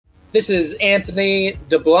This is Anthony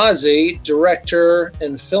DeBlasi, director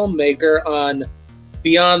and filmmaker on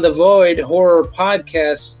Beyond the Void Horror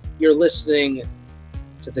Podcast. You're listening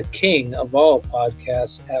to the king of all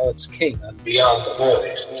podcasts, Alex King, on Beyond the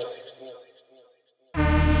Void.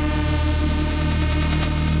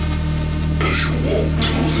 As you walk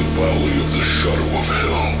through the valley of the shadow of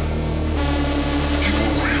hell, you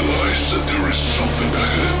will realize that there is something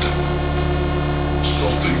ahead.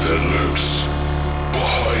 Something that lurks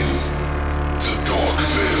behind the dark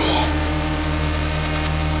veil.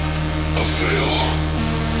 A veil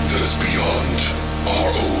that is beyond our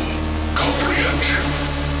own comprehension.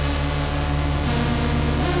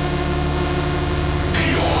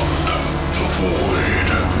 Beyond the void.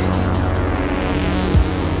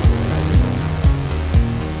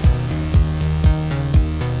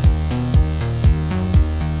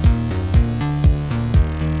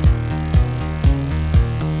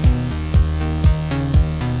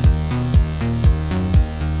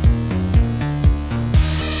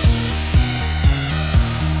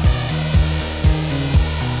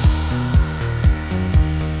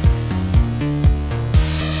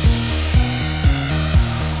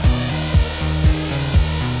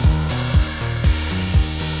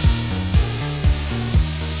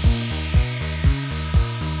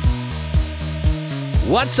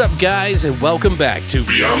 What's up, guys, and welcome back to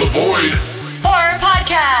Beyond the Void Horror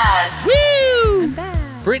Podcast. Woo! I'm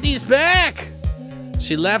back. Brittany's back.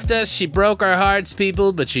 She left us, she broke our hearts,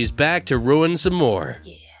 people, but she's back to ruin some more.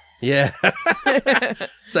 Yeah.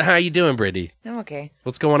 So how you doing, Brittany? I'm okay.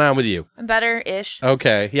 What's going on with you? I'm better-ish.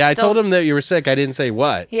 Okay. Yeah, I told him that you were sick. I didn't say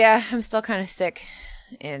what. Yeah, I'm still kind of sick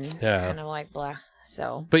and Yeah. kind of like blah.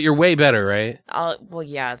 So, But you're way better, right? well,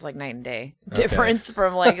 yeah, it's like night and day difference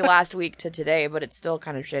from like last week to today, but it's still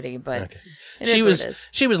kind of shitty. But it is what it is.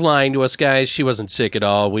 She was lying to us, guys. She wasn't sick at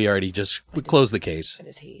all. We already we closed the case. I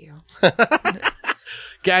just hate you.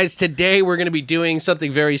 Guys, today we're going to be doing something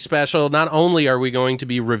very special. Not only are we going to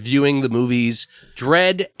be reviewing the movies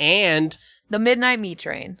Dread and The Midnight Meat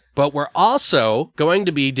Train. but we're also going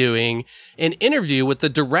to be doing an interview with the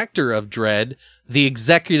director of Dread, the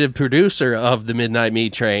executive producer of The Midnight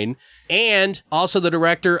Meat Train, and also the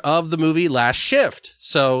director of the movie Last Shift.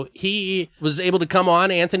 So he was able to come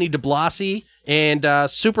on, Anthony DeBlasi, and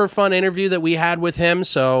super fun interview that we had with him.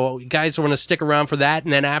 So you guys want to stick around for that.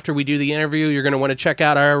 And then after we do the interview, you're going to want to check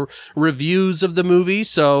out our reviews of the movie.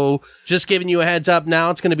 So just giving you a heads up now,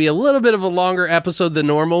 it's going to be a little bit of a longer episode than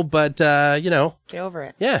normal, but Get over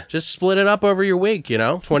it. yeah, just split it up over your week,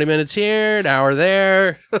 20 minutes here, an hour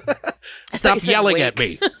there. Stop yelling at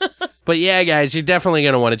me. But yeah, guys, you're definitely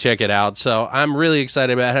going to want to check it out. So I'm really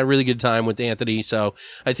excited about it. I had a really good time with Anthony, so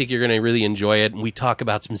I think you're going to really enjoy it. And we talk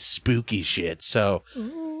about some spooky shit. So,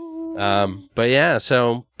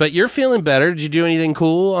 but you're feeling better. Did you do anything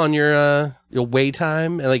cool on your way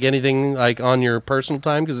time? Like anything like on your personal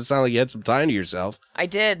time? Because it sounded like you had some time to yourself. I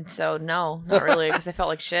did, so no, not really, because I felt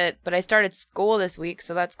like shit. But I started school this week,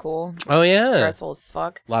 so that's cool. Oh, yeah. It's stressful as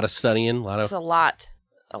fuck. A lot of studying, It's a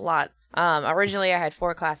lot. Originally I had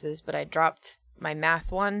 4 classes, but I dropped my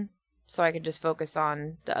math one so I could just focus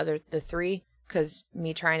on the 3, because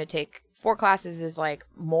me trying to take 4 classes is like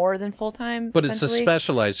more than full time. But it's a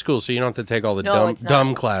specialized school, so you don't have to take all the it's dumb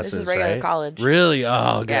not. classes, This is regular right? college. Really?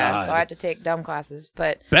 Oh, God. Yeah, so I have to take dumb classes,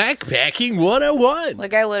 but Backpacking 101.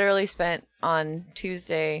 like I literally spent on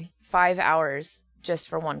Tuesday 5 hours just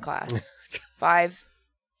for one class. 5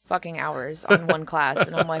 fucking hours on one class,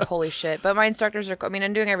 and I'm like, holy shit. But my instructors are,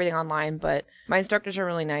 I'm doing everything online, but my instructors are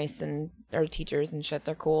really nice, and they're teachers and shit.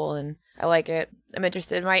 They're cool, and I like it. I'm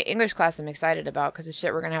interested. My English class I'm excited about, because the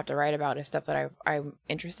shit we're going to have to write about is stuff that I'm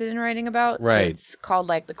interested in writing about. Right. So it's called,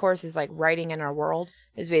 the course is Writing in Our World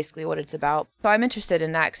is basically what it's about. So I'm interested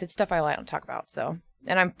in that, because it's stuff I like to talk about, so.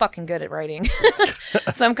 And I'm fucking good at writing.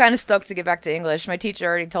 So I'm kind of stoked to get back to English. My teacher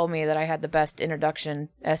already told me that I had the best introduction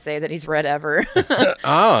essay that he's read ever.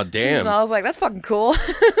 Oh, damn. So I was like, that's fucking cool.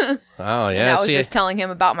 Oh, yeah. And I was just telling him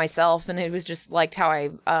about myself, and it was just liked how I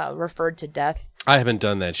referred to death. I haven't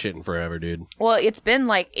done that shit in forever, dude. Well, it's been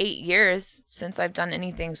 8 years since I've done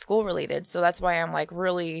anything school related, so that's why I'm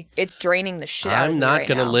really, it's draining the shit out of me. I'm not right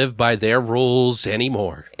gonna now. live by their rules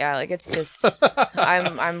anymore. Yeah, it's just,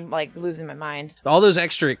 I'm losing my mind. All those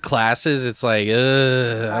extra classes, it's like, I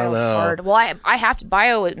don't Bio's know. hard. Well, I have to,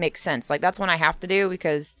 bio, it makes sense. That's one I have to do,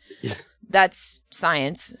 because that's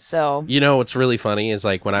science. So You know what's really funny is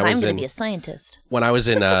when I I'm was going in to be a scientist. when I was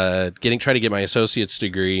in trying to get my associate's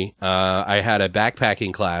degree, I had a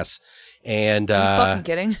backpacking class, and Are you fucking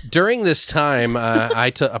kidding? during this time,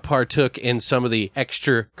 I partook in some of the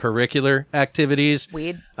extracurricular activities.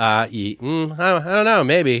 Weed. I don't know,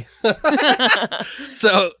 maybe.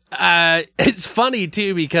 So It's funny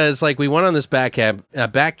too because like we went on this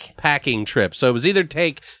backpacking trip, so it was either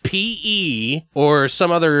take PE or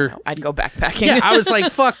some other. I'd go backpacking. Yeah, I was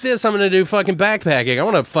like, fuck this, I'm gonna do fucking backpacking. I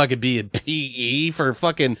want to fucking be a PE for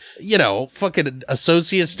fucking fucking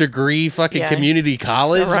associate's degree, fucking community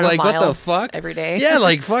college. Like what the fuck every day? Yeah,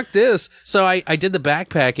 like fuck this. So I did the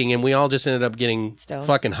backpacking, and we all just ended up getting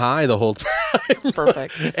fucking high the whole time. It's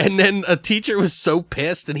perfect. And then a teacher was so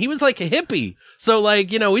pissed, and he was like a hippie. So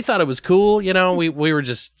like, we thought it was cool, we were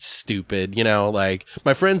just stupid, like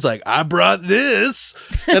my friend's like, I brought this.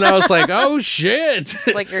 And I was like, oh shit.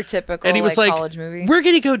 It's like your typical and he was like, college movie. We're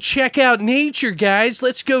going to go check out nature, guys.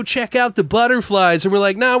 Let's go check out the butterflies. And we're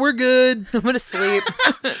like, nah, we're good. I'm going to sleep.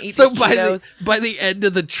 Eat So these by Cheetos. the end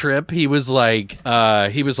of the trip, he was like,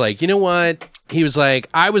 you know what? He was like,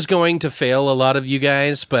 I was going to fail a lot of you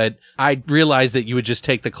guys, but I realized that you would just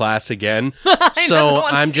take the class again. So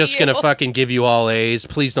I'm just going to fucking give you all A's.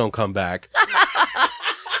 Please don't come back.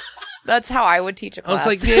 That's how I would teach a class. I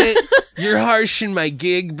was like, yeah, you're harshing my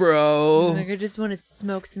gig, bro. Like, I just want to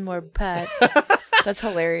smoke some more pot. That's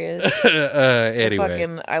hilarious.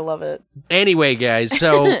 Anyway. I love it. Anyway, guys,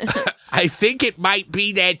 so I think it might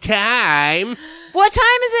be that time. What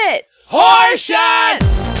time is it? Horse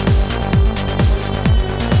shots!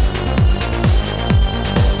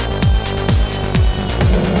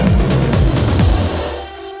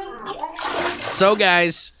 So,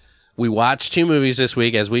 guys, we watched 2 movies this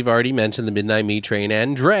week, as we've already mentioned, The Midnight Meat Train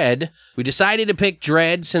and Dread. We decided to pick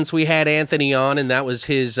Dread since we had Anthony on, and that was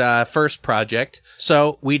his first project.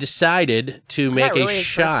 So we decided to make really a his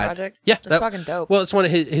shot. First project? Yeah, that's fucking dope. Well, it's one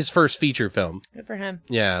of his first feature film. Good for him.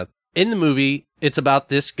 Yeah. In the movie, it's about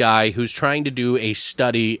this guy who's trying to do a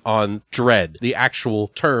study on dread, the actual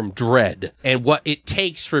term dread, and what it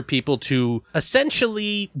takes for people to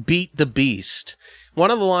essentially beat the beast. One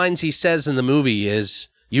of the lines he says in the movie is,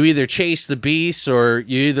 you either chase the beast or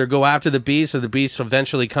you either go after the beast or the beast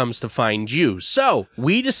eventually comes to find you. So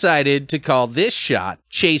we decided to call this shot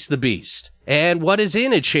Chase the Beast. And what is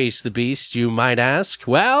in a Chase the Beast, you might ask?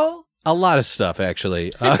 Well, a lot of stuff,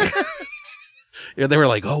 actually. They were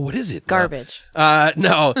like, oh, what is it? Garbage.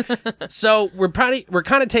 No. So we're kind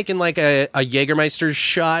of taking like a Jägermeister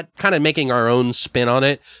shot, kind of making our own spin on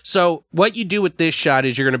it. So what you do with this shot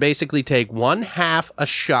is you're going to basically take 1/2 a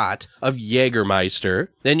shot of Jägermeister.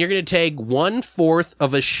 Then you're going to take 1/4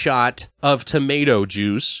 of a shot of tomato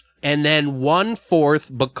juice. And then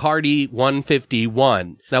 1/4 Bacardi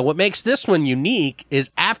 151. Now, what makes this one unique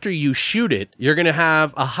is after you shoot it, you're going to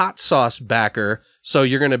have a hot sauce backer. So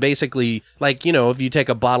you're going to basically, like, if you take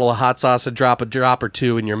a bottle of hot sauce and drop a drop or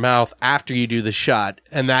two in your mouth after you do the shot,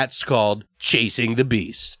 and that's called chasing the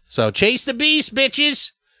beast. So chase the beast,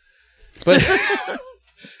 bitches. But,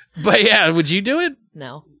 but yeah, would you do it?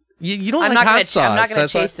 No. You don't like hot sauce. I'm not going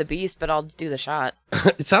to chase the beast, but I'll do the shot.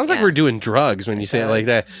 It sounds like we're doing drugs when you say it like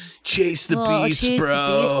that. Chase the beast, chase bro.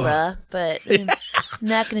 The beast, bro. But I'm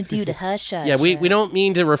not going to do the hot shot. Yeah, we don't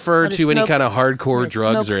mean to refer to any kind of hardcore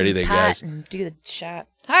drugs or anything, guys. And do the shot.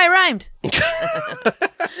 Hi, rhymed.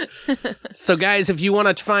 So, guys, if you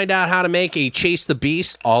want to find out how to make a Chase the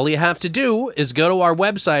Beast, all you have to do is go to our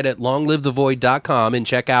website at longlivethevoid.com and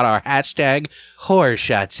check out our hashtag horror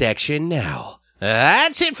shot section now.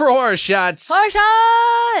 That's it for Horror Shots. Horror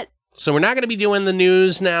Shot! So we're not going to be doing the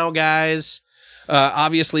news now, guys.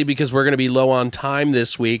 Obviously, because we're going to be low on time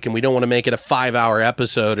this week, and we don't want to make it a 5-hour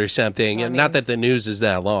episode or something. And not that the news is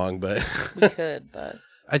that long, but... We could, but...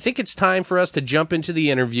 I think it's time for us to jump into the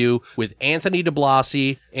interview with Anthony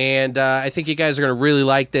DiBlasi, and I think you guys are going to really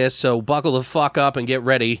like this, so buckle the fuck up and get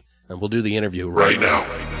ready, and we'll do the interview right now.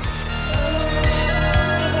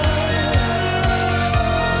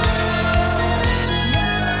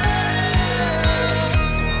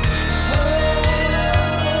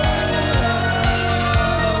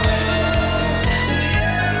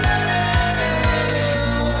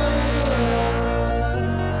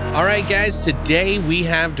 All right, guys, today we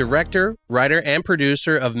have director, writer, and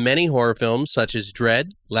producer of many horror films such as Dread,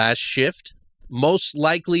 Last Shift, Most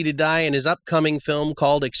Likely to Die, and his upcoming film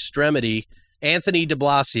called Extremity, Anthony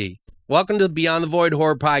DiBlasi. Welcome to Beyond the Void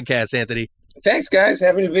Horror Podcast, Anthony. Thanks, guys.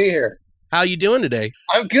 Happy to be here. How you doing today?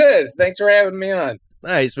 I'm good. Thanks for having me on.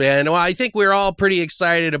 Nice, man. Well, I think we're all pretty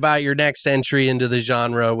excited about your next entry into the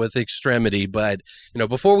genre with Extremity, but,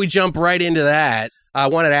 before we jump right into that, I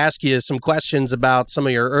wanted to ask you some questions about some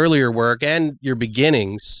of your earlier work and your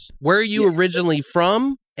beginnings. Where are you originally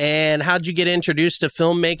from, and how'd you get introduced to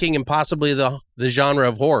filmmaking and possibly the genre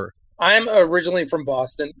of horror? I'm originally from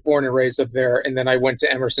Boston, born and raised up there, and then I went to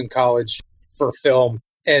Emerson College for film.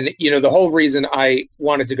 And, you know, the whole reason I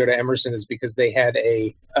wanted to go to Emerson is because they had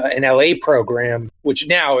an LA program, which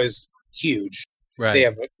now is huge. Right. They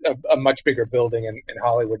have a much bigger building in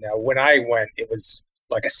Hollywood now. When I went, it was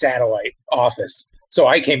like a satellite office. So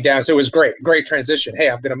I came down. So it was great transition. Hey,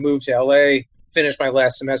 I'm going to move to LA, finish my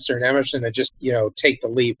last semester in Emerson and just, you know, take the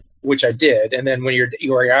leap, which I did. And then when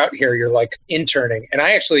you're out here, you're like interning. And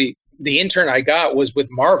the intern I got was with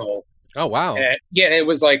Marvel. Oh, wow. Yeah, it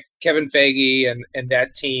was like Kevin Feige and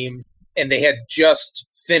that team. And they had just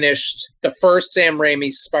finished the first Sam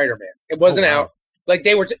Raimi Spider-Man. It wasn't out. Like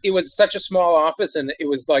it was such a small office, and it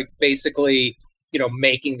was like basically, you know,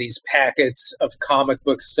 making these packets of comic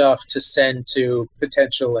book stuff to send to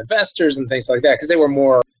potential investors and things like that. Because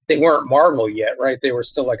they weren't Marvel yet, right? They were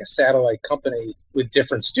still like a satellite company with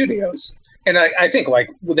different studios. And I think like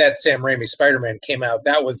with that Sam Raimi Spider-Man came out,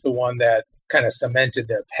 that was the one that kind of cemented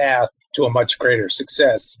their path to a much greater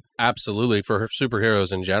success. Absolutely, for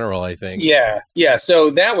superheroes in general, I think. Yeah.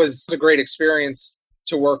 So that was a great experience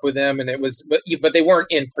to work with them, and it was, but they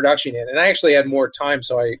weren't in production yet. And I actually had more time,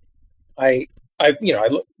 so I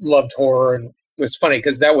loved horror, and it was funny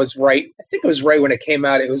because that was right. I think it was right when it came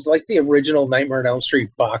out. It was like the original Nightmare on Elm Street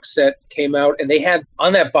box set came out, and they had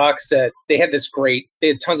on that box set they had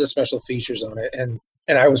tons of special features on it, and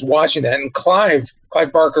I was watching that, and Clive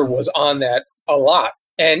Barker was on that a lot.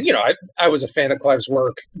 And, you know, I was a fan of Clive's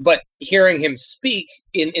work, but hearing him speak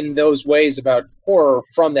in those ways about horror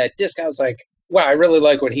from that disc, I was like, wow, I really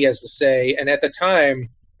like what he has to say. And at the time,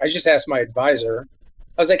 I just asked my advisor,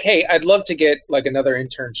 I was like, hey, I'd love to get like another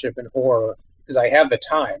internship in horror because I have the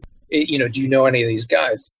time. Do you know any of these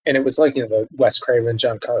guys? And it was like, you know, the Wes Craven,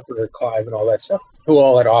 John Carpenter, Clive, and all that stuff, who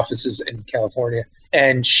all had offices in California.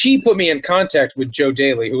 And she put me in contact with Joe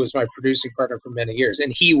Daly, who was my producing partner for many years.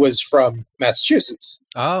 And he was from Massachusetts.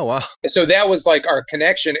 Oh, wow. So that was like our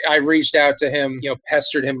connection. I reached out to him, you know,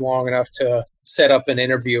 pestered him long enough to set up an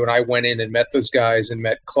interview. And I went in and met those guys and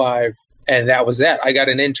met Clive. And that was that. I got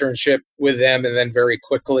an internship with them. And then very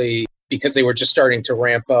quickly, because they were just starting to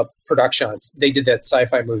ramp up production, they did that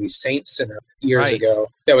sci-fi movie Saint Sinner years ago.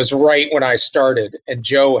 That was right when I started. And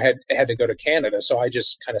Joe had to go to Canada. So I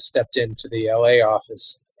just kind of stepped into the LA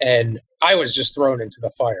office. And I was just thrown into the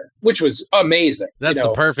fire, which was amazing. That's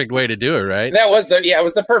the perfect way to do it, right? It was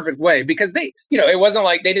the perfect way because they, you know, it wasn't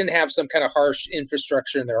like they didn't have some kind of harsh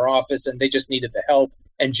infrastructure in their office and they just needed the help.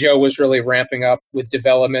 And Joe was really ramping up with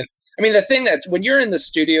development. I mean, the thing that's when you're in the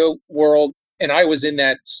studio world, and I was in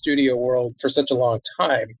that studio world for such a long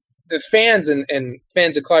time, the fans and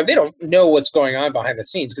fans of Clive, they don't know what's going on behind the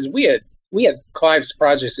scenes because we had Clive's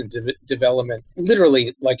projects in development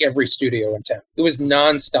literally like every studio in town. It was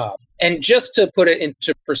nonstop. And just to put it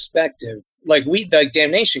into perspective, like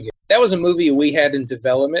Damnation, that was a movie we had in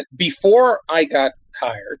development before I got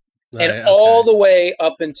hired. All the way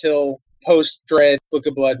up until post-Dread, Book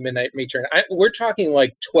of Blood, Midnight Meat Train. We're talking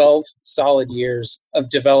like 12 solid years of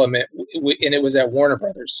development, and it was at Warner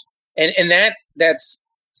Brothers. And that's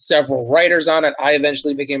several writers on it. I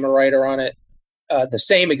eventually became a writer on it. The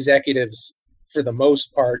same executives, for the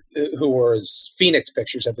most part, who was Phoenix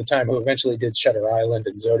Pictures at the time, who eventually did Shutter Island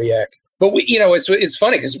and Zodiac. But it's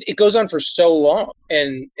funny because it goes on for so long.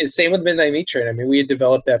 And it's same with Midnight Meat Train. I mean, we had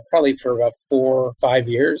developed that probably for about 4 or 5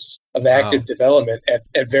 years of active development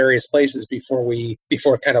at various places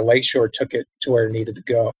before kind of Lakeshore took it to where it needed to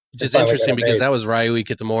go. It's interesting because that was Ryuichi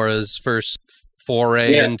Kitamura's first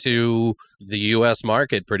foray into the U.S.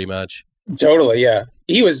 market, pretty much. Totally, yeah.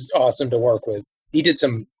 He was awesome to work with. He did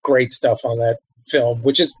some great stuff on that film,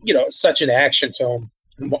 which is, you know, such an action film.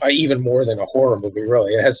 Even more than a horror movie,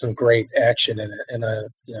 really. It has some great action in it, and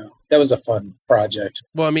that was a fun project.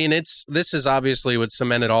 Well, I mean, this is obviously what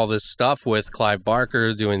cemented all this stuff with Clive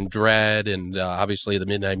Barker doing Dread and obviously the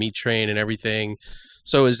Midnight Meat Train and everything.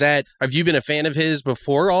 So have you been a fan of his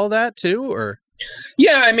before all that too, or?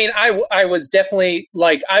 Yeah, I mean, I was definitely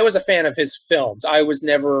I was a fan of his films. I was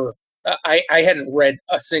never. I hadn't read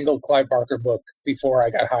a single Clive Barker book before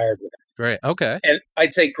I got hired with him. Great. Okay. And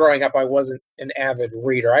I'd say growing up, I wasn't an avid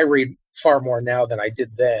reader. I read far more now than I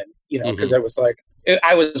did then, because I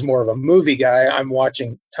was more of a movie guy. I'm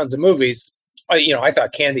watching tons of movies. I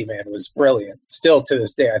thought Candyman was brilliant. Still to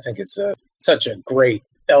this day, I think it's such a great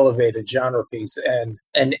elevated genre piece,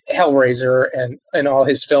 and Hellraiser and all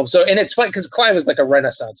his films. So, and it's funny because Clive is like a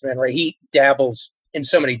Renaissance man, right? He dabbles in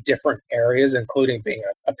so many different areas, including being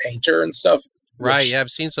a painter and stuff. Right. Yeah. I've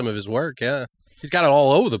seen some of his work. Yeah. He's got it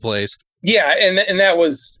all over the place. Yeah. And that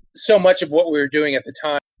was so much of what we were doing at the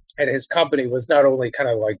time at his company was not only kind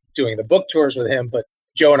of like doing the book tours with him, but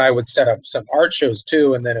Joe and I would set up some art shows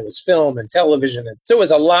too, and then it was film and television. And so it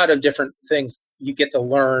was a lot of different things. You get to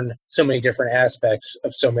learn so many different aspects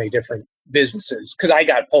of so many different businesses. Because I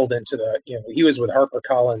got pulled into he was with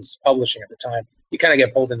HarperCollins Publishing at the time. You kind of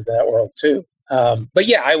get pulled into that world too. But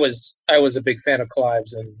yeah, I was a big fan of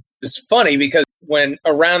Clive's, and it's funny because when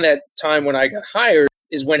around that time when I got hired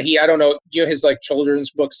is when I don't know, his like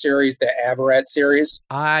children's book series, the Abarat series.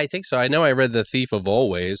 I think so. I know I read The Thief of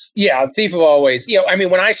Always. Yeah, Thief of Always.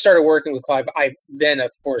 When I started working with Clive, I then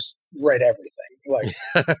of course read everything like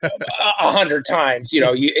 100 times.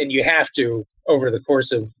 And you have to over the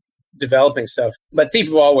course of developing stuff. But Thief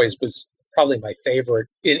of Always was probably my favorite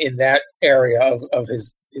in that area of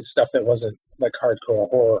his stuff that wasn't like hardcore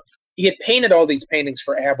horror. He had painted all these paintings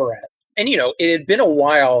for Abarat. And, it had been a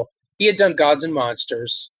while. He had done Gods and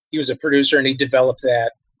Monsters. He was a producer and he developed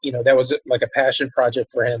that. That was like a passion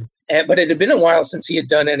project for him. But it had been a while since he had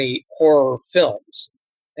done any horror films.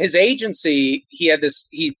 His agency,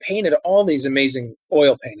 he painted all these amazing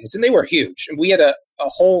oil paintings, and they were huge. And we had a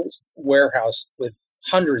whole warehouse with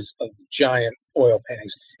hundreds of giant oil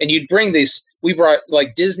paintings. And you'd bring these, we brought,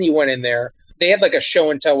 like Disney went in there. They had like a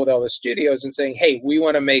show and tell with all the studios and saying, hey, we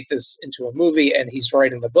want to make this into a movie. And he's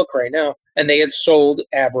writing the book right now. And they had sold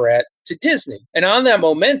Abarat to Disney. And on that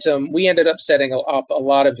momentum, we ended up setting up a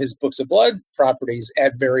lot of his Books of Blood properties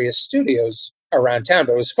at various studios around town.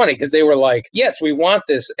 But it was funny because they were like, yes, we want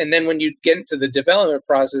this. And then when you get into the development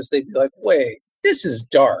process, they'd be like, wait, this is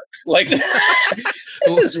dark. Like,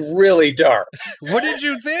 this is really dark. What did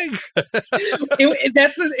you think? It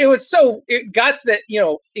got to that,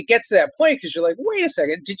 it gets to that point because you're like, wait a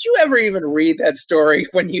second, did you ever even read that story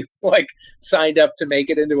when you like signed up to make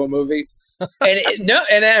it into a movie? And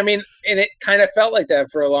it kind of felt like that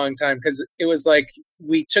for a long time because it was like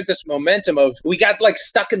we took this momentum of, we got like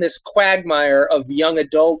stuck in this quagmire of young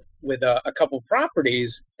adult with a couple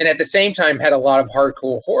properties, and at the same time had a lot of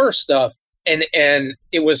hardcore horror stuff. And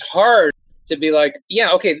it was hard to be like,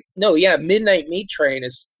 Midnight Meat Train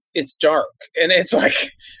it's dark. And it's like,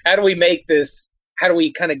 how do we make this? How do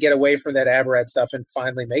we kind of get away from that Abarat stuff and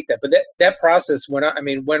finally make that? But that process when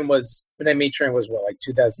was Midnight Meat Train was what, like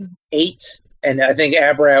 2008? And I think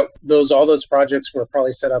Abarat, all those projects were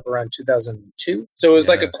probably set up around 2002. So it was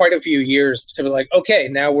like quite a few years to be like, okay,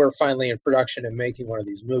 now we're finally in production and making one of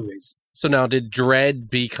these movies. So now, did Dread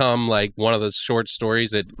become like one of those short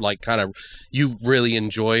stories that like kind of you really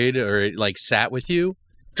enjoyed or it like sat with you?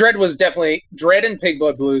 Dread and Pig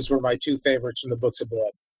Blood Blues were my two favorites from the Books of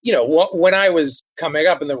Blood. When I was coming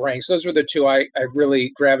up in the ranks, those were the two I really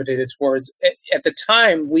gravitated towards. At the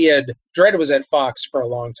time, Dread was at Fox for a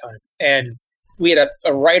long time. And we had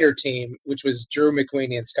a writer team, which was Drew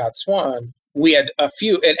McWeeny and Scott Swan. We had a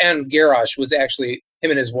few, and Adam Garrosh was actually,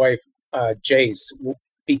 him and his wife, Jace,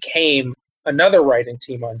 became another writing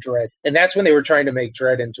team on Dread. And that's when they were trying to make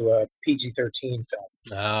Dread into a PG-13 film.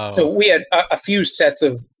 Oh. So we had a few sets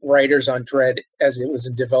of writers on Dread as it was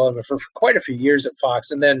in development for quite a few years at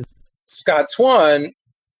Fox. And then Scott Swan,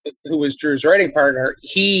 who was Drew's writing partner,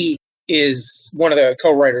 he is one of the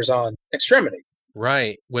co-writers on Extremity.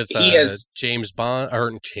 Right, with James Bond.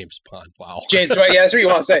 Wow. James Bond, yeah, that's what you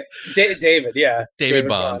want to say. David, yeah. David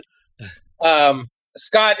Bond.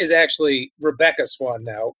 Scott is actually Rebecca Swan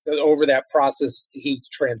now. Over that process, he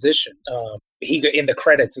transitioned. In the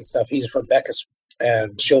credits and stuff, he's Rebecca Swan,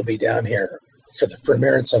 and she'll be down here for the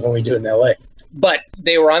premiere and stuff when we do it in LA. But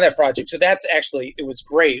they were on that project, so that's actually, it was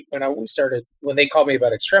great when they called me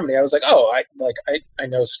about Extremity. I was like, I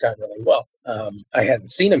know Scott really well. I hadn't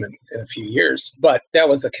seen him in a few years, but that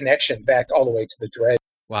was the connection back all the way to the Dread.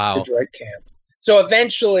 Wow, the Dread camp. So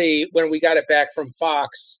eventually, when we got it back from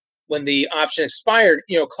Fox, when the option expired,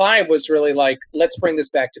 Clive was really like, let's bring this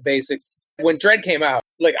back to basics. When Dread came out,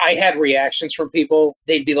 like I had reactions from people.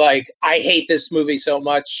 They'd be like, I hate this movie so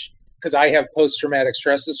much because I have post-traumatic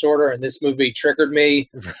stress disorder and this movie triggered me.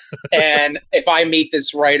 And if I meet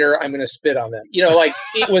this writer, I'm going to spit on them.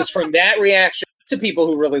 It was from that reaction to people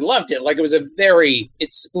who really loved it. Like it was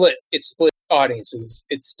it split audiences.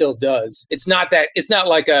 It still does. It's not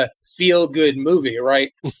like a feel-good movie,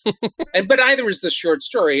 right? But either was the short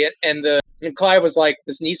story. And Clive was like,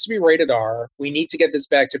 this needs to be rated R. We need to get this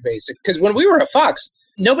back to basic. Because when we were at Fox,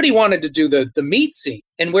 nobody wanted to do the meat scene.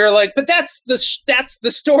 And we're like, but that's the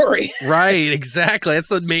story. Right, exactly. That's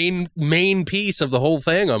the main piece of the whole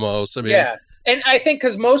thing almost. I mean, yeah. And I think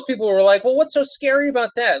because most people were like, well, what's so scary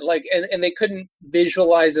about that? Like, and they couldn't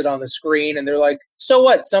visualize it on the screen. And they're like, so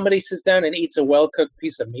what? Somebody sits down and eats a well-cooked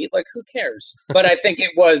piece of meat? Like, who cares? But I think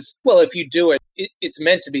it was, well, if you do it, it's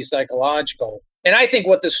meant to be psychological. And I think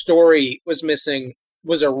what the story was missing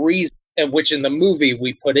was a reason, which in the movie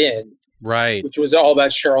we put in, Right. which was all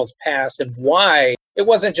about Cheryl's past and why it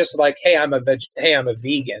wasn't just like, hey, I'm a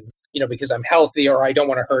vegan, because I'm healthy or I don't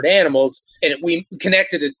want to hurt animals. And we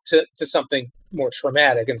connected it to something more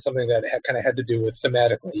traumatic and something that kind of had to do with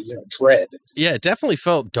thematically, dread. Yeah, it definitely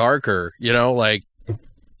felt darker, like.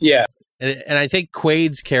 Yeah. And I think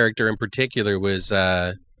Quaid's character in particular was,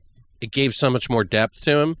 it gave so much more depth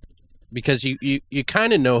to him because you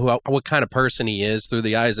kind of know what kind of person he is through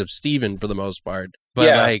the eyes of Steven for the most part.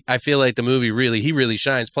 But I feel like the movie really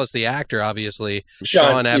shines. Plus the actor, obviously,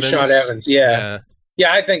 Sean Evans. Sean Evans, yeah.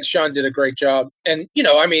 Yeah, I think Sean did a great job. And,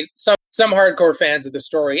 some hardcore fans of the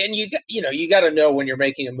story, and you got to know when you're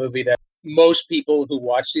making a movie that most people who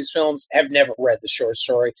watch these films have never read the short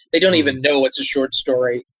story. They don't even know it's a short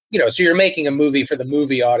story. So you're making a movie for the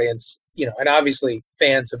movie audience, and obviously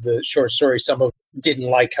fans of the short story, some of them didn't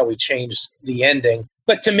like how we changed the ending.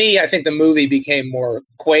 But to me, I think the movie became more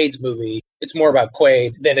Quaid's movie. It's more about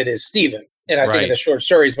Quaid than it is Steven. And I think in the short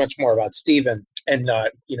story is much more about Steven and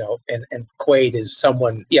not, and Quaid is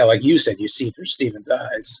someone, like you said, you see through Steven's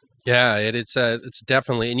eyes. Yeah, it's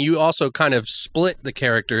definitely, and you also kind of split the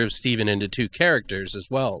character of Steven into two characters as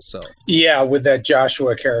well. So yeah, with that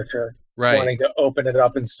Joshua character, right, wanting to open it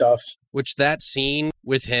up and stuff. Which that scene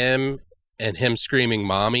with him and him screaming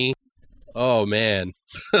 "mommy," oh man,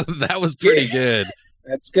 that was pretty good.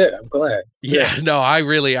 That's good. I'm glad. Yeah, no, I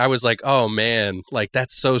was like, oh man, like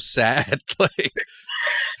that's so sad. Like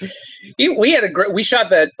we shot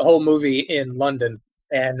that whole movie in London.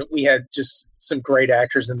 And we had just some great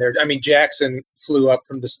actors in there. I mean, Jackson flew up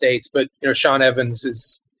from the States, but Sean Evans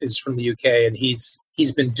is from the UK, and he's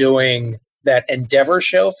been doing that Endeavor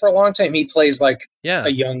show for a long time. He plays like a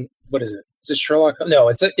young, what is it? Is it Sherlock? No,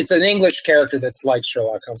 it's an English character that's like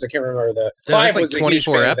Sherlock Holmes. I can't remember the. Clive was like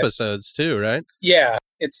 24 episodes too, right? Yeah,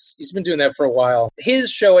 he's been doing that for a while.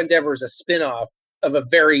 His show Endeavor is a spin-off of a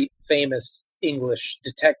very famous English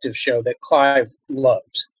detective show that Clive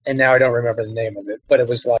loved. And now I don't remember the name of it, but it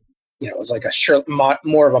was like, it was like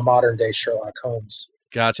more of a modern day Sherlock Holmes.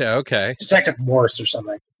 Gotcha. Okay. Detective Morse or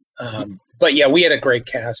something. But yeah, we had a great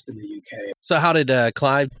cast in the UK. So how did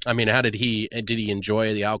Clive, did he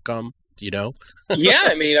enjoy the outcome? Do you know? Yeah.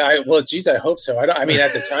 I hope so. At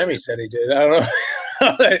the time he said he did. I don't know.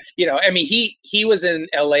 He was in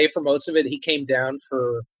LA for most of it. He came down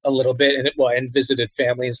for a little bit and visited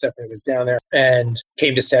family and stuff when he was down there and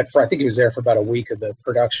came to set I think he was there for about a week of the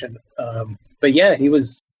production. But yeah, he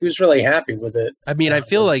was really happy with it. I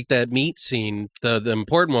feel like that meat scene, the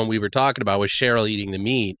important one we were talking about was Cheryl eating the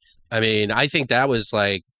meat. I think that was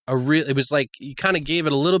like it was like you kind of gave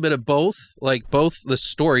it a little bit of both the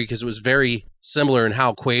story, because it was very similar in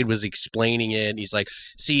how Quaid was explaining it. He's like,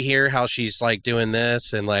 see here how she's like doing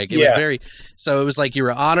this, and like it was like you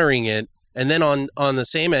were honoring it, and then on the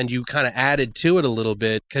same end you kind of added to it a little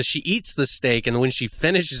bit because she eats the steak, and when she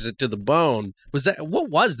finishes it to the bone, what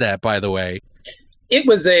was that, by the way? It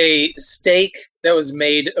was a steak that was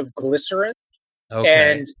made of glycerin.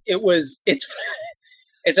 Okay. And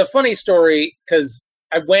it's a funny story because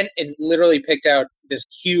I went and literally picked out this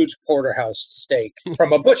huge porterhouse steak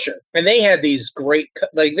from a butcher, and they had these great,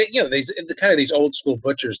 these old school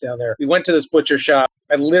butchers down there. We went to this butcher shop.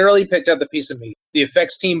 I literally picked out the piece of meat. The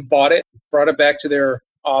effects team bought it, brought it back to their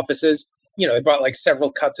offices. They bought like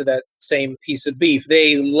several cuts of that same piece of beef.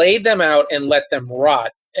 They laid them out and let them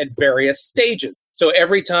rot at various stages. So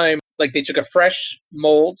every time, like they took a fresh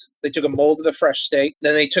mold, they took a mold of the fresh steak,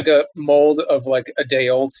 then they took a mold of like a day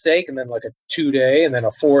old steak, and then like a 2-day, and then a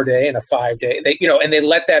 4-day, and a 5-day. And they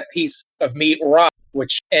let that piece of meat rot,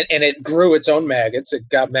 and it grew its own maggots. It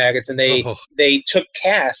got maggots, and they took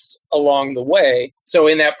casts along the way. So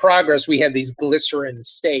in that progress, we had these glycerin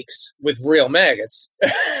steaks with real maggots.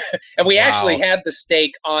 And we actually had the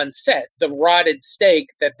steak on set, the rotted steak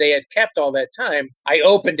that they had kept all that time. I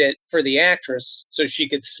opened it for the actress so she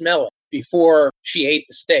could smell it before she ate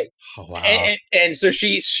the steak. Oh, wow. And so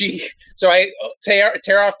so I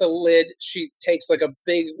tear off the lid. She takes like a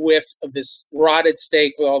big whiff of this rotted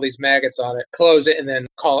steak with all these maggots on it, close it, and then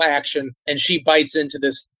call action. And she bites into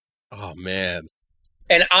this. Oh, man.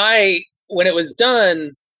 And when it was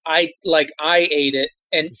done, I ate it.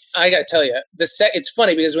 And I got to tell you, it's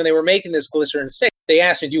funny because when they were making this glycerin steak, they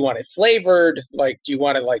asked me, do you want it flavored? Like, do you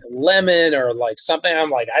want it like lemon or like something? I'm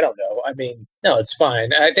like, I don't know. No, it's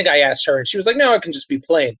fine. I think I asked her and she was like, no, it can just be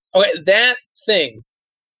plain. Okay, that thing,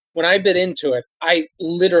 when I bit into it, I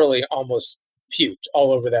literally almost puked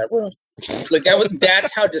all over that room. Like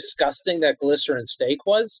that's how disgusting that glycerin steak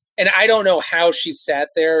was. And I don't know how she sat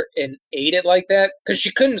there and ate it like that, because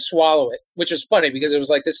she couldn't swallow it, which is funny because it was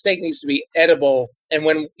like, the steak needs to be edible. And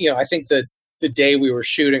when, I think the the day we were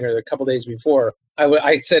shooting or a couple days before,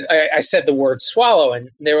 I said the word swallow, and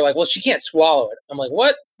they were like, well, she can't swallow it. I'm like,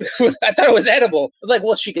 what? I thought it was edible. I'm like,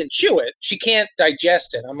 well, she can chew it. She can't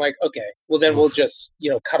digest it. I'm like, okay, well, then we'll just,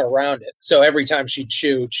 cut around it. So every time she'd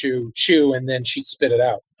chew, and then she'd spit it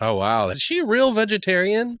out. Oh, wow. Is she a real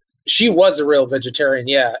vegetarian? She was a real vegetarian,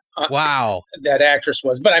 yeah. Wow. That actress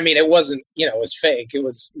was. But I mean, it wasn't, it was fake. It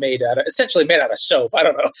was essentially made out of soap. I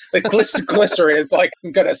don't know. Like glycerin is like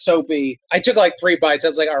kind of soapy. I took like 3 bites. I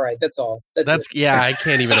was like, all right, that's all. That's it. Yeah, I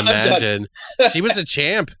can't even imagine. She was a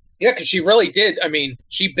champ. Yeah, because she really did. I mean,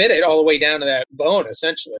 she bit it all the way down to that bone,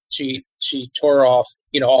 essentially. She tore off,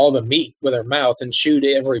 all the meat with her mouth and chewed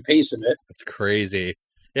every piece of it. That's crazy.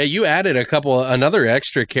 Yeah, you added another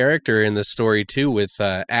extra character in the story, too, with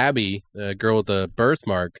Abby, the girl with the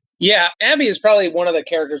birthmark. Yeah, Abby is probably one of the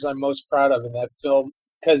characters I'm most proud of in that film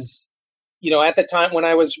because, at the time when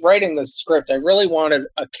I was writing the script, I really wanted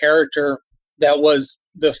a character that was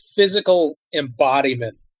the physical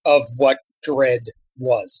embodiment of what Dredd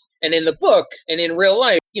was. And in the book and in real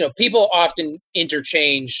life, people often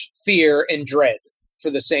interchange fear and dread for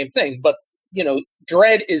the same thing. But,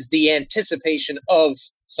 dread is the anticipation of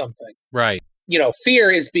something. Right.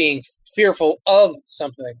 Fear is being fearful of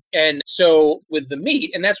something. And so with the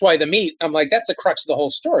meat, and that's why the meat, I'm like, that's the crux of the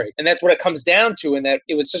whole story. And that's what it comes down to, in that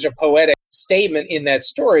it was such a poetic statement in that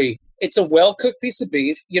story. It's a well-cooked piece of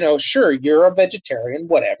beef. Sure, you're a vegetarian,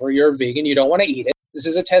 whatever, you're a vegan, you don't want to eat it. This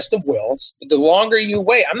is a test of wills. The longer you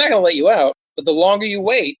wait, I'm not going to let you out, but the longer you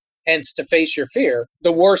wait, hence to face your fear,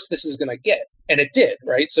 the worse this is going to get. And it did,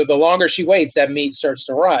 right? So the longer she waits, that meat starts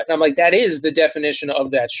to rot. And I'm like, that is the definition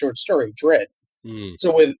of that short story, dread.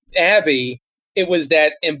 So with Abby, it was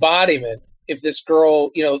that embodiment. If this girl,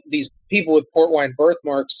 these people with port wine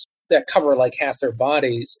birthmarks that cover like half their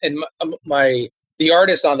bodies, and the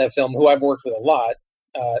artist on that film, who I've worked with a lot,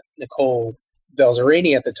 Nicole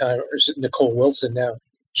Belzerini at the time, or Nicole Wilson now,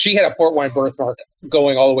 she had a port wine birthmark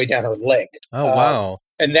going all the way down her leg. Oh, wow.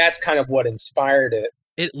 And that's kind of what inspired it.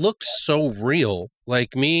 It looked so real.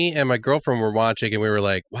 Like, me and my girlfriend were watching and we were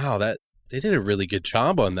like, wow, they did a really good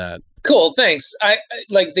job on that. Cool, thanks. I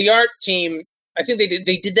like the art team. I think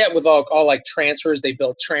they did that with all like transfers. They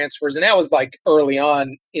built transfers, and that was like early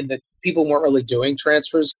on in the people weren't really doing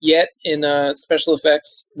transfers yet in special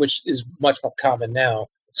effects, which is much more common now.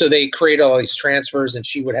 So they created all these transfers, and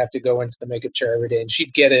she would have to go into the makeup chair every day, and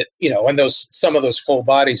she'd get it, and some of those full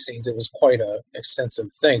body scenes, it was quite an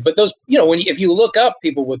extensive thing. But those, if you look up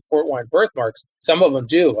people with port wine birthmarks, some of them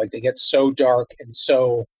do, like they get so dark and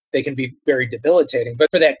so they can be very debilitating.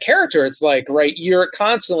 But for that character, it's like, right, you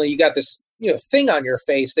got this, thing on your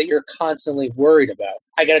face that you're constantly worried about.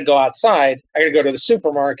 I got to go outside. I got to go to the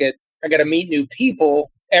supermarket. I got to meet new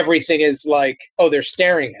people. Everything is like, oh, they're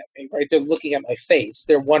staring at me, right? They're looking at my face.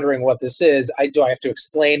 They're wondering what this is. I have to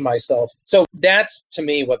explain myself. So that's, to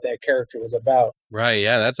me, what that character was about. Right,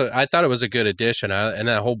 yeah. I thought it was a good addition. And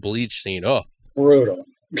that whole bleach scene, brutal.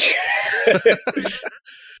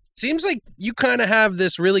 Seems like you kind of have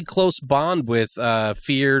this really close bond with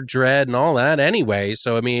fear, dread, and all that anyway.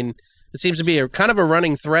 So, I mean, it seems to be a kind of a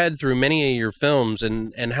running thread through many of your films,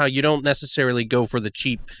 and how you don't necessarily go for the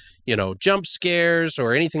cheap, jump scares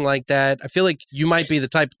or anything like that. I feel like you might be the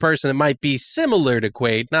type of person that might be similar to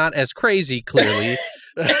Quaid, not as crazy, clearly.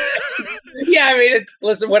 Yeah, I mean,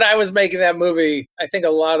 listen, when I was making that movie, I think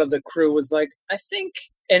a lot of the crew was like, I think,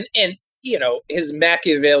 and his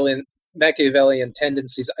Machiavellian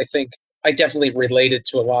tendencies, I think I definitely related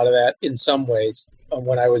to a lot of that in some ways when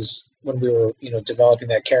we were, developing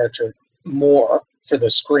that character more for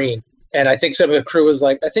the screen. And I think some of the crew was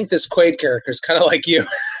like, I think this Quaid character is kind of like you.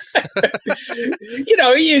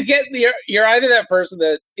 You're either that person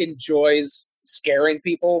that enjoys scaring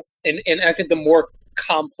people, and I think the more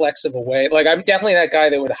complex of a way, like I'm definitely that guy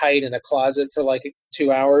that would hide in a closet for like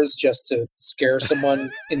 2 hours just to scare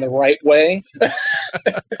someone in the right way.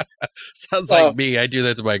 Sounds like me. I do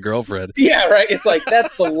that to my girlfriend. Yeah, right. It's like,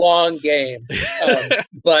 that's the long game.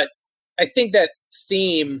 But I think that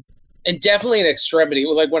theme, and definitely in Extremity,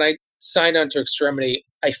 like when I signed on to Extremity,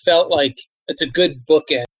 I felt like it's a good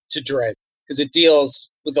bookend to Dredd because it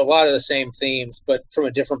deals with a lot of the same themes, but from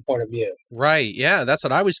a different point of view. Right. Yeah, that's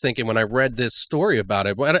what I was thinking when I read this story about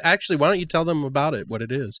it. Actually, why don't you tell them about it, what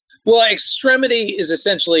it is? Well, Extremity is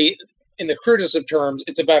essentially, in the crudest of terms,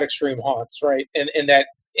 it's about extreme haunts, right? And that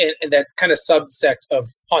kind of subsect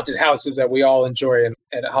of haunted houses that we all enjoy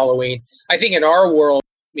at Halloween. I think in our world,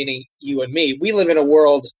 meaning you and me, we live in a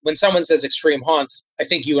world, when someone says extreme haunts, I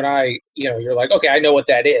think you and I, you're like, okay, I know what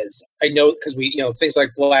that is. I know, because we, things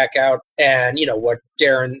like Blackout and, what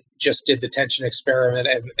Darren just did the Tension Experiment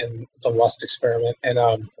and the Lust Experiment, and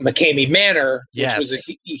McCamey Manor, which was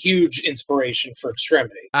a huge inspiration for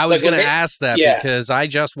Extremity. I was going to ask that because I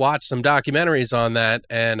just watched some documentaries on that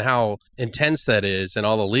and how intense that is and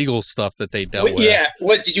all the legal stuff that they dealt with. Yeah.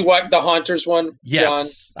 What did you watch? The Haunters one?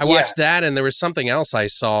 Yes. John? I watched that, and there was something else I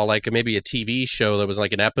saw, like maybe a TV show that was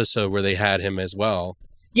like an episode where they had him as well.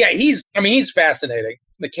 Yeah, he's fascinating,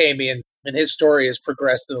 McCamey, and his story has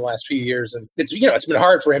progressed in the last few years. And it's been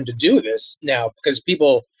hard for him to do this now because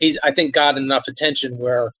he's I think got enough attention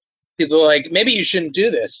where people are like, maybe you shouldn't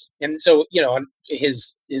do this. And so,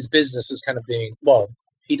 his business is kind of being, well,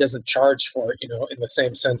 he doesn't charge for it, in the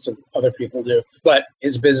same sense that other people do, but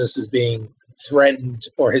his business is being threatened,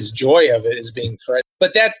 or his joy of it is being threatened.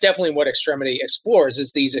 But that's definitely what Extremity explores,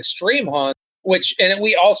 is these extreme haunts, and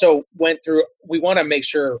we also went through, we want to make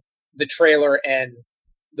sure the trailer and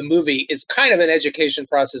the movie is kind of an education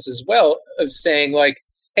process as well, of saying like,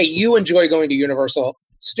 hey, you enjoy going to Universal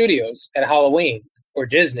Studios at Halloween or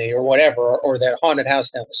Disney or whatever, or that haunted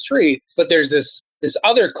house down the street. But there's this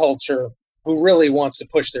other culture who really wants to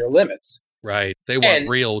push their limits. Right. They want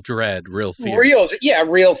real dread, real fear.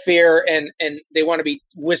 Real fear. And they want to be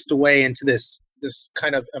whisked away into this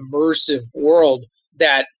kind of immersive world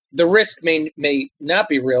that the risk may not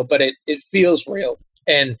be real, but it feels real.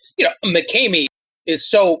 And, McCamey is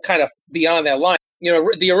so kind of beyond that line.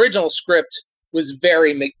 The original script was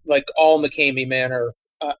very like all McCamey Manor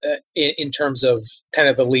in terms of kind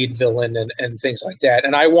of the lead villain and things like that.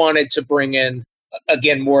 And I wanted to bring in,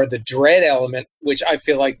 again, more of the dread element, which I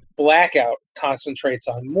feel like Blackout concentrates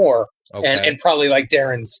on more. Okay. And probably like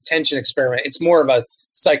Darren's Tension Experiment. It's more of a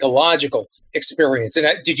psychological experience. And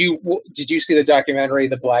did you see the documentary,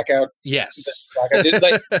 The Blackout? Yes.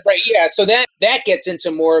 Right. Yeah. So that gets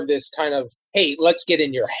into more of this kind of, hey, let's get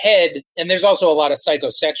in your head. And there's also a lot of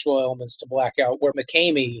psychosexual elements to Blackout, where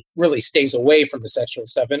McCamey really stays away from the sexual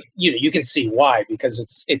stuff. And you can see why,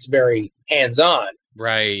 because it's very hands-on.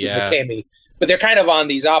 Right. Yeah. McCamey. But they're kind of on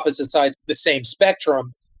these opposite sides of the same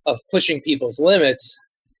spectrum of pushing people's limits.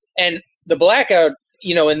 And the Blackout,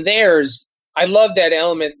 in theirs, I love that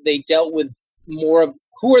element. They dealt with more of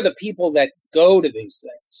who are the people that go to these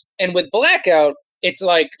things. And with Blackout, it's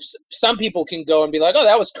like some people can go and be like, oh,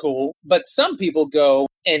 that was cool. But some people go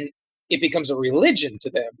and it becomes a religion to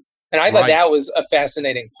them. And I thought that was a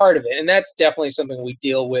fascinating part of it. And that's definitely something we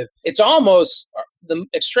deal with. It's almost, the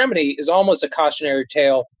Extremity is almost a cautionary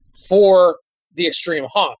tale for the extreme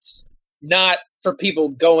haunts, not for people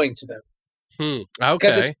going to them. Okay.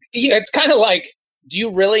 Because it's kind of like, do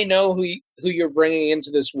you really know who you're bringing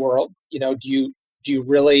into this world? Do you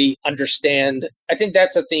really understand? I think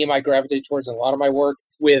that's a theme I gravitate towards in a lot of my work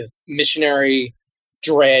with missionary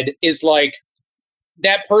dread, is like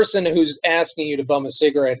that person who's asking you to bum a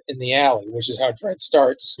cigarette in the alley, which is how dread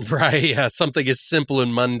starts. Right. Yeah. Something as simple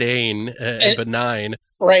and mundane and benign.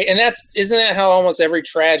 Right. And isn't that how almost every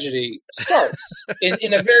tragedy starts?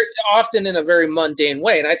 in a very mundane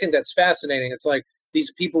way. And I think that's fascinating. It's like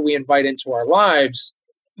these people we invite into our lives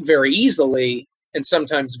very easily and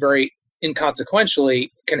sometimes very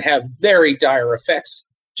inconsequentially can have very dire effects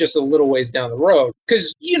just a little ways down the road.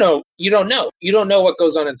 Because, you don't know. You don't know what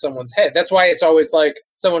goes on in someone's head. That's why it's always like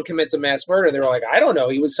someone commits a mass murder. They're like, I don't know.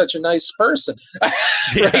 He was such a nice person.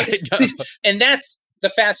 See, and that's the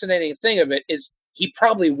fascinating thing of it, is he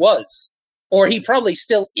probably was, or he probably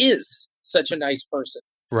still is such a nice person.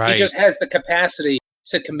 Right. He just has the capacity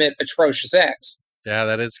to commit atrocious acts. Yeah,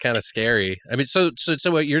 that is kind of scary. I mean, so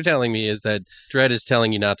what you're telling me is that dread is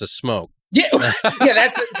telling you not to smoke. Yeah,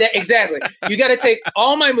 that's exactly. You got to take,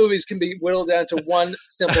 all my movies can be whittled down to one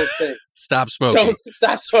simple thing. Stop smoking.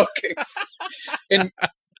 Stop smoking. In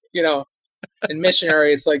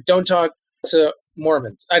Missionary, it's like, don't talk to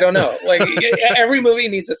Mormons. I don't know. Like, every movie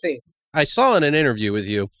needs a theme. I saw in an interview with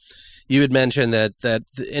you, you had mentioned that,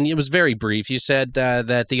 and it was very brief. You said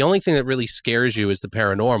that the only thing that really scares you is the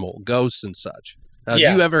paranormal, ghosts and such. Have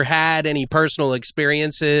you ever had any personal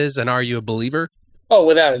experiences, and are you a believer? Oh,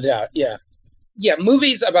 without a doubt, yeah. Yeah,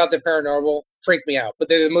 movies about the paranormal freak me out, but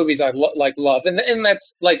they're the movies I love. And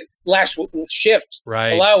that's like Last Shift. Right.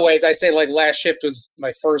 In a lot of ways, I say like Last Shift was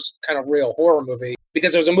my first kind of real horror movie,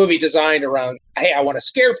 because it was a movie designed around, hey, I want to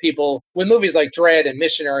scare people. With movies like Dread and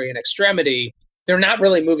Missionary and Extremity, they're not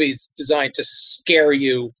really movies designed to scare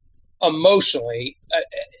you emotionally,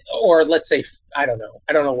 or let's say, I don't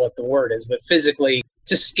know what the word is, but physically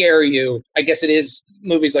to scare you. I guess it is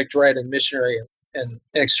movies like Dread and Missionary and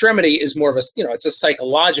Extremity is more of a, it's a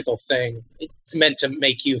psychological thing. It's meant to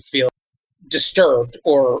make you feel disturbed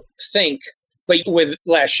or think. But with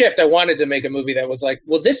Last Shift, I wanted to make a movie that was like,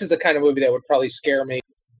 well, this is the kind of movie that would probably scare me.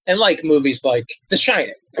 And like movies like The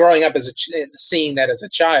Shining, growing up seeing that as a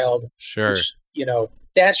child, Sure. which,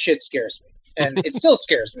 that shit scares me. And it still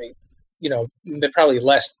scares me, probably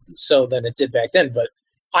less so than it did back then. But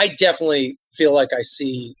I definitely feel like I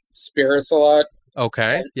see spirits a lot.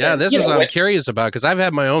 Okay. This is what I'm curious about, because I've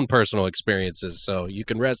had my own personal experiences, so you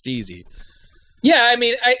can rest easy. Yeah, I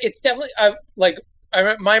mean, it's definitely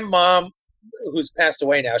my mom, who's passed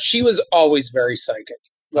away now. She was always very psychic,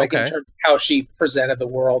 in terms of how she presented the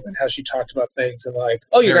world and how she talked about things, and like,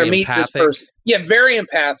 oh, you're going to meet this person. Yeah, very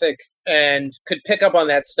empathic and could pick up on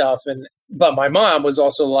that stuff. But my mom was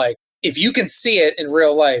also like, if you can see it in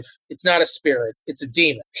real life, it's not a spirit, it's a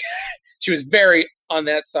demon. She was very on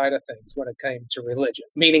that side of things when it came to religion,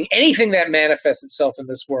 meaning anything that manifests itself in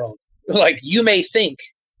this world, like you may think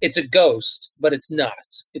it's a ghost, but it's not.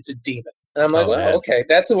 It's a demon. And I'm like, okay,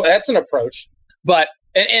 that's an approach, but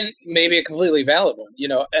and maybe a completely valid one,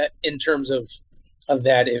 in terms of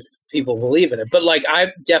that, if people believe in it. But like,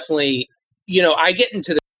 I definitely, I get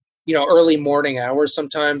into the early morning hours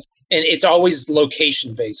sometimes, and it's always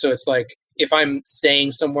location based. So it's like if I'm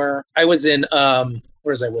staying somewhere, I was in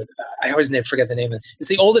where was I with? I always forget the name of it. It's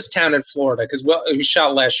the oldest town in Florida because we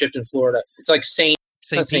shot Last Shift in Florida. It's like St.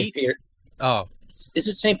 Peter. Oh. Is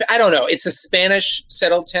it St. I don't know. It's a Spanish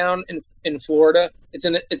settled town in Florida. It's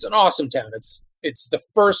an awesome town. It's the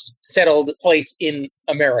first settled place in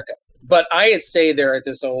America. But I had stayed there at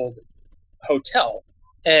this old hotel,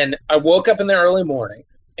 and I woke up in the early morning,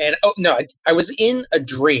 and I was in a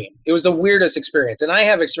dream. It was the weirdest experience, and I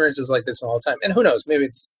have experiences like this all the time. And who knows? Maybe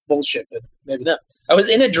it's bullshit, but maybe not. I was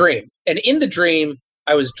in a dream, and in the dream,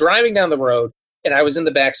 I was driving down the road. And I was in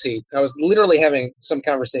the back seat. And I was literally having some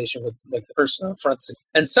conversation with like the person on the front seat.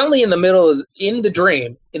 And suddenly in the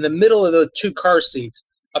dream, in the middle of the two car seats,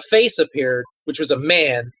 a face appeared, which was a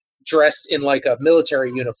man dressed in like a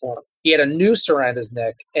military uniform. He had a noose around his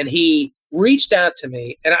neck, and he reached out to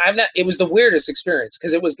me. And it was the weirdest experience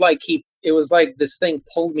because it was like this thing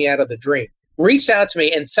pulled me out of the dream, reached out to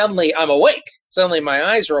me, and suddenly I'm awake. Suddenly my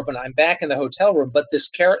eyes are open. I'm back in the hotel room, but this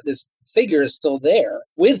figure is still there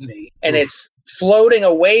with me, and it's floating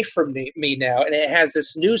away from me now, and it has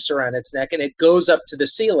this noose around its neck, and it goes up to the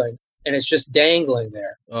ceiling, and it's just dangling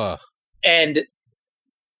there.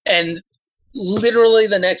 And literally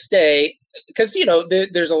the next day, because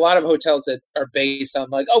there's a lot of hotels that are based on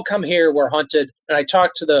like, oh, come here, we're haunted. And I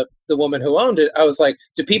talked to the woman who owned it. I was like,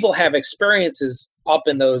 do people have experiences up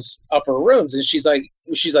in those upper rooms? And she's like,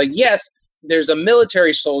 yes. There's a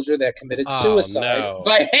military soldier that committed suicide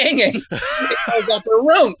by hanging in his upper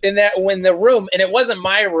room. And it wasn't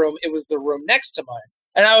my room, it was the room next to mine.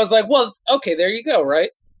 And I was like, well, okay, there you go, right?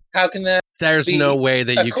 How can that There's be no way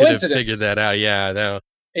that you could have figured that out. Yeah, no.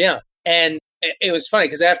 Yeah. And it was funny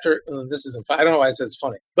because after, this isn't funny. I don't know why I said it's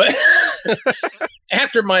funny, but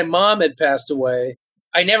after my mom had passed away,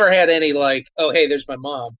 I never had any like, oh, hey, there's my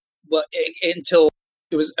mom. Well, until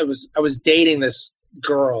I was dating this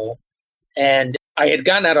girl. And I had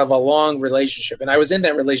gotten out of a long relationship, and I was in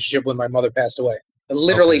that relationship when my mother passed away.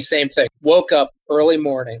 Literally same thing. Woke up early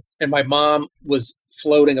morning, and my mom was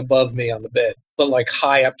floating above me on the bed, but like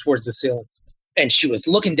high up towards the ceiling. And she was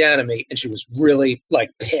looking down at me, and she was really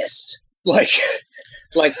like pissed. Like,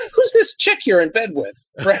 who's this chick you're in bed with?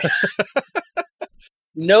 Right?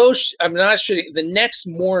 No, I'm not shitting. The next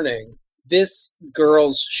morning, this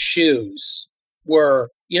girl's shoes were...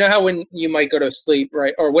 You know how when you might go to sleep,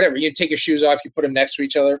 right, or whatever, you take your shoes off, you put them next to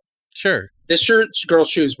each other? Sure. This girl's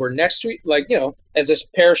shoes were next to, like, as this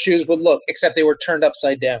pair of shoes would look, except they were turned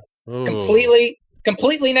upside down. Ooh.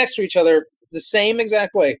 Completely next to each other, the same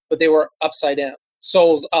exact way, but they were upside down,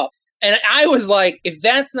 soles up. And I was like, if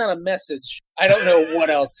that's not a message, I don't know what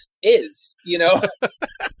else is,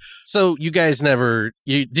 So you guys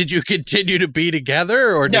did you continue to be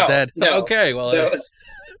together, or did that? No. Okay, well... No.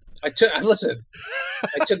 I took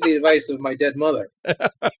the advice of my dead mother.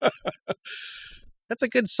 That's a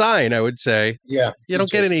good sign, I would say. Yeah. You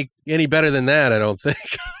don't get any better than that, I don't think.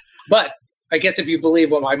 But I guess if you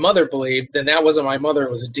believe what my mother believed, then that wasn't my mother,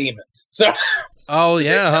 it was a demon. So. Oh,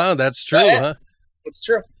 yeah, huh? That's true, huh? It's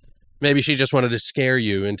true. Maybe she just wanted to scare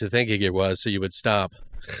you into thinking it was, so you would stop.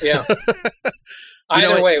 Yeah.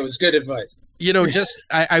 Either way, it was good advice.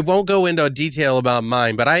 I won't go into detail about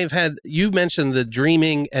mine, but you mentioned the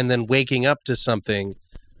dreaming and then waking up to something.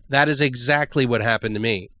 That is exactly what happened to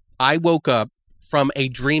me. I woke up from a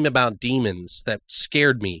dream about demons that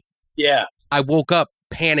scared me. Yeah. I woke up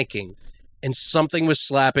panicking, and something was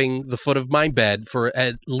slapping the foot of my bed for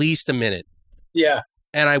at least a minute. Yeah.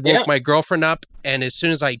 And I woke my girlfriend up, and as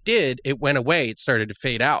soon as I did, it went away. It started to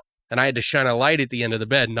fade out. And I had to shine a light at the end of the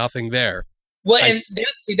bed, nothing there. Well, and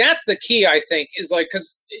that's the key, I think, is like,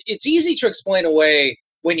 because it's easy to explain away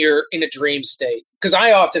when you're in a dream state. Because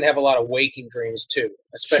I often have a lot of waking dreams too,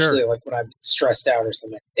 especially like when I'm stressed out or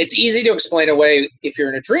something. It's easy to explain away if you're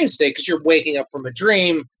in a dream state because you're waking up from a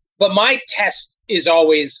dream. But my test is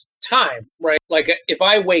always time, right? Like if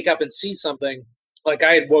I wake up and see something, like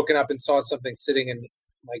I had woken up and saw something sitting in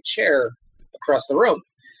my chair across the room.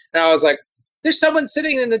 And I was like, there's someone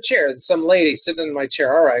sitting in the chair, some lady sitting in my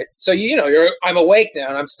chair. All right. So, I'm awake now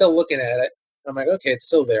and I'm still looking at it. I'm like, okay, it's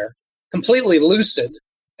still there. Completely lucid.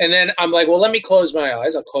 And then I'm like, well, let me close my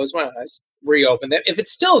eyes. I'll close my eyes, reopen them. If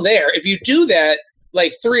it's still there, if you do that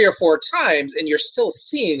like 3 or 4 times and you're still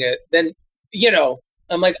seeing it, then,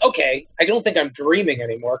 I'm like, okay, I don't think I'm dreaming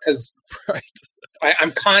anymore because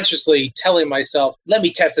I'm consciously telling myself, let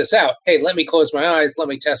me test this out. Hey, let me close my eyes. Let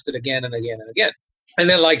me test it again and again and again. And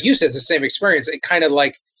then, like you said, it's the same experience. It kind of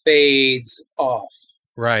like fades off.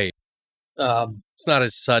 Right. It's not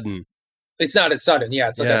as sudden. It's not as sudden. Yeah.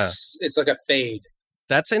 It's like a fade.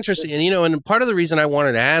 That's interesting. And, and part of the reason I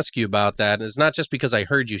wanted to ask you about that is not just because I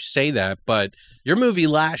heard you say that, but your movie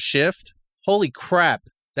Last Shift, holy crap,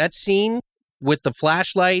 that scene with the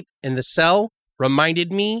flashlight in the cell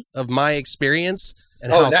reminded me of my experience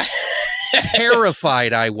and how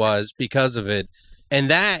terrified I was because of it. And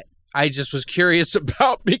that I just was curious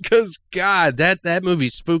about because, God, that movie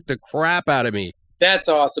spooked the crap out of me. That's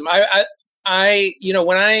awesome.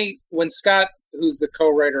 When Scott, who's the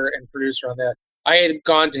co-writer and producer on that, I had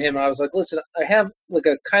gone to him and I was like, listen, I have like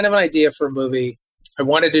a kind of an idea for a movie. I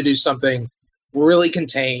wanted to do something really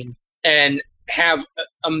contained and have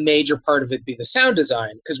a major part of it be the sound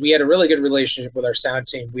design because we had a really good relationship with our sound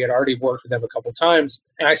team. We had already worked with them a couple times.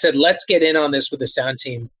 And I said, let's get in on this with the sound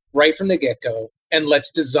team right from the get-go and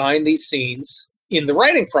let's design these scenes in the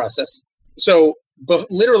writing process. So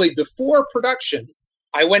literally before production,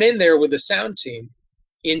 I went in there with the sound team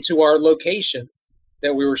into our location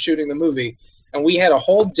that we were shooting the movie. And we had a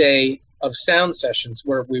whole day of sound sessions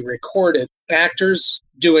where we recorded actors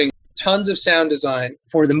doing tons of sound design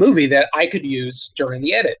for the movie that I could use during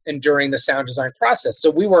the edit and during the sound design process. So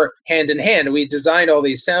we were hand in hand. We designed all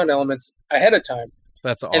these sound elements ahead of time.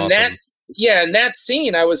 That's awesome. And that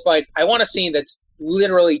scene, I was like, I want a scene that's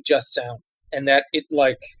literally just sound and that it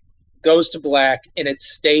like goes to black and it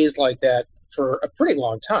stays like that for a pretty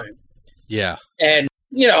long time. Yeah. And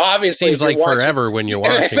obviously seems like forever when you're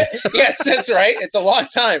watching. Yes, that's right. It's a long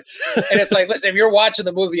time. And it's like, listen, if you're watching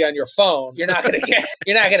the movie on your phone, you're not going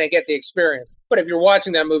to get the experience. But if you're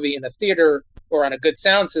watching that movie in a theater or on a good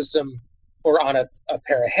sound system or on a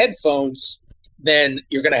pair of headphones, then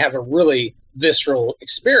you're going to have a really visceral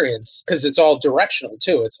experience because it's all directional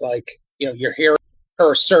too. It's like, you're hearing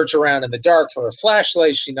her search around in the dark for a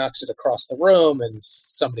flashlight. She knocks it across the room and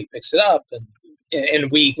somebody picks it up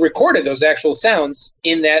and we recorded those actual sounds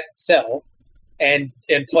in that cell and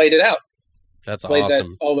played it out. That's played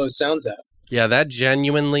awesome. All those sounds out. Yeah, that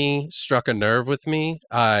genuinely struck a nerve with me.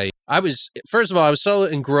 I was, first of all, I was so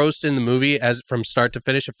engrossed in the movie as from start to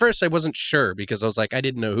finish. At first, I wasn't sure because I was like, I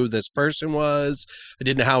didn't know who this person was. I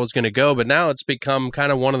didn't know how it was going to go. But now it's become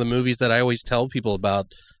kind of one of the movies that I always tell people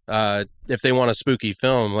about if they want a spooky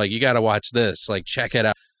film. Like, you got to watch this. Like, check it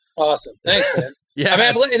out. Awesome. Thanks, man. Yeah, I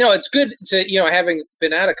mean, it's good to, having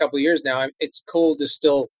been out a couple of years now, it's cool to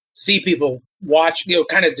still see people watch,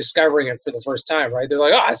 kind of discovering it for the first time, right? They're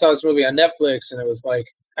like, oh, I saw this movie on Netflix. And it was like,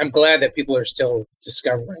 I'm glad that people are still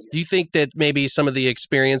discovering it. Do you think that maybe some of the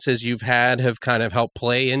experiences you've had have kind of helped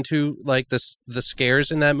play into like the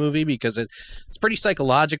scares in that movie? Because it's pretty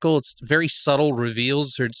psychological. It's very subtle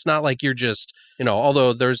reveals. It's not like you're just,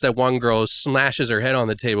 although there's that one girl who smashes her head on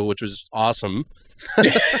the table, which was awesome.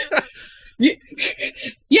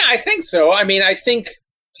 Yeah, I think so. I mean, I think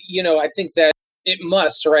that it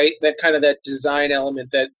must, right? That kind of that design element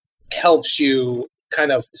that helps you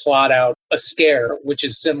kind of plot out a scare, which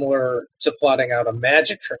is similar to plotting out a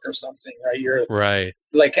magic trick or something, right? You're right.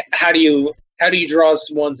 Like, how do you draw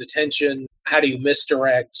someone's attention? How do you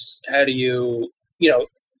misdirect? How do you,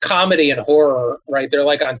 comedy and horror, right? They're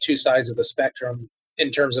like on two sides of the spectrum in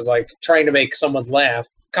terms of like trying to make someone laugh.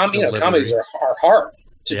 Comedies are hard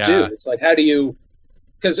to do. It's like, how do you,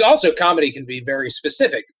 because also comedy can be very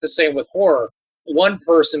specific. The same with horror. One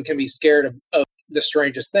person can be scared of the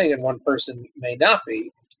strangest thing and one person may not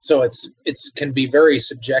be. So it's can be very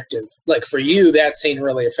subjective. Like for you, that scene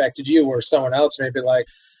really affected you, or someone else may be like,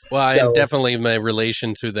 and definitely my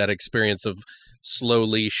relation to that experience of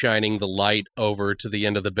slowly shining the light over to the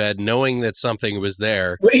end of the bed, knowing that something was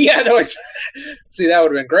there. Well, yeah, no, see, that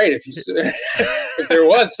would have been great if if there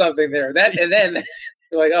was something there. And then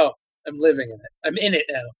you're like, oh, I'm living in it. I'm in it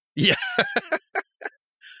now. Yeah.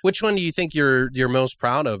 Which one do you think you're most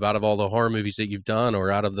proud of out of all the horror movies that you've done,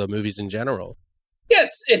 or out of the movies in general? Yeah,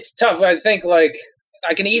 it's tough. I think like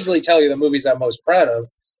I can easily tell you the movies I'm most proud of,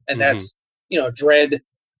 and that's Dread,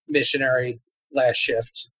 Missionary, Last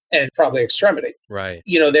Shift, and probably Extremity. Right.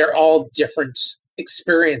 They're all different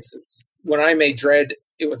experiences. When I made Dread,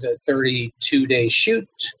 it was a 32-day shoot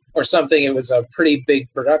or something. It was a pretty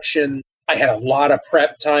big production. I had a lot of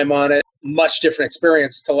prep time on it. Much different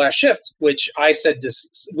experience to Last Shift, which I said to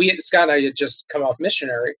Scott and I had just come off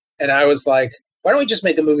Missionary, and I was like, why don't we just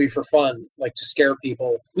make a movie for fun, like to scare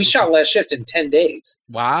people? We shot Last Shift in 10 days.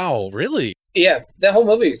 Wow, really? Yeah, that whole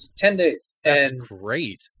movie was 10 days. That's and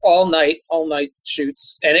great. All night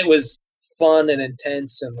shoots. And it was fun and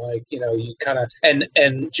intense, and like, you kind of,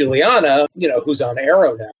 and Juliana, who's on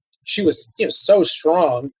Arrow now, she was, so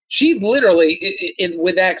strong. She literally,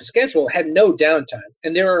 with that schedule, had no downtime.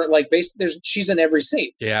 And there are like, she's in every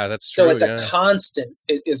scene. Yeah, that's true. So it's a constant,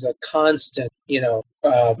 it is a constant,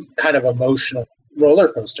 kind of emotional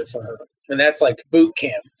roller coaster for her. And that's like boot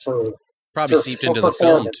camp for probably seeped into the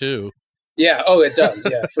film too. Yeah. Oh, it does.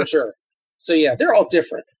 Yeah, for sure. So yeah, they're all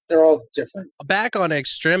different. They're all different. Back on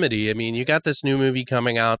Extremity, I mean, you got this new movie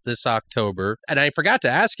coming out this October, and I forgot to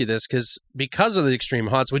ask you this because of the extreme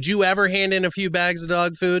hots, would you ever hand in a few bags of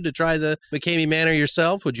dog food to try the McKamey Manor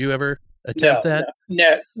yourself? Would you ever attempt that?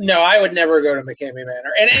 No, I would never go to McKamey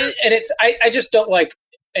Manor. And it's, I just don't like,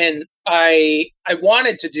 and I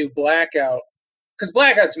wanted to do Blackout, because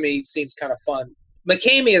Blackout to me seems kind of fun.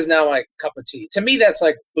 McKamey is now like a cup of tea. To me, that's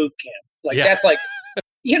like boot camp. Like, that's like,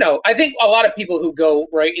 I think a lot of people who go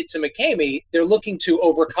right into McKamey, they're looking to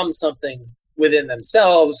overcome something within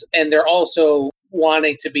themselves, and they're also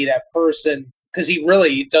wanting to be that person, because he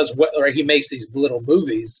really does well, right? He makes these little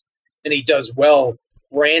movies, and he does well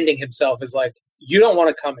branding himself as like, you don't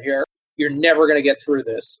want to come here. You're never going to get through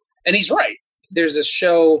this. And he's right. There's a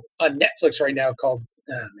show on Netflix right now called,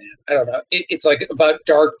 I don't know. It's like about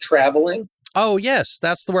dark traveling. Oh, yes.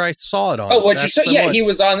 That's where I saw it on. Oh, what you said? Yeah, he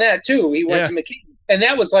was on that too. He went to McKamey. And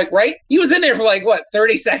that was like, right? He was in there for like,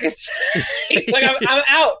 30 seconds? He's like, I'm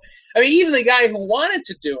out. I mean, even the guy who wanted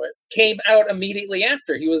to do it came out immediately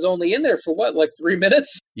after. He was only in there for 3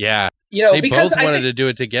 minutes? Yeah. They both wanted to do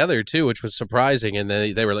it together too, which was surprising. And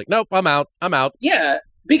then they were like, nope, I'm out. Yeah,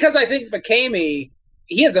 because I think McKamey,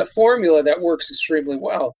 he has a formula that works extremely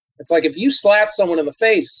well. It's like if you slap someone in the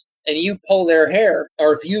face and you pull their hair,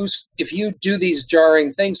 or if you do these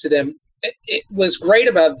jarring things to them, it was great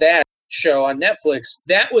about that show on Netflix.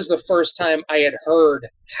 That was the first time I had heard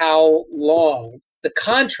how long the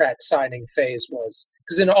contract signing phase was.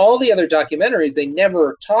 Because in all the other documentaries, they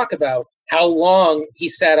never talk about how long he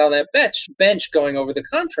sat on that bench going over the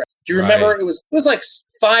contract. Do you remember? It was like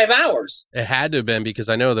 5 hours. It had to have been, because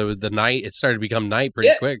I know that the night, it started to become night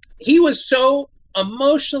pretty quick. He was so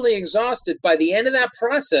emotionally exhausted by the end of that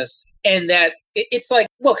process, and that it's like,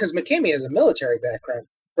 well, because McKamey has a military background,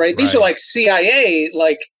 right? These are like CIA,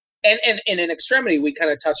 like, and in Extremity, we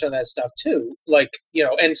kind of touch on that stuff too, like,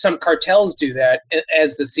 and some cartels do that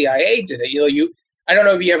as the CIA did it. I don't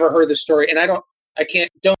know if you ever heard the story, and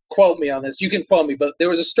don't quote me on this. You can quote me, but there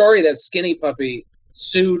was a story that Skinny Puppy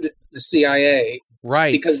sued the CIA.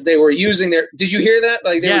 Right. Because they were using did you hear that?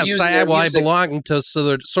 Like, yes, I belong to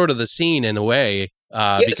sort of the scene in a way.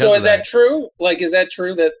 So is that true? Like, is that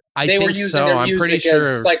true that they were using their music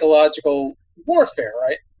as psychological warfare,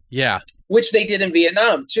 right? Yeah. Which they did in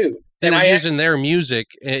Vietnam, too. They were using their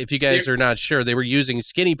music. If you guys are not sure, they were using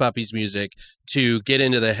Skinny Puppy's music to get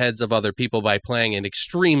into the heads of other people by playing it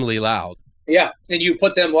extremely loud. Yeah. And you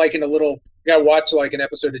put them like in you got to watch like an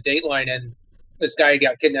episode of Dateline, and this guy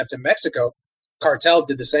got kidnapped in Mexico. Cartel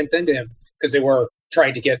did the same thing to him because they were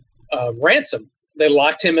trying to get ransom. They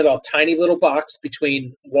locked him in a tiny little box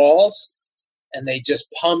between walls, and they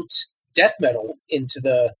just pumped death metal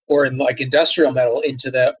industrial metal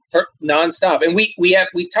into nonstop. And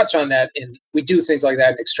we touch on that, and we do things like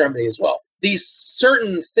that in Extremity as well. These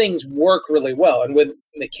certain things work really well. And with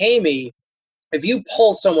McKamey, if you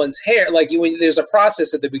pull someone's hair, like there's a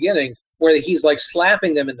process at the beginning where he's like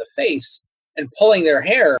slapping them in the face and pulling their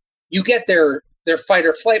hair, you get their fight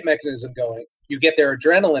or flight mechanism going. You get their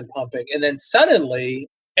adrenaline pumping, and then suddenly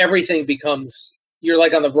everything becomes, you're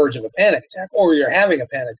like on the verge of a panic attack, or you're having a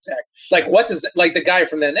panic attack. Like like the guy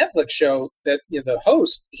from that Netflix show that the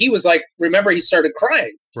host, he was like, remember, he started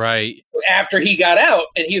crying right after he got out,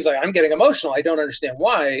 and he was like, I'm getting emotional. I don't understand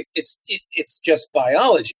why. It's just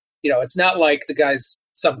biology. It's not like the guy's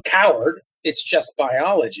some coward. It's just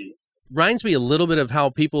biology. Reminds me a little bit of how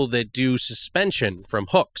people that do suspension from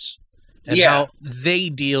hooks. And how they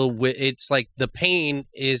deal with it's like the pain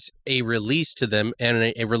is a release to them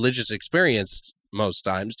and a religious experience most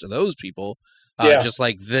times to those people, Yeah. just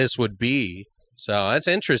like this would be. So that's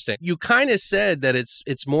interesting. You kind of said that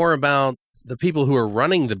it's more about the people who are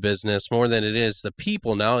running the business more than it is the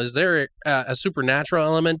people. Now, is there a supernatural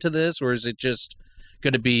element to this, or is it just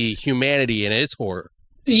going to be humanity and its horror?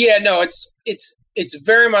 Yeah, no, it's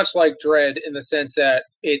very much like Dread in the sense that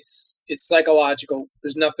it's psychological.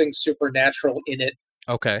 There's nothing supernatural in it.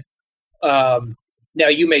 Okay. Now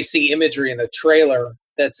you may see imagery in the trailer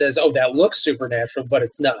that says, "Oh, that looks supernatural," but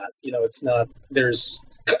it's not. It's not. There's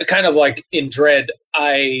kind of like in Dread,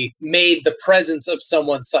 I made the presence of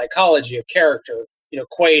someone's psychology a character.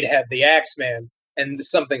 Quaid had the Axeman, and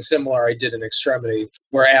something similar I did in Extremity,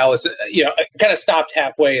 where Alice, I kind of stopped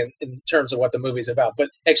halfway in terms of what the movie's about. But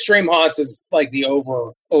Extreme Haunts is like the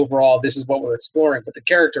overall, this is what we're exploring. But the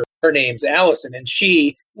character, her name's Allison, and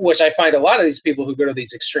she, which I find a lot of these people who go to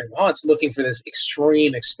these extreme haunts looking for this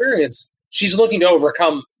extreme experience, she's looking to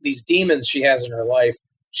overcome these demons she has in her life.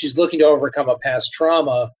 She's looking to overcome a past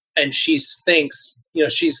trauma, and she's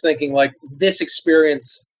thinking like, this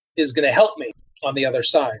experience is going to help me on the other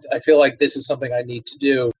side. I feel like this is something I need to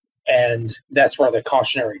do. And that's where the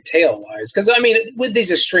cautionary tale lies. Because, with these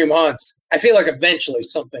extreme haunts, I feel like eventually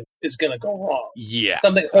something is going to go wrong. Yeah.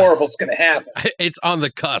 Something horrible is going to happen. It's on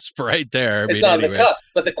the cusp right there. It's on the cusp.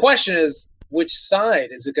 But the question is, which side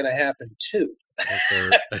is it going to happen to?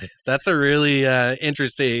 That's a really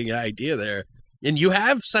interesting idea there. And you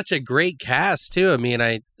have such a great cast, too.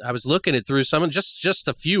 I was looking it through some, just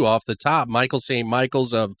a few off the top. Michael St.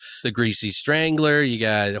 Michaels of The Greasy Strangler. You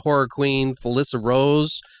got Horror Queen Felissa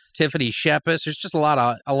Rose, Tiffany Shepis. There's just a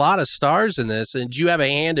lot of stars in this. And do you have a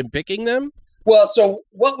hand in picking them? Well, so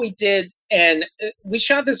what we did, and we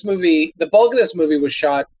shot this movie, the bulk of this movie was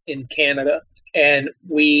shot in Canada. And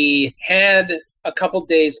we had a couple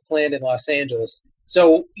days planned in Los Angeles.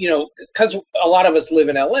 So, because a lot of us live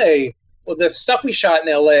in LA, well, the stuff we shot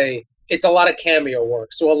in LA, it's a lot of cameo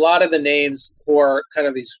work. So a lot of the names were kind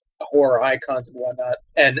of these horror icons and whatnot,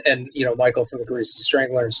 and Michael from The Greasy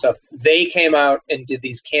Strangler and stuff, they came out and did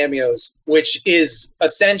these cameos, which is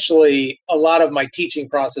essentially a lot of my teaching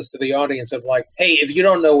process to the audience of like, hey, if you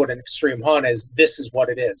don't know what an extreme haunt is, this is what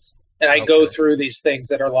it is. And I go through these things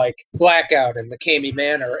that are like Blackout and McCamey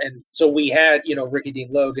Manor. And so we had, Ricky Dean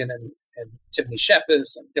Logan and Tiffany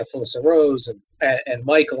Shepis and Felissa Rose and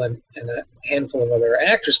Michael and a handful of other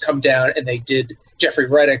actors come down, and they did Jeffrey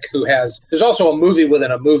Reddick, there's also a movie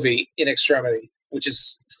within a movie in Extremity, which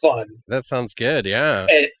is fun. That sounds good, yeah.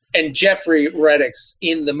 And Jeffrey Reddick's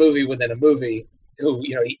in the movie within a movie, who,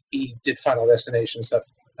 he did Final Destination stuff,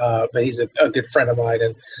 but he's a good friend of mine.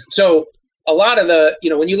 And so a lot of the,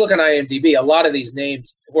 when you look on IMDb, a lot of these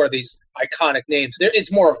names, who are these iconic names,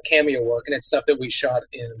 it's more of cameo work, and it's stuff that we shot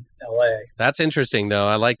in LA. That's interesting, though.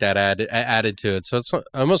 I like that added to it. So it's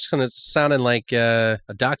almost kind of sounding like a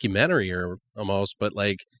documentary or almost, but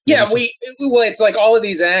like... Yeah, it's like all of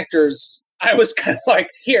these actors, I was kind of like,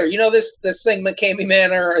 here, this thing, McCamey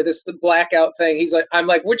Manor, or the Blackout thing, I'm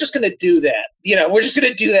like, we're just going to do that. We're just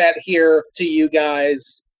going to do that here to you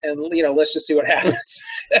guys. And, let's just see what happens.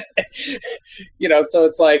 So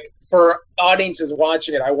it's like, for audiences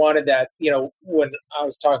watching it, I wanted that, when I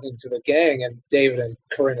was talking to the gang, and David and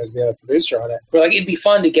Corinne is the other producer on it, we're like, it'd be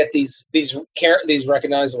fun to get these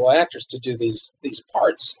recognizable actors to do these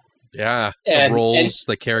parts. Yeah. The roles,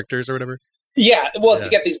 the characters or whatever. Yeah. Well, to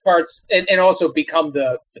get these parts and also become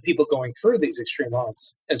the people going through these extreme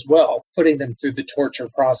haunts as well, putting them through the torture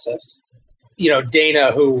process.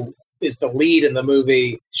 Dana, who is the lead in the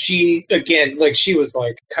movie. She, again, she was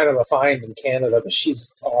kind of a find in Canada, but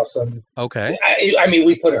she's awesome. Okay.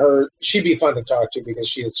 We put her, she'd be fun to talk to because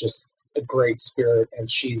she is just a great spirit, and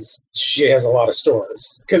she has a lot of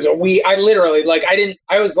stories. Because I literally,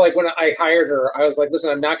 I was like, when I hired her, I was like, listen,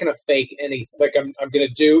 I'm not going to fake anything. I'm going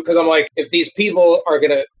to do, because I'm like, if these people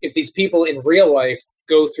in real life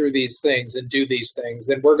go through these things and do these things,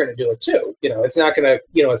 then we're going to do it too. It's not going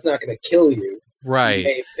to kill you.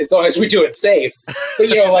 Right. As long as we do it safe. But,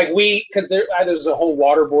 because there's a whole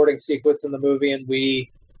waterboarding sequence in the movie, and we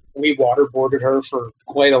waterboarded her for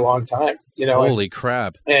quite a long time, Holy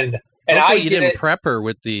crap. And hopefully you didn't prep her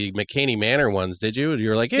with the McCamey Manor ones, did you? You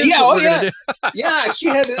were like, yeah, yeah, she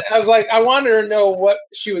had. I was like, I wanted her to know what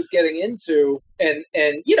she was getting into, and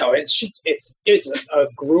it's a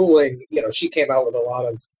grueling. She came out with a lot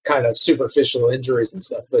of kind of superficial injuries and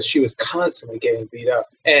stuff, but she was constantly getting beat up.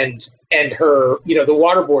 And her, the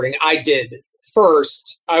waterboarding I did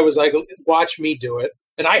first. I was like, watch me do it,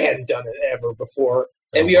 and I hadn't done it ever before.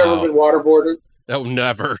 Have you ever been waterboarded? Oh,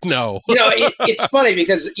 never. No. It's funny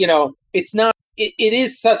because, it's not, it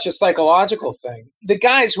is such a psychological thing. The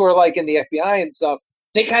guys who are in the FBI and stuff,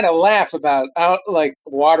 they kind of laugh about like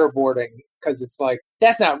waterboarding because it's like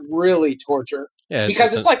that's not really torture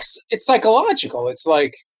because it's like it's psychological. It's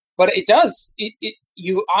like, but it does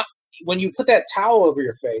you when you put that towel over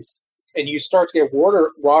your face and you start to get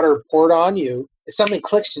water poured on you, something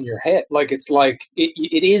clicks in your head. Like it's like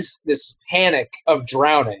it is this panic of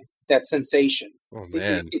drowning. That sensation. Oh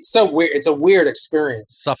man, it's so weird. It's a weird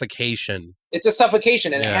experience. Suffocation. It's a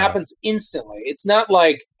suffocation, and it happens instantly. It's not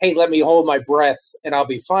like, hey, let me hold my breath and I'll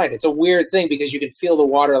be fine. It's a weird thing because you can feel the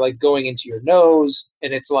water like going into your nose,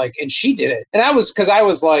 and it's like, and she did it, and I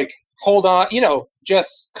was like, hold on,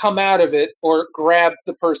 just come out of it or grab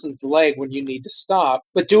the person's leg when you need to stop,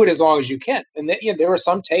 but do it as long as you can. And there were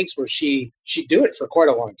some takes where she'd do it for quite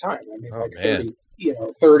a long time. I mean,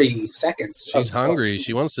 30 seconds. She's hungry.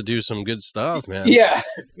 She wants to do some good stuff, man.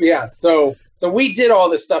 Yeah. So we did all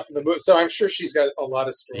this stuff in the movie. So I'm sure she's got a lot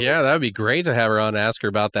of stories. Yeah, that would be great to have her on and ask her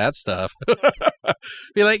about that stuff.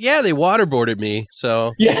 Be like, yeah, they waterboarded me.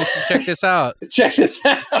 So check this out. Check this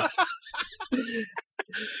out.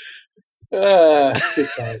 Good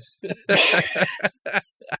times.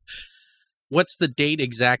 What's the date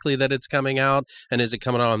exactly that it's coming out? And is it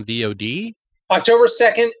coming out on VOD? October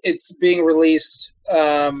 2nd, it's being released,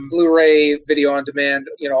 Blu-ray, video on demand,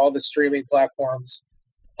 all the streaming platforms.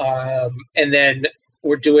 And then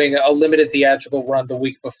we're doing a limited theatrical run the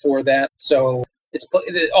week before that. So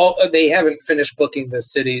they haven't finished booking the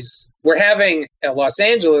cities. We're having a Los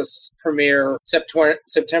Angeles premiere September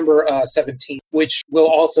 17th, which will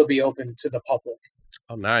also be open to the public.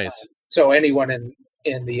 Oh, nice. So anyone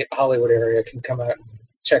in the Hollywood area can come out and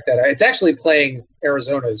check that out. It's actually playing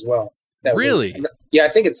Arizona as well. Really? Yeah, I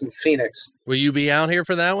think it's in Phoenix. Will you be out here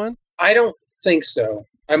for that one? I don't think so.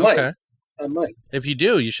 I might. Okay. I might. If you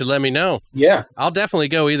do, you should let me know. Yeah. I'll definitely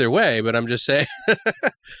go either way, but I'm just saying.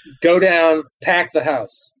 Go down, pack the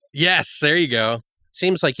house. Yes, there you go.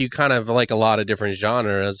 Seems like you kind of like a lot of different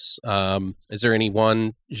genres. Is there any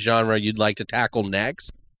one genre you'd like to tackle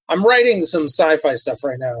next? I'm writing some sci-fi stuff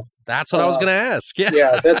right now. That's what I was going to ask.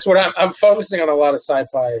 Yeah, that's what I'm focusing on, a lot of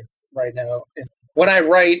sci-fi right now. And when I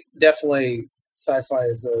write, definitely sci-fi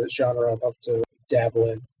is a genre I'd love to dabble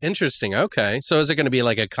in. Interesting. Okay. So is it going to be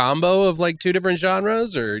like a combo of like two different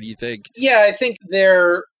genres, or do you think? Yeah, I think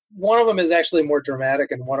one of them is actually more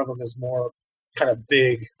dramatic and one of them is more kind of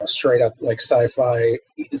big, straight up like sci-fi.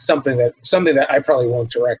 It's something that I probably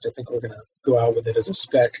won't direct. I think we're going to go out with it as a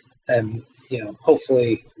spec and,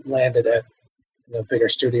 hopefully land it at a bigger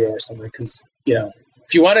studio or something. Because,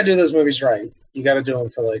 if you want to do those movies right, you got to do them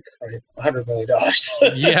for like $100 million.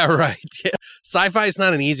 Yeah, right. Yeah. Sci-fi is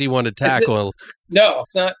not an easy one to tackle. No,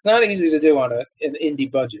 it's not easy to do on an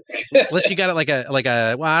indie budget. Unless you got it like a.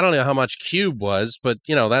 Well, I don't know how much Cube was, but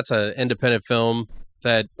that's an independent film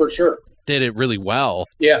that for sure did it really well.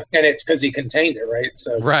 Yeah, and it's because he contained it, right?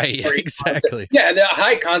 So right, exactly. Concept. Yeah, the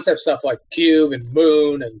high concept stuff like Cube and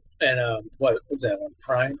Moon and what was that one?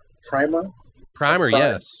 Primer,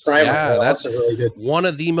 yes. Primer, yeah, that's really good. One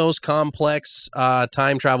of the most complex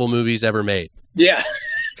time travel movies ever made. Yeah.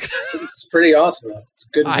 It's pretty awesome. It's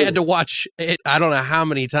good. I had to watch it, I don't know how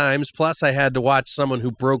many times. Plus, I had to watch someone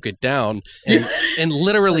who broke it down and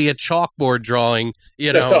literally a chalkboard drawing.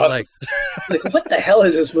 That's awesome. Like, what the hell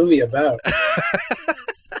is this movie about?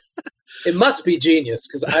 It must be genius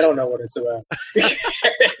because I don't know what it's about.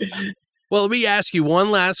 Well, let me ask you one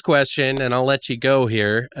last question, and I'll let you go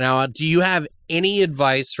here. Now, do you have any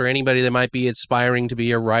advice for anybody that might be aspiring to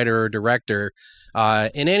be a writer or director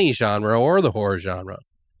in any genre or the horror genre?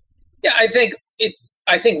 Yeah, I think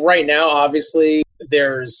right now, obviously,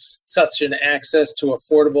 there's such an access to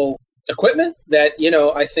affordable equipment that,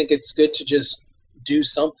 I think it's good to just do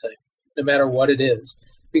something, no matter what it is.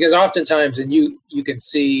 Because oftentimes, and you can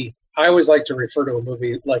see, I always like to refer to a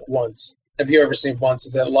movie like Once. Have you ever seen Once?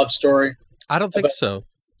 Is that a love story? I don't think so.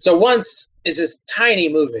 So Once is this tiny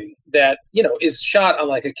movie that, is shot on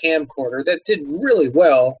like a camcorder that did really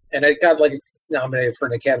well. And it got like nominated for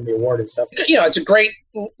an Academy Award and stuff. It's a great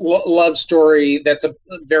love story that's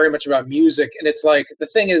very much about music. And it's like, the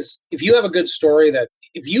thing is, if you have a good story that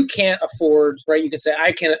if you can't afford, right, you can say,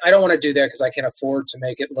 I don't want to do that because I can't afford to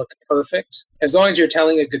make it look perfect. As long as you're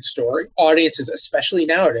telling a good story, audiences, especially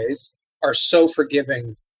nowadays, are so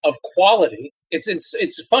forgiving of quality.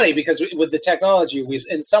 It's funny because with the technology, we've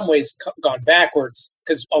in some ways gone backwards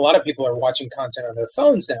because a lot of people are watching content on their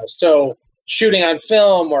phones now. So shooting on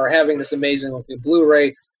film or having this amazing looking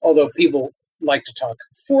Blu-ray, although people like to talk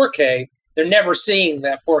 4K, they're never seeing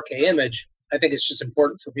that 4K image. I think it's just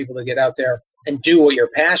important for people to get out there and do what you're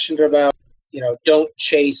passionate about. Don't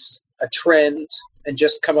chase a trend and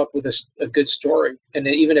just come up with a good story. And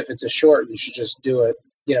even if it's a short, you should just do it.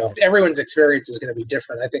 everyone's experience is going to be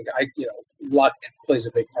different. I think luck plays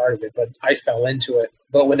a big part of it, but I fell into it.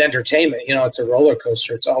 But with entertainment, it's a roller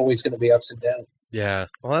coaster. It's always going to be ups and downs. Yeah.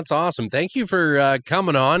 Well, that's awesome. Thank you for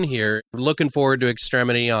coming on here. We're looking forward to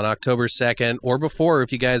Extremity on October 2nd or before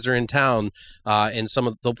if you guys are in town. And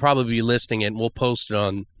they'll probably be listing it, and we'll post it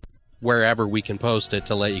on wherever we can post it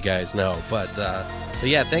to let you guys know. But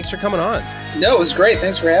yeah, thanks for coming on. No, it was great.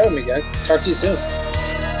 Thanks for having me, guys. Talk to you soon.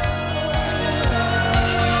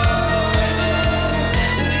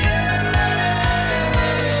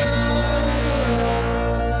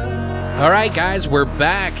 All right, guys, we're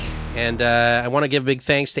back. And I want to give a big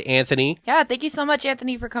thanks to Anthony. Yeah, thank you so much,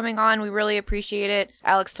 Anthony, for coming on. We really appreciate it.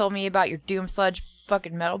 Alex told me about your Doom Sludge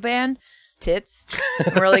fucking metal band. Tits.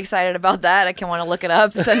 I'm really excited about that. I can want to look it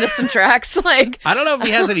up. Send us some tracks. I don't know if he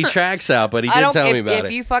has any tracks out, but he did tell me about it.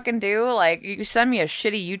 If you fucking do, you send me a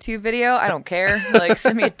shitty YouTube video. I don't care.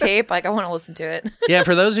 Send me a tape. I want to listen to it. Yeah,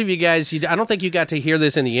 for those of you guys, I don't think you got to hear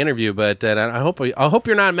this in the interview, but I hope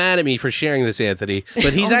you're not mad at me for sharing this, Anthony.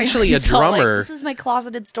 But he's actually a drummer. This is my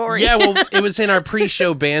closeted story. Yeah, well, it was in our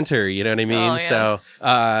pre-show banter. You know what I mean? Oh, yeah.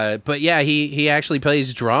 So, but yeah, he actually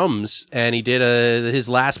plays drums, and he did his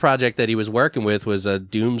last project that he was working with was a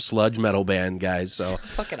doom sludge metal band, guys. So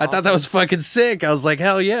I thought that was fucking sick. I was like,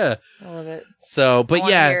 hell yeah. I love it. So, but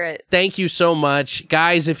yeah, thank you so much.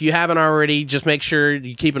 Guys, if you haven't already, just make sure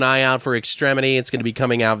you keep an eye out for Extremity. It's going to be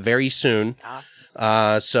coming out very soon. Yes.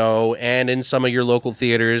 And in some of your local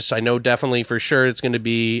theaters, I know definitely for sure it's going to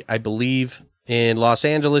be, I believe, in Los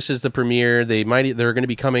Angeles is the premiere. They're going to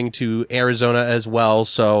be coming to Arizona as well.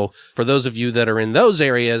 So for those of you that are in those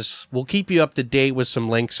areas, we'll keep you up to date with some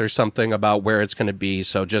links or something about where it's going to be.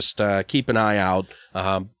 So just keep an eye out.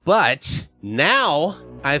 But now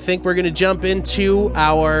I think we're going to jump into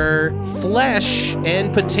our flesh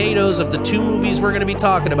and potatoes of the two movies we're going to be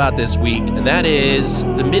talking about this week. And that is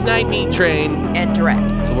The Midnight Meat Train and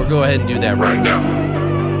Dread. So we'll go ahead and do that right now.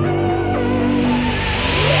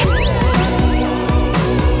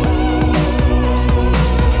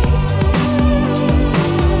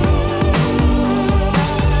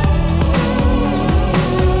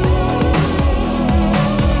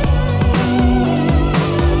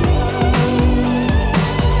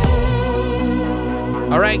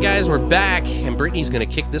 All right, guys, we're back, and Brittany's going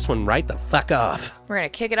to kick this one right the fuck off. We're going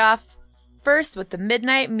to kick it off first with The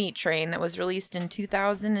Midnight Meat Train that was released in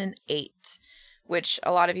 2008, which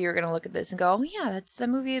a lot of you are going to look at this and go, oh, yeah, that's the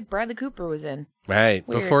movie Bradley Cooper was in. Right,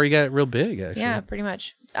 weird. Before he got real big, actually. Yeah, pretty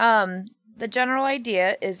much. The general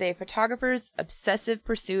idea is a photographer's obsessive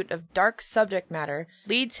pursuit of dark subject matter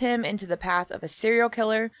leads him into the path of a serial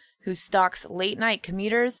killer who stalks late-night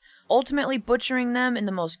commuters, ultimately butchering them in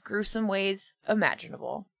the most gruesome ways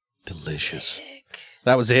imaginable. Delicious. Sick.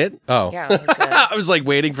 That was it? Oh. Yeah, that's it. I was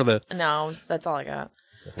waiting for the... No, that's all I got.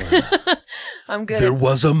 Wow. I'm good. There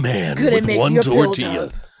was a man with one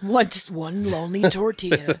tortilla. Just one lonely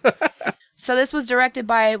tortilla. So this was directed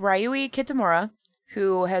by Ryuichi Kitamura,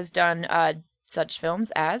 who has done such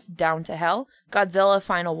films as Down to Hell, Godzilla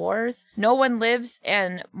Final Wars, No One Lives,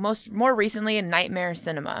 and more recently in Nightmare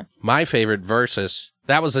Cinema. My favorite, Versus.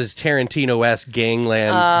 That was his Tarantino-esque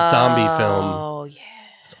gangland zombie film. Oh, yeah.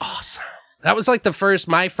 It's awesome. That was like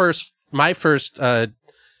my first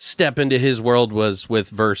step into his world was with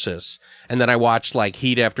Versus. And then I watched like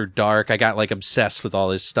Heat After Dark. I got like obsessed with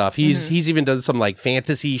all his stuff. He's even done some like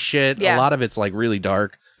fantasy shit. Yeah. A lot of it's like really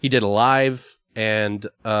dark. He did Alive and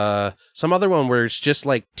some other one where it's just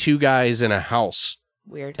like two guys in a house.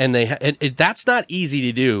 Weird. And that's not easy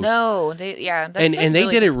to do. No, they and they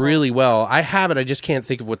really did it really well. I have it. I just can't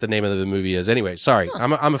think of what the name of the movie is. Anyway, sorry.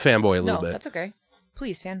 Huh. I'm a fanboy a little bit. No, that's okay.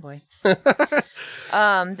 Please, fanboy.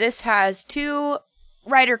 This has 2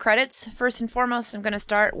 writer credits. First and foremost, I'm going to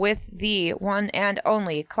start with the one and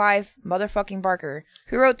only Clive motherfucking Barker,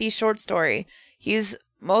 who wrote the short story. He's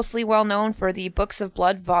mostly well known for the Books of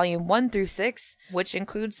Blood Volume 1 through 6, which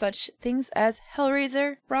include such things as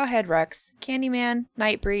Hellraiser, Rawhead Rex, Candyman,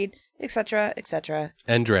 Nightbreed, etc., etc.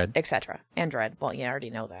 And Dread. Etc. And Dread. Well, you already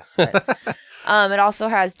know that. But, it also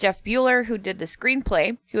has Jeff Bueller, who did the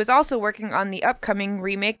screenplay, who is also working on the upcoming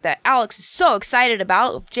remake that Alex is so excited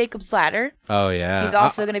about, of Jacob's Ladder. Oh, yeah. He's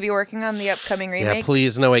also going to be working on the upcoming remake. Yeah,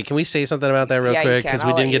 please. No, wait. Can we say something about that real quick? Because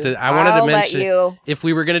we didn't get to... I wanted to mention... If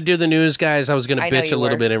we were going to do the news, guys, I was going to bitch a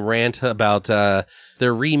little bit and rant about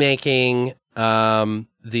they're remaking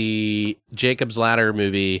the Jacob's Ladder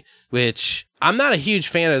movie, which I'm not a huge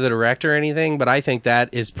fan of the director or anything, but I think that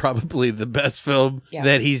is probably the best film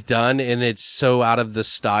that he's done, and it's so out of the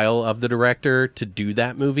style of the director to do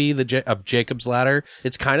that movie, of Jacob's Ladder.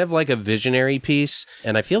 It's kind of like a visionary piece,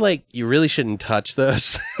 and I feel like you really shouldn't touch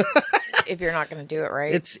those. If you're not going to do it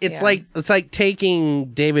right. It's like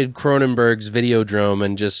taking David Cronenberg's Videodrome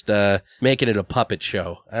and just making it a puppet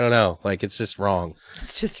show. I don't know. Like, it's just wrong.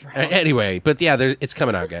 It's just wrong. Anyway, but yeah, it's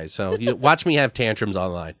coming out, guys. So you watch me have tantrums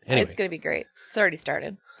online. Anyway. It's going to be great. It's already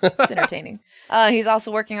started. It's entertaining. He's also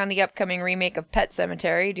working on the upcoming remake of Pet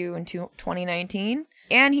Sematary, due in 2019.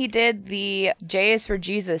 And he did the J is for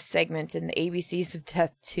Jesus segment in the ABCs of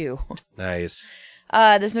Death 2. Nice.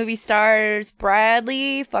 This movie stars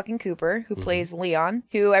Bradley fucking Cooper, who plays Leon,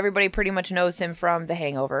 who everybody pretty much knows him from The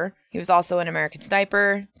Hangover. He was also in American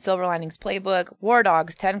Sniper, Silver Linings Playbook, War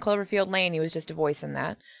Dogs, 10 Cloverfield Lane. He was just a voice in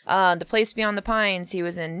that. The Place Beyond the Pines. He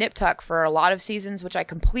was in Nip Tuck for a lot of seasons, which I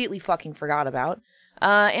completely fucking forgot about.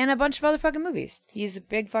 And a bunch of other fucking movies. He's a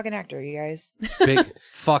big fucking actor, you guys. Big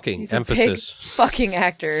fucking He's emphasis. A big fucking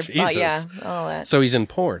actor. Jesus. Yeah, all that. So he's in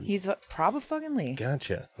porn. He's probably.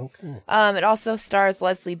 Gotcha. Okay. It also stars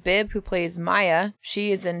Leslie Bibb, who plays Maya.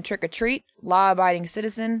 She is in Trick or Treat, Law Abiding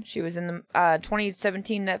Citizen. She was in the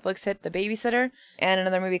 2017 Netflix hit The Babysitter, and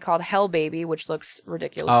another movie called Hell Baby, which looks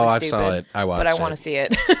ridiculously stupid. I saw it. I watched it. But I want to see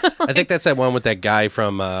it. I think that's that one with that guy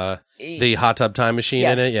from the Hot Tub Time Machine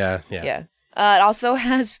in it. Yeah. It also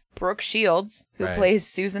has Brooke Shields, who Right. plays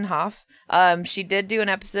Susan Hoff. She did do an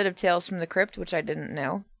episode of Tales from the Crypt, which I didn't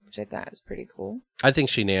know, which I thought was pretty cool. I think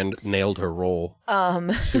she nailed her role.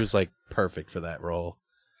 She was like perfect for that role.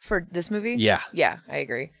 For this movie? Yeah. Yeah, I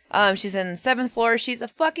agree. She's in Seventh Floor. She's a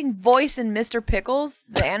fucking voice in Mr. Pickles,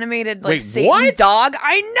 the animated Wait, Satan what? dog.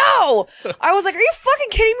 I know. I was like, are you fucking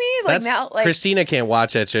kidding me? Christina can't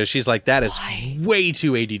watch that show. She's like, that is way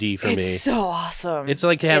too ADD for me. It's so awesome. It's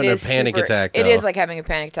like having a panic attack. It though. is like having a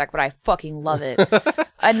panic attack, but I fucking love it.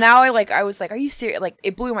 And now I was like, are you serious? Like,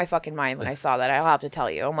 it blew my fucking mind when I saw that. I'll have to tell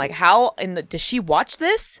you. I'm like, how does she watch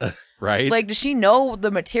this? Right? Like, does she know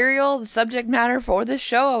the material, the subject matter for this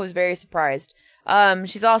show? I was very surprised.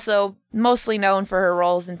 She's also mostly known for her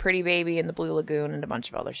roles in Pretty Baby and The Blue Lagoon and a bunch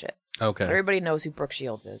of other shit. Okay. Everybody knows who Brooke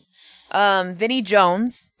Shields is. Vinnie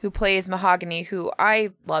Jones, who plays Mahogany, who I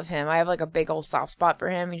love him. I have like a big old soft spot for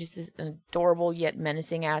him. He just is an adorable yet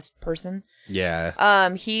menacing ass person.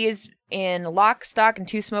 Yeah. He is in Lock, Stock, and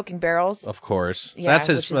Two Smoking Barrels. Of course. Yeah, that's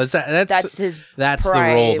his. that's his. That's the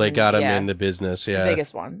prime, role that got him yeah. into business. Yeah. The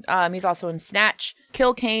biggest one. He's also in Snatch,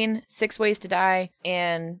 Kill Kane, 6 Ways to Die,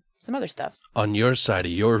 and some other stuff. On your side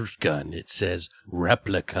of your gun, it says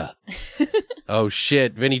replica. Oh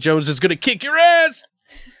shit! Vinnie Jones is gonna kick your ass.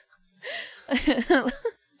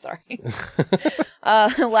 Sorry.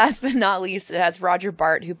 Last but not least, it has Roger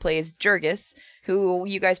Bart, who plays Jurgis, who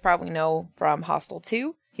you guys probably know from Hostel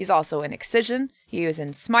 2. He's also in Excision. He was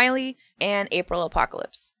in Smiley and April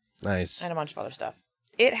Apocalypse. Nice. And a bunch of other stuff.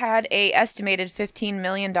 It had a estimated $15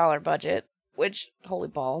 million budget, which, holy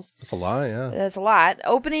balls. That's a lot, yeah. That's a lot.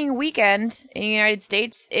 Opening weekend in the United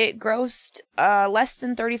States, it grossed less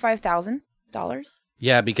than $35,000.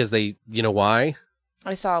 Yeah, because they, you know why?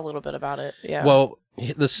 I saw a little bit about it, yeah. Well,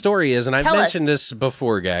 the story is, and I've Tell mentioned us. this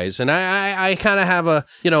before, guys, and I kind of have a,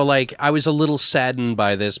 like, I was a little saddened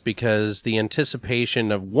by this because the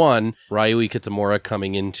anticipation of, one, Ryuhei Kitamura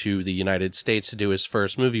coming into the United States to do his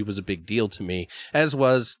first movie was a big deal to me, as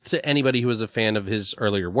was to anybody who was a fan of his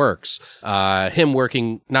earlier works. Him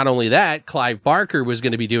working, not only that, Clive Barker was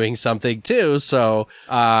going to be doing something too, so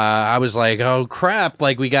I was like, oh crap,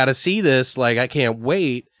 like, we got to see this, like, I can't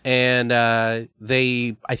wait. And I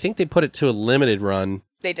think they put it to a limited run.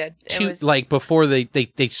 They did. Like before they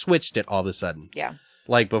switched it all of a sudden. Yeah.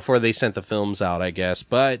 Like before they sent the films out, I guess.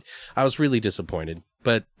 But I was really disappointed.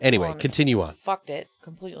 But anyway, continue on. Fucked it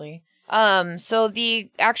completely. So the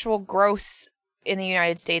actual gross in the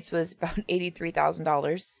United States was about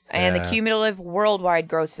 $83,000, and the cumulative worldwide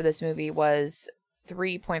gross for this movie was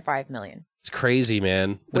 $3.5 million. It's crazy,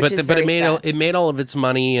 man. Which is very sad. It made all of its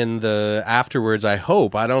money in the afterwards. I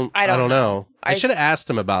hope. I don't know. I should have asked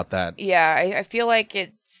him about that. Yeah, I feel like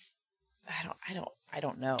it's. I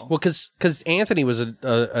don't know. Well, because Anthony was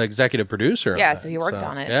a executive producer. Yeah, on so he worked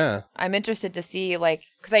on it. Yeah, I'm interested to see, like,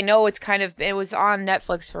 because I know it was on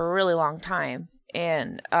Netflix for a really long time,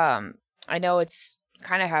 and I know it's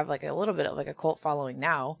kind of have like a little bit of like a cult following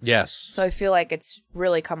now. Yes. So I feel like it's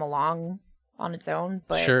really come along on its own,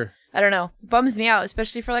 but sure. I don't know. It bums me out,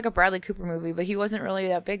 especially for like a Bradley Cooper movie, but he wasn't really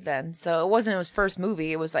that big then. So it wasn't his first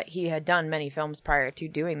movie. It was like he had done many films prior to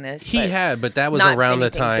doing this. But that was not around the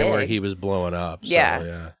anything time where big. he was blowing up. So,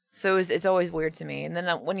 Yeah. So it's always weird to me. And then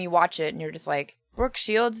when you watch it and you're just like, Brooke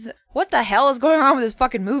Shields, what the hell is going on with this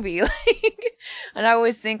fucking movie? And I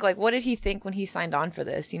always think, like, what did he think when he signed on for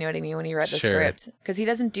this? You know what I mean? When he read the script. Because he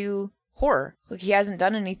doesn't do horror. Like, he hasn't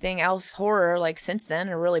done anything else horror, like, since then,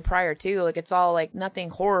 or really prior to. Like, it's all, like,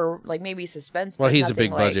 nothing horror, like, maybe suspense. Well, but he's a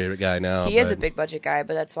nothing, big budget guy now. He is a big budget guy,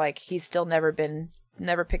 but that's, like, he's still never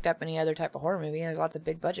picked up any other type of horror movie. There's lots of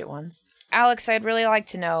big budget ones. Alex, I'd really like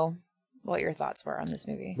to know what your thoughts were on this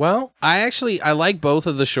movie. Well, I like both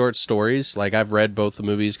of the short stories. Like, I've read both the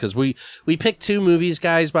movies because we picked 2 movies,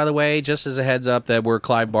 guys, by the way, just as a heads up, that were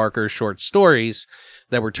Clive Barker short stories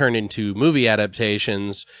that were turned into movie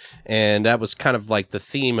adaptations. And that was kind of like the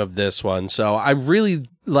theme of this one. So I really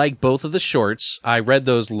like both of the shorts. I read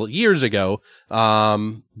those years ago.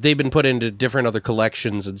 They've been put into different other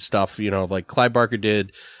collections and stuff. You know, like Clive Barker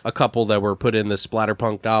did a couple that were put in the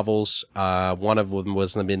Splatterpunk novels. One of them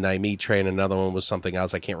was The Midnight Meat Train. Another one was something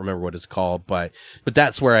else. I can't remember what it's called, but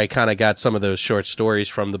that's where I kind of got some of those short stories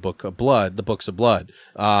from the Books of Blood.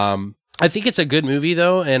 I think it's a good movie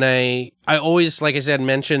though, and I always, like I said,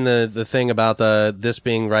 mention the thing about this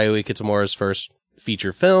being Ryuhei Kitamura's first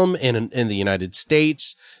feature film in the United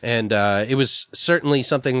States, and it was certainly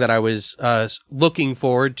something that I was looking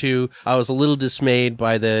forward to. I was a little dismayed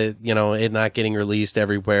by it not getting released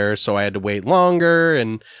everywhere, so I had to wait longer,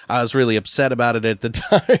 and I was really upset about it at the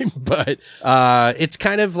time. But it's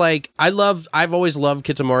kind of like I've always loved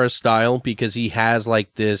Kitamura's style because he has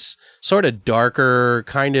like this sort of darker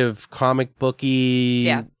kind of comic booky.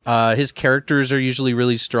 Yeah. His characters are usually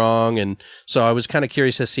really strong, and so I was kind of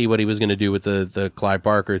curious to see what he was going to do with the Clive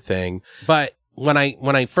Barker thing. But when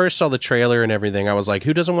I first saw the trailer and everything, I was like,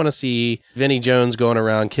 who doesn't want to see Vinnie Jones going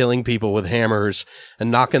around killing people with hammers and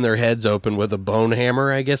knocking their heads open with a bone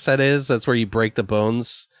hammer? I guess that's where you break the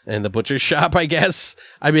bones in the butcher shop, I guess.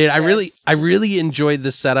 I mean, Yes. I really enjoyed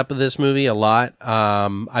the setup of this movie a lot.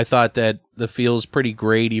 I thought that the feel's pretty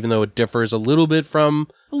great, even though it differs a little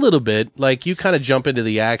bit. Like, you kind of jump into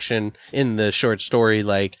the action in the short story,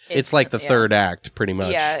 like it's like the third act, pretty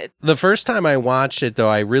much. Yeah. The first time I watched it, though,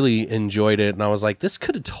 I really enjoyed it, and I was like, this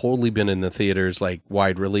could have totally been in the theaters, like,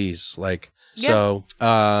 wide release, like. Yeah.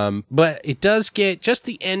 So, but it does get, just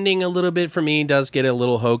the ending a little bit for me does get a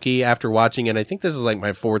little hokey after watching it. I think this is like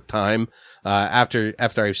my 4th time, after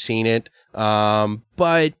I've seen it.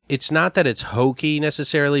 But it's not that it's hokey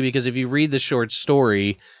necessarily, because if you read the short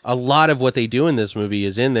story, a lot of what they do in this movie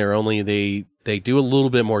is in there, only they do a little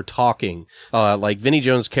bit more talking. Like Vinnie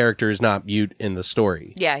Jones' character is not mute in the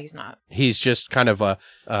story. Yeah, he's not. He's just kind of a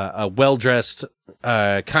well-dressed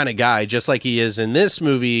kind of guy, just like he is in this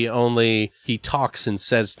movie, only he talks and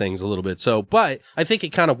says things a little bit. So, but I think it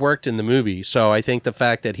kind of worked in the movie. So I think the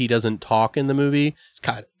fact that he doesn't talk in the movie is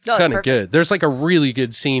kind of good. There's like a really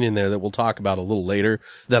good scene in there that we'll talk about a little later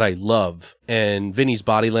that I love. And Vinny's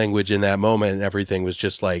body language in that moment and everything was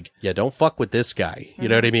just like, yeah, don't fuck with this guy. You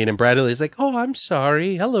know what I mean? And Bradley's like, oh, I'm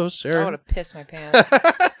sorry. Hello, sir. I would have pissed my pants.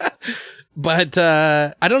 But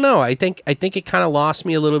I don't know. I think it kind of lost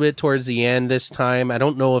me a little bit towards the end this time. I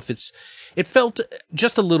don't know if it felt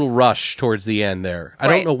just a little rushed towards the end there. I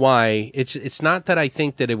don't know why. It's not that I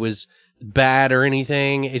think that it was bad or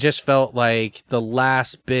anything. It just felt like the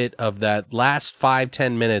last bit of that last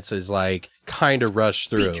 5-10 minutes is like kind of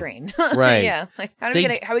rushed through. Speed train. Right. Yeah. Like, how are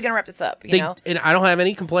we gonna wrap this up? You know? And I don't have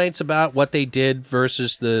any complaints about what they did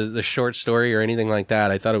versus the short story or anything like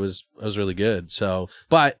that. I thought it was really good. So,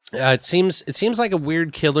 but it seems like a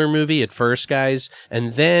weird killer movie at first, guys,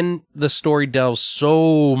 and then the story delves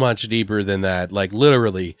so much deeper than that. Like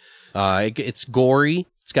literally, it's gory.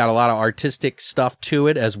 It's got a lot of artistic stuff to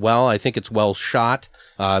it as well. I think it's well shot.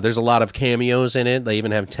 There's a lot of cameos in it. They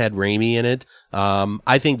even have Ted Raimi in it.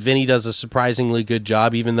 I think Vinny does a surprisingly good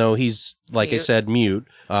job, even though he's, like I said, mute.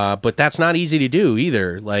 But that's not easy to do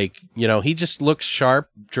either. Like, you know, he just looks sharp,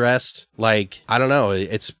 dressed. Like, I don't know.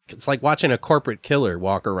 It's like watching a corporate killer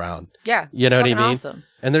walk around. Yeah. You know what I mean? Awesome.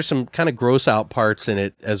 And there's some kind of gross out parts in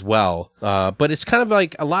it as well. But it's kind of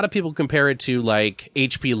like, a lot of people compare it to like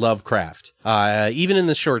H.P. Lovecraft. Even in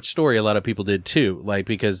the short story, a lot of people did too. Like,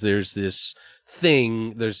 because there's this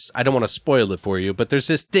thing, I don't want to spoil it for you, but there's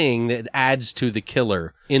this thing that adds to the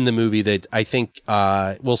killer in the movie that I think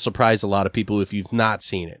will surprise a lot of people if you've not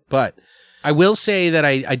seen it. But I will say that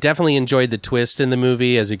I definitely enjoyed the twist in the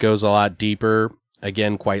movie as it goes a lot deeper,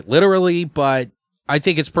 again, quite literally, but I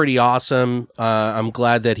think it's pretty awesome. I'm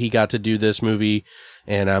glad that he got to do this movie,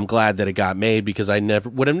 and I'm glad that it got made, because I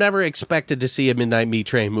would have never expected to see a Midnight Meat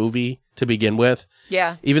Train movie to begin with.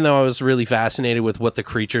 Yeah. Even though I was really fascinated with what the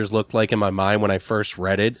creatures looked like in my mind when I first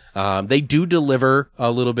read it. They do deliver a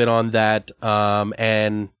little bit on that.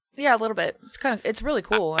 And Yeah, a little bit. It's really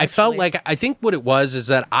cool. I felt actually. like, I think what it was is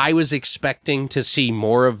that I was expecting to see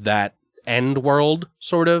more of that end world,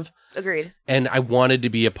 sort of. Agreed. And I wanted to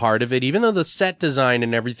be a part of it, even though the set design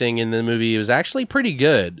and everything in the movie was actually pretty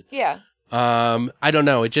good. Yeah. I don't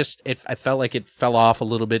know. I felt like it fell off a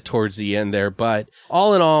little bit towards the end there, but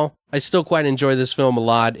all in all, I still quite enjoy this film a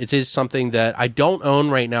lot. It is something that I don't own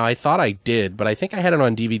right now. I thought I did, but I think I had it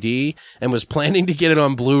on DVD and was planning to get it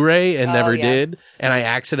on Blu-ray and never did. And I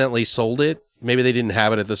accidentally sold it. Maybe they didn't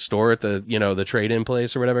have it at the store at the trade-in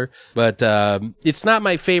place or whatever. But it's not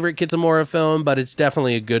my favorite Kitamura film, but it's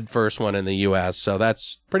definitely a good first one in the U.S. So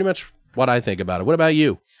that's pretty much what I think about it. What about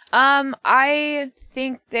you? I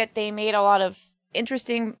think that they made a lot of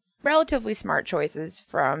interesting, relatively smart choices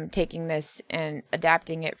from taking this and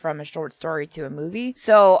adapting it from a short story to a movie.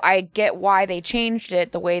 So I get why they changed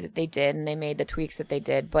it the way that they did and they made the tweaks that they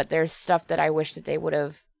did, but there's stuff that I wish that they would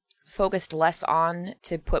have focused less on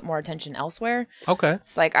to put more attention elsewhere. Okay.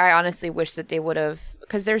 It's like, I honestly wish that they would have,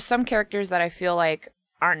 because there's some characters that I feel like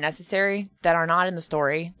aren't necessary, that are not in the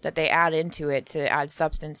story, that they add into it to add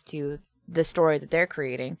substance to the story that they're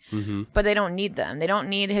creating, but they don't need them. They don't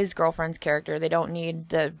need his girlfriend's character. They don't need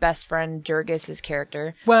the best friend Jurgis's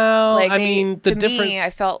character. Well, Like, I mean, the difference.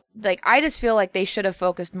 Me, I just feel like they should have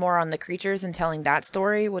focused more on the creatures and telling that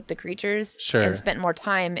story with the creatures, Sure. and spent more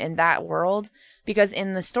time in that world. Because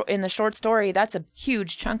in the short story, that's a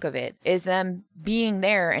huge chunk of it, is them being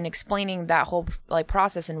there and explaining that whole like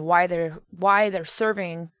process and why they're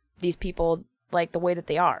serving these people like the way that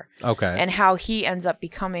they are. Okay. And how he ends up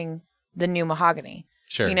becoming the new Mahogany.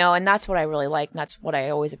 Sure. You know, and that's what I really liked, and that's what I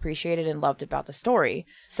always appreciated and loved about the story.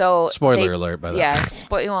 So Spoiler alert, by the way. Yeah,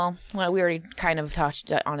 but we already kind of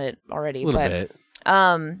touched on it already. A little bit.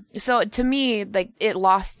 So to me, like, it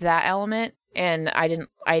lost that element, and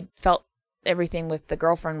I felt everything with the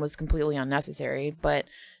girlfriend was completely unnecessary, but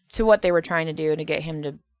to what they were trying to do to get him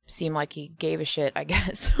to seem like he gave a shit, I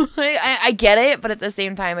guess. I get it, but at the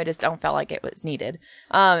same time, I just don't feel like it was needed.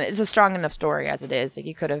 It's a strong enough story as it is. Like,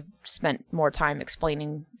 you could have spent more time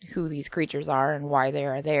explaining who these creatures are and why they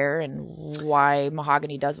are there and why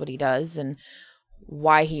Mahogany does what he does and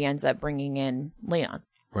why he ends up bringing in Leon.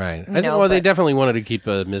 Right. They definitely wanted to keep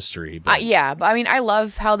a mystery. But... yeah, but I mean, I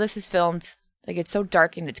love how this is filmed. Like, it's so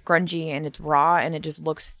dark and it's grungy and it's raw and it just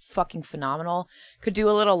looks fucking phenomenal. Could do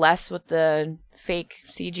a little less with the fake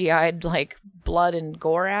CGI'd, like, blood and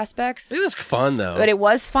gore aspects. It was fun, though. But it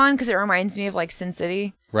was fun because it reminds me of, like, Sin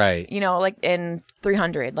City. Right. You know, like in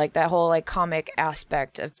 300, like that whole, like, comic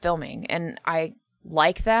aspect of filming. And I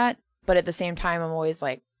like that, but at the same time, I'm always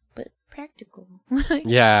like, but practical.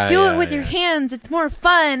 Yeah. Do it with your hands. It's more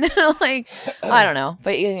fun. Like, I don't know.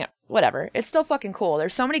 But, you know. Whatever. It's still fucking cool.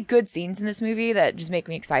 There's so many good scenes in this movie that just make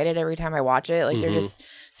me excited every time I watch it. Like, they're just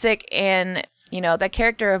sick. And, you know, that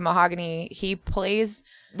character of Mahogany,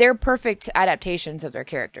 they're perfect adaptations of their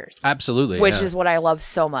characters. Absolutely. Which is what I love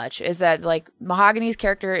so much, is that, like, Mahogany's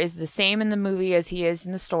character is the same in the movie as he is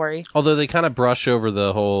in the story. Although they kind of brush over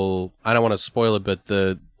the whole, I don't want to spoil it, but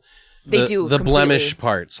the blemish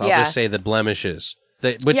parts. I'll just say the blemishes.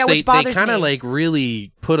 Which they kind of like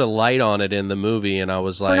really put a light on it in the movie, and I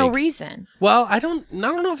was like, for no reason. Well, I don't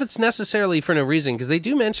know if it's necessarily for no reason, because they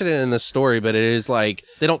do mention it in the story, but it is like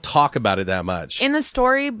they don't talk about it that much in the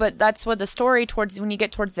story. But that's what the story when you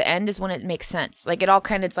get towards the end is when it makes sense. Like, it all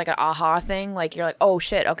kind of, it's like an aha thing. Like, you're like, oh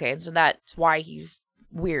shit, okay, so that's why he's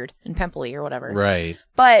weird and pimply or whatever. Right.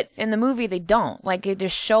 But in the movie, they don't. Like, they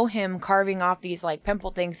just show him carving off these, like,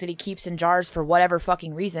 pimple things that he keeps in jars for whatever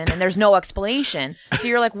fucking reason, and there's no explanation. So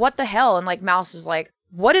you're like, what the hell? And, like, Mouse is like,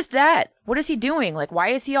 what is that? What is he doing? Like, why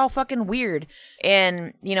is he all fucking weird?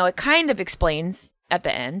 And, you know, it kind of explains at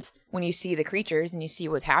the end when you see the creatures and you see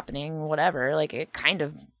what's happening, whatever. Like, it kind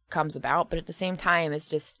of comes about, but at the same time, it's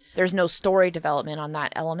just, there's no story development on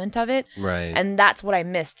that element of it. Right. And that's what I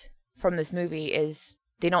missed from this movie, is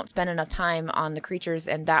they don't spend enough time on the creatures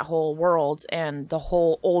and that whole world and the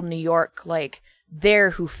whole old New York, like,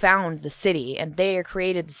 they're who found the city and they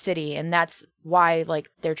created the city, and that's why, like,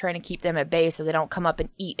 they're trying to keep them at bay so they don't come up and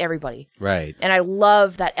eat everybody. Right. And I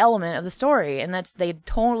love that element of the story, and they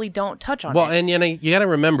totally don't touch on it. Well, and you know, you got to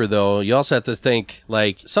remember, though, you also have to think,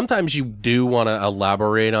 like, sometimes you do want to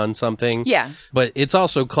elaborate on something. Yeah. But it's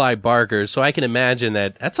also Clive Barker, so I can imagine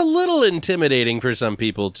that that's a little intimidating for some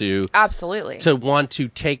people to... Absolutely. To want to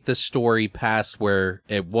take the story past where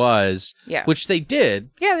it was. Yeah. Which they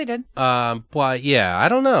did. Yeah, they did. But yeah, I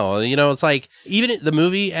don't know. You know, it's like, even in the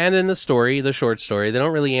movie and in the story, there's the short story. They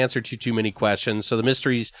don't really answer too many questions. So the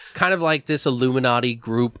mystery's kind of like this Illuminati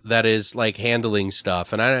group that is like handling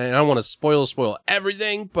stuff. And I don't want to spoil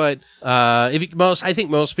everything, but I think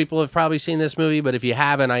most people have probably seen this movie. But if you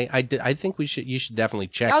haven't, I think you should definitely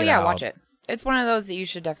check it out. Oh yeah, watch it. It's one of those that you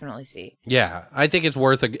should definitely see. Yeah, I think it's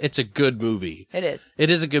it's a good movie. It is. It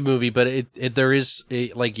is a good movie, but there is,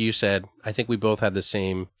 like you said, I think we both had the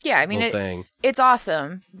same thing. It's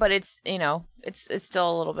awesome, but it's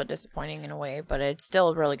still a little bit disappointing in a way, but it's still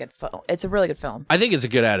a really good film. It's a really good film. I think it's a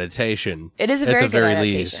good adaptation. It is a very good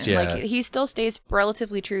adaptation. Least, yeah. Like, he still stays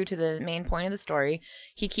relatively true to the main point of the story.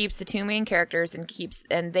 He keeps the two main characters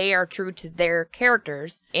and they are true to their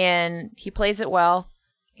characters, and he plays it well.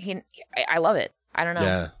 I love it. I don't know.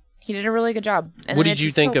 Yeah. He did a really good job. And what did you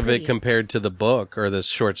think of it compared to the book or the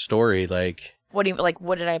short story? Like, what did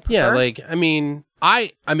I prefer? Yeah, like,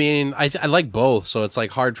 I like both, so it's like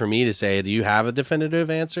hard for me to say. Do you have a definitive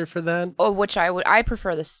answer for that? Oh, I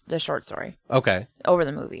prefer the short story. Okay. Over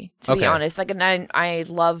the movie, to be honest. Like, and I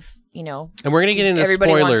love, and we're gonna get into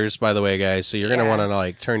spoilers, by the way, guys. So you're gonna want to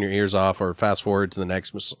like turn your ears off or fast forward to the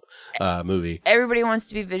next movie. Everybody wants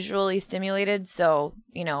to be visually stimulated, so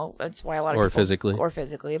that's why a lot of people,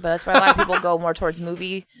 physically, but that's why a lot of people go more towards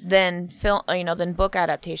movie than film, than book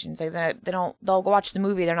adaptations. Like they'll go watch the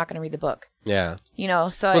movie, they're not going to read the book. Yeah.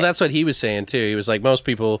 So well, that's what he was saying too. He was like, most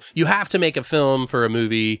people, you have to make a film for a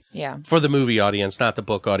movie, for the movie audience, not the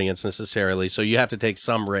book audience necessarily. So you have to take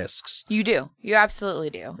some risks. You do. You absolutely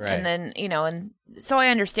do. Right. And then, and so I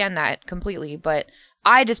understand that completely, but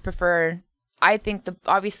I just prefer, I think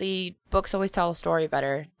obviously books always tell a story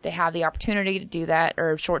better. They have the opportunity to do that,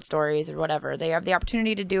 or short stories or whatever. They have the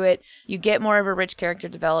opportunity to do it. You get more of a rich character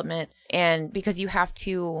development, and because you have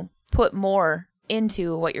to put more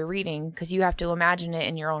into what you're reading, because you have to imagine it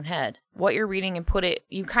in your own head. What you're reading and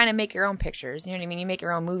you kind of make your own pictures. You know what I mean? You make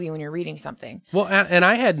your own movie when you're reading something. Well, and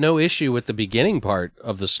I had no issue with the beginning part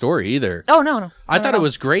of the story either. Oh, no. I thought it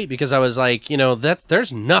was great because I was like, that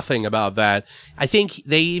there's nothing about that. I think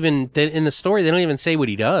in the story, they don't even say what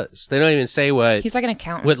he does. They don't even say what... He's like an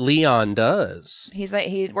accountant. What Leon does. He's like,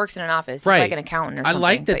 he works in an office. Right. He's like an accountant or something. I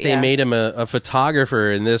like that they made him a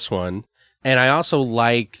photographer in this one. And I also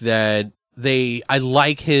like that I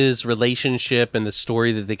like his relationship and the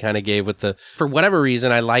story that they kind of gave with for whatever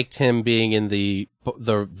reason, I liked him being in the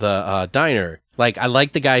diner. Like, I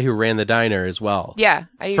like the guy who ran the diner as well. Yeah,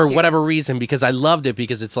 I do for too. whatever reason, because I loved it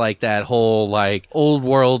because it's like that whole like old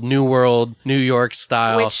world, New York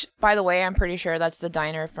style. Which, by the way, I'm pretty sure that's the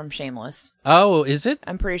diner from Shameless. Oh, is it?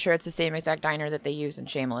 I'm pretty sure it's the same exact diner that they use in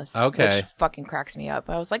Shameless. Okay. Which fucking cracks me up.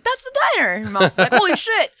 I was like, that's the diner. And I was like, holy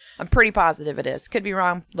shit. I'm pretty positive it is. Could be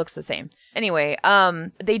wrong. Looks the same. Anyway,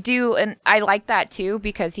 they do, and I like that too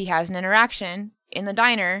because he has an interaction in the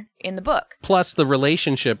diner in the book. Plus the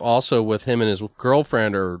relationship also with him and his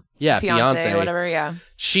girlfriend or fiance or whatever, yeah.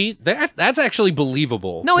 That's actually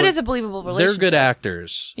believable. No, it is a believable relationship. They're good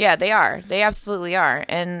actors. Yeah, they are. They absolutely are.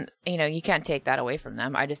 And, you can't take that away from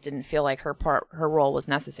them. I just didn't feel like her role was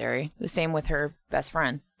necessary. The same with her best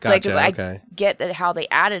friend. Gotcha, I get that how they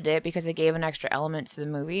added it because it gave an extra element to the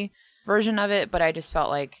movie version of it, but I just felt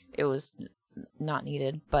like it was not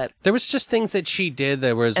needed. But there was just things that she did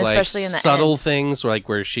that was especially like in the subtle end. Things, like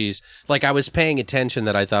where she's like, I was paying attention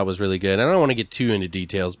that I thought was really good. I don't want to get too into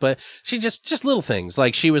details, but she just little things,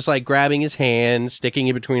 like she was like grabbing his hand, sticking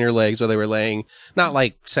it between her legs while they were laying, not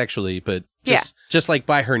like sexually, but just like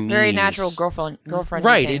by her knees. Very natural girlfriend.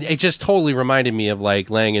 Right. It just totally reminded me of like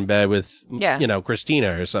laying in bed with,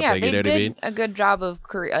 Christina or something. Yeah, they you know what I mean? did a good job of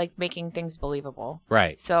making things believable.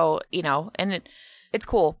 Right. So, and it's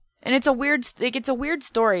cool. And it's a weird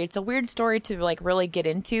story. It's a weird story to like really get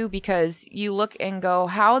into because you look and go,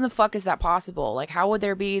 how in the fuck is that possible? Like, how would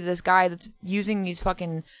there be this guy that's using these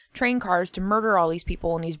fucking train cars to murder all these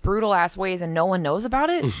people in these brutal ass ways and no one knows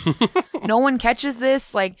about it? No one catches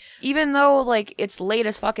this? Like, even though like it's late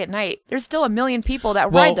as fuck at night, there's still a million people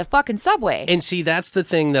that ride the fucking subway. And see, that's the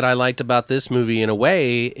thing that I liked about this movie in a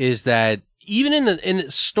way is that even in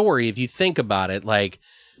the story, if you think about it, like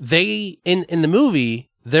they, in the movie,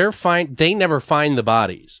 they never find the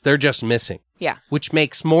bodies. They're just missing. Yeah. Which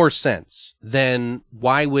makes more sense than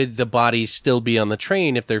why would the bodies still be on the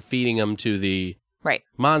train if they're feeding them to the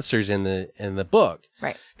monsters in the book.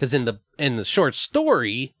 Right. Because in the short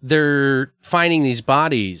story, they're finding these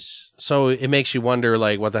bodies. So it makes you wonder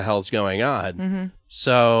like what the hell's going on. Mm-hmm.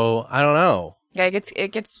 So I don't know. Yeah,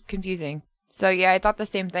 it gets confusing. So yeah, I thought the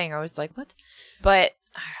same thing. I was like, what? But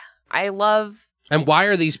I love And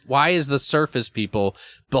why is the surface people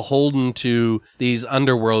beholden to these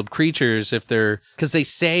underworld creatures because they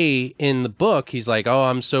say in the book, he's like, oh,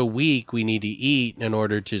 I'm so weak, we need to eat in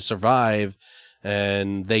order to survive.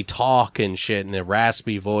 And they talk and shit in a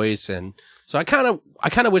raspy voice. And so I kind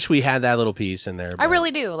of wish we had that little piece in there. I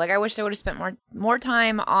really do. Like, I wish they would have spent more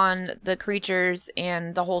time on the creatures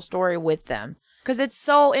and the whole story with them. Because it's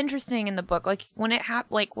so interesting in the book. Like, when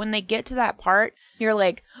when they get to that part, you're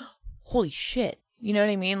like, holy shit. You know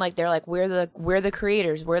what I mean? Like, they're like, we're the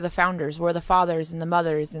creators, we're the founders, we're the fathers and the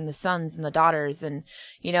mothers and the sons and the daughters. And,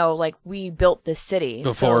 you know, like, we built this city.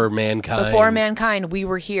 Before mankind, we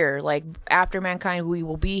were here. Like, after mankind, we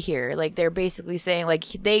will be here. Like, they're basically saying, like,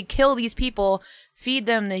 they kill these people, feed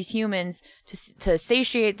them these humans to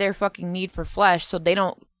satiate their fucking need for flesh so they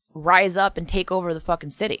don't rise up and take over the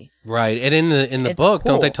fucking city. Right. And in the book,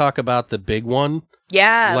 cool. Don't they talk about the big one?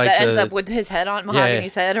 Yeah, like that ends up with his head on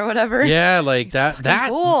Mahogany's head or whatever. Yeah, like that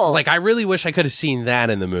cool. Like, I really wish I could have seen that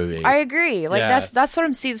in the movie. I agree. Like, that's what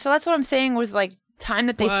I'm seeing. So that's what I'm saying was, like, time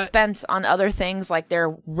that they spent on other things, like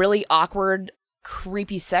their really awkward,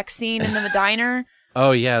 creepy sex scene in the diner.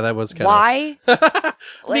 Oh yeah, that was kind of why?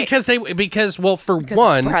 Because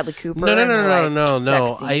Bradley Cooper.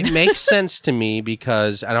 No. It makes sense to me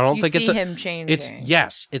because I don't think him changing.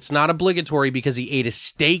 It's not obligatory because he ate a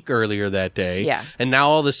steak earlier that day. Yeah, and now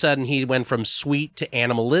all of a sudden he went from sweet to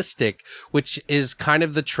animalistic, which is kind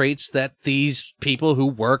of the traits that these people who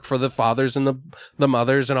work for the fathers and the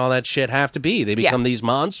mothers and all that shit have to be. They become these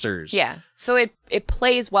monsters. Yeah. So it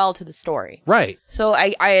plays well to the story. Right. So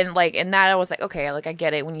I like, and that I was like, okay, like, I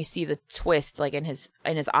get it when you see the twist, like, in his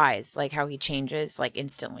eyes, like how he changes, like,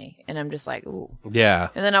 instantly. And I'm just like, ooh. Yeah.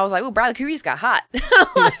 And then I was like, ooh, Bradley Cooper just got hot.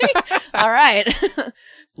 Like, all right.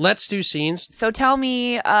 Let's do scenes. So tell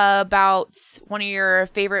me about one of your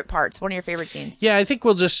favorite parts, one of your favorite scenes. Yeah, I think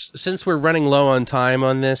we'll just, since we're running low on time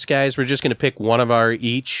on this, guys, we're just going to pick one of our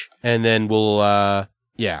each, and then we'll,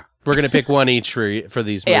 we're going to pick one each for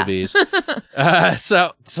these movies.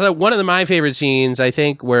 So one of my favorite scenes, I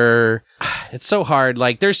think, where it's so hard.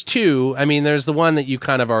 Like, there's two. I mean, there's the one that you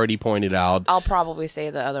kind of already pointed out. I'll probably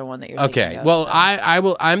say the other one that you're thinking of. Well,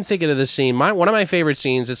 so. I'm thinking of the scene. One of my favorite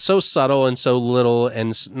scenes. It's so subtle and so little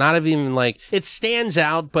and not even like, it stands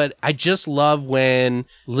out, but I just love when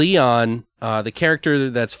Leon, the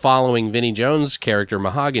character that's following Vinnie Jones' character,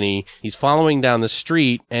 Mahogany, he's following down the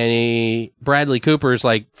street, and Bradley Cooper's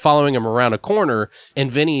like following him around a corner,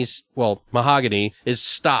 and Mahogany is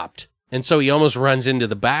stopped. And so he almost runs into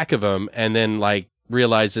the back of him and then, like,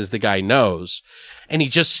 realizes the guy knows. And he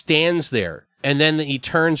just stands there. And then he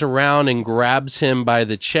turns around and grabs him by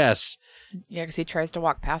the chest. Yeah, because he tries to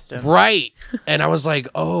walk past him. Right. And I was like,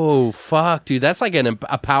 oh, fuck, dude. That's like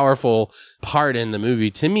a powerful part in the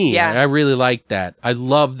movie to me. Yeah. I really like that. I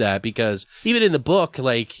love that because even in the book,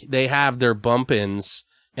 like, they have their bump-ins.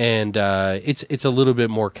 And it's a little bit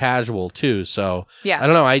more casual too. So yeah. I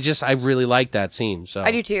don't know. I really like that scene. So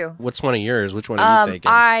I do too. What's one of yours? Which one are you thinking?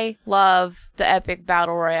 I love the epic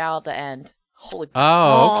battle royale at the end. Holy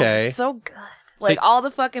balls. Okay. It's so good. Like, all the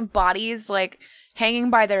fucking bodies, like, hanging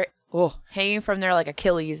from their, like,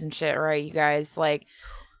 Achilles and shit, right, you guys? Like,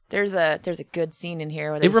 there's a good scene in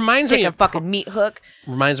here where they stick a fucking meat hook.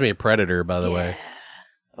 Reminds me of Predator, by the way.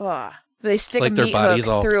 Ugh. They stick like a meat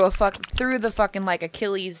hook through the fucking, like,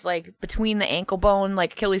 Achilles, like, between the ankle bone,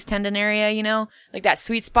 like, Achilles tendon area, you know? Like, that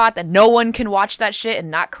sweet spot that no one can watch that shit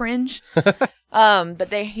and not cringe.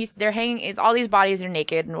 But they're hanging, it's all these bodies are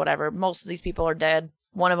naked and whatever. Most of these people are dead.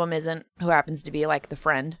 One of them isn't, who happens to be, like, the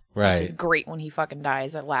friend. Right. Which is great when he fucking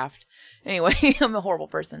dies. I laughed. Anyway, I'm a horrible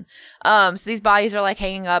person. So these bodies are, like,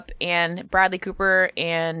 hanging up, and Bradley Cooper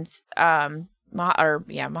and,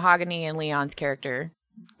 Mahogany and Leon's character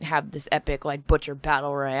have this epic, like, butcher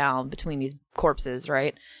battle royale between these corpses,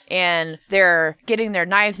 right? And they're getting their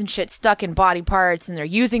knives and shit stuck in body parts, and they're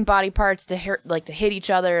using body parts to hit each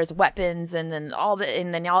other as weapons, and then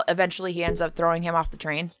eventually he ends up throwing him off the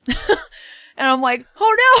train. And I'm like,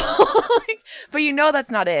 oh no! Like, but you know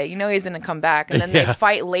that's not it. You know he's gonna come back, and then they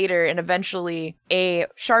fight later, and eventually a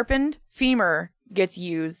sharpened femur gets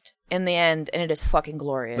used in the end, and it is fucking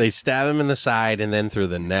glorious. They stab him in the side and then through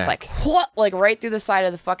the neck. It's like, what? Like, right through the side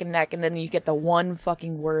of the fucking neck, and then you get the one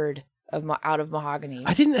fucking word out of Mahogany.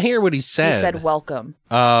 I didn't hear what he said. He said, welcome.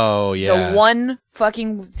 Oh, yeah. The one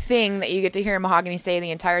fucking thing that you get to hear Mahogany say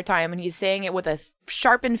the entire time, and he's saying it with a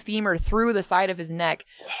sharpened femur through the side of his neck,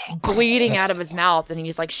 bleeding out of his mouth, and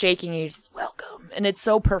he's, like, shaking, and he's just, welcome. And it's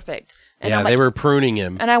so perfect. And yeah, I'm they like, were pruning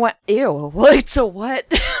him. and I went, ew, like, so what?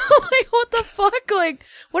 Like, what the fuck? Like,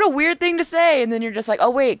 what a weird thing to say. And then you're just like,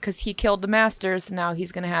 oh, wait, because he killed the masters, so now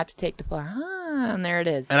he's going to have to take the fall. And there it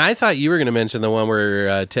is. And I thought you were going to mention the one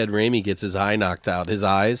where Ted Raimi gets his eye knocked out, his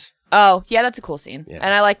eyes. Oh, yeah, that's a cool scene. Yeah.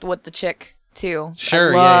 And I liked what the chick, too.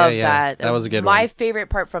 Sure, I love yeah. that. That was a good My one. favorite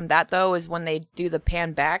part from that, though, is when they do the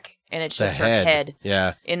pan back, and it's The just her head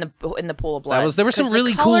Yeah. in the pool of blood. There were some 'Cause the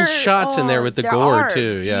really color- cool shots in there with the there gore are.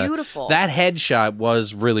 too. It's Yeah. beautiful. That headshot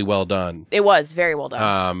was really well done. It was very well done.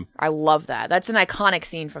 Um, I love that. That's an iconic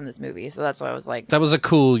scene from this movie, so that's why I was like, that was a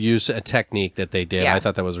cool a technique that they did. Yeah. I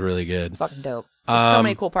thought that was really good. fucking dope. There's so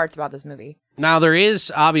many cool parts about this movie. Now, there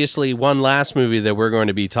is obviously one last movie that we're going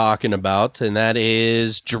to be talking about, and that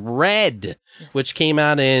is Dredd, which came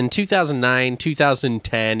out in 2009,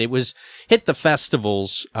 2010. It hit the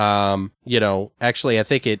festivals. Actually, I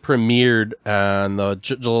think it premiered on the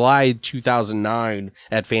July 2009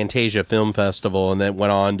 at Fantasia Film Festival, and then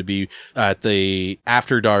went on to be at the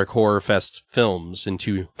After Dark Horror Fest Films in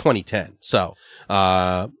 2010. So,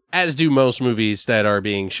 as do most movies that are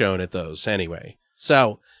being shown at those anyway.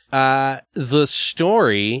 So, the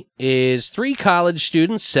story is 3 college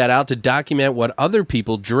students set out to document what other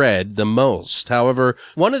people dread the most. However,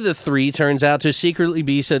 one of the 3 turns out to secretly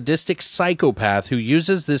be a sadistic psychopath who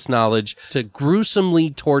uses this knowledge to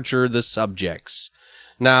gruesomely torture the subjects.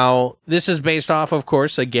 Now, this is based off, of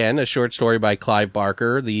course, again, a short story by Clive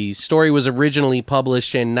Barker. The story was originally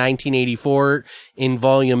published in 1984 in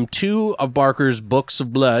Volume 2 of Barker's Books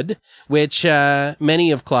of Blood, which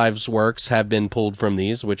many of Clive's works have been pulled from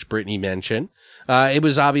these, which Brittany mentioned. It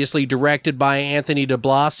was obviously directed by Anthony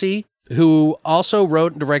DiBlasi, who also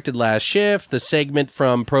wrote and directed Last Shift, the segment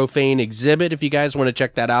from Profane Exhibit, if you guys want to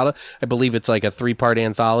check that out. I believe it's like a 3-part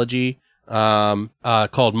anthology.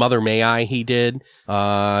 Called Mother May I, he did.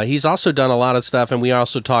 He's also done a lot of stuff, and we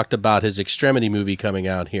also talked about his Extremity movie coming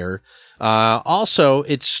out here. Also,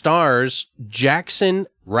 it stars Jackson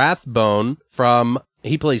Rathbone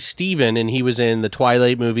he plays Steven, and he was in the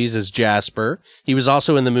Twilight movies as Jasper. He was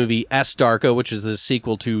also in the movie S. Darko, which is the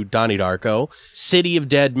sequel to Donnie Darko. City of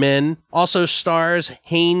Dead Men. Also stars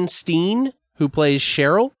Hannah Steen, who plays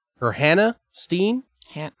Cheryl, or Hannah Steen.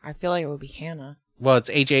 I feel like it would be Hannah. Well, it's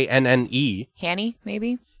Hanne. Hanny,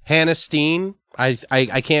 maybe? Hannah Steen. I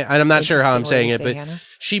can't, I'm not sure how I'm saying it, but Hannah.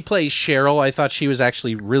 she plays Cheryl. I thought she was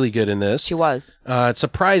actually really good in this. She was. It's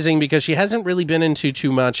surprising because she hasn't really been into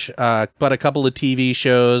too much, but a couple of TV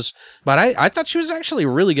shows. But I thought she was actually a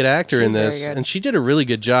really good actor in this, and she did a really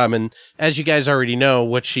good job. And as you guys already know,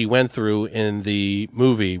 what she went through in the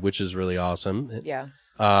movie, which is really awesome. Yeah.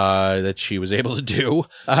 That she was able to do.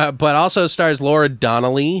 But also stars Laura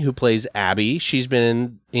Donnelly, who plays Abby. She's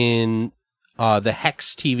been in the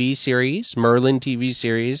Hex TV series, Merlin TV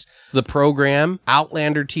series, The Program,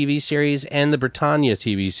 Outlander TV series, and the Britannia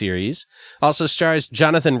TV series. Also stars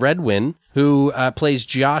Jonathan Redwin, who plays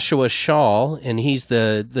Joshua Shaw, and he's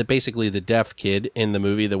basically the deaf kid in the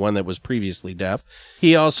movie, the one that was previously deaf.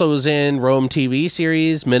 He also was in Rome TV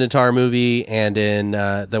series, Minotaur movie, and in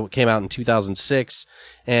that came out in 2006,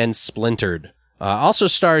 and Splintered. Also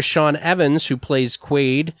stars Sean Evans, who plays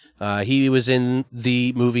Quaid. He was in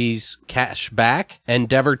the movies Cashback,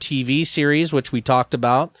 Endeavor TV series, which we talked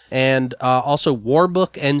about, and also War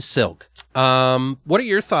Book and Silk. What are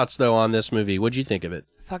your thoughts, though, on this movie? What'd you think of it?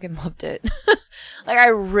 Fucking loved it. Like, I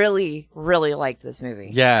really, really liked this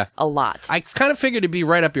movie. Yeah. A lot. I kind of figured it'd be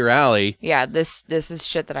right up your alley. Yeah, this is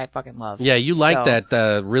shit that I fucking love. Yeah, you like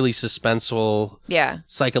that really suspenseful,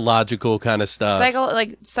 psychological kind of stuff.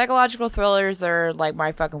 Psychological thrillers are like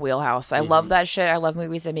my fucking wheelhouse. I love that shit. I love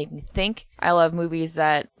movies that make me think. I love movies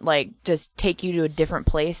that like just take you to a different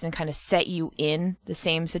place and kind of set you in the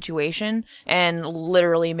same situation and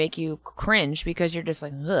literally make you cringe because you're just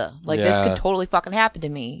like, ugh, like this could totally fucking happen to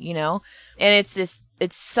me, you know? And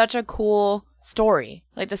it's such a cool story.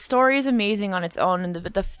 Like, the story is amazing on its own, and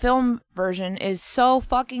the film version is so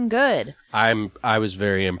fucking good. I was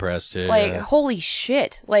very impressed too. Like, holy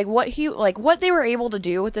shit. Like, what they were able to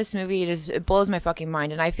do with this movie, it blows my fucking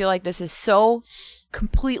mind. And I feel like this is so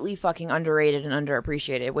completely fucking underrated and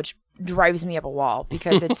underappreciated, which drives me up a wall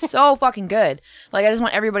because it's so fucking good. Like, I just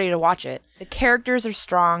want everybody to watch it. The characters are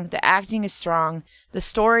strong. The acting is strong. The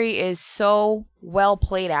story is so well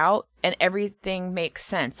played out, and everything makes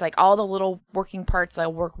sense. Like, all the little working parts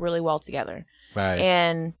that work really well together. Right.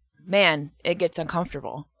 And man, it gets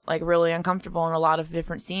uncomfortable. Like, really uncomfortable in a lot of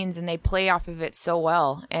different scenes, and they play off of it so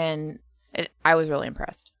well. And I was really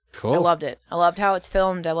impressed. Cool. I loved it. I loved how it's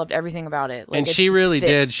filmed. I loved everything about it. And she really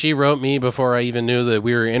did. She wrote me before I even knew that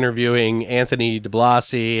we were interviewing Anthony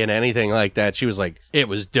DiBlasi and anything like that. She was like, it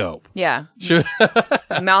was dope. Yeah.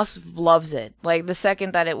 Mouse loves it. Like, the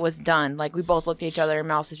second that it was done, like, we both looked at each other and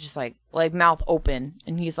Mouse is just like mouth open.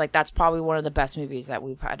 And he's like, that's probably one of the best movies that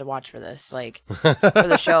we've had to watch for this. Like, for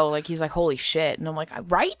the show. Like, he's like, holy shit. And I'm like,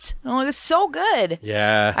 right? And I'm like, it's so good.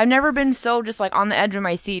 Yeah. I've never been so just like on the edge of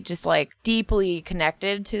my seat, just like deeply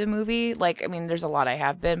connected to the movie. Like, I mean, there's a lot I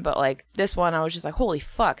have been, but like this one, I was just like, holy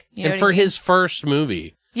fuck. You know and for his first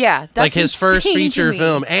movie. Yeah, that's like his first insane feature to me.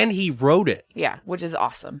 film, and he wrote it. Yeah, which is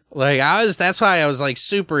awesome. Like that's why I was like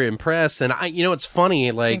super impressed. And it's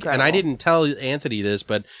funny, like, and I didn't tell Anthony this,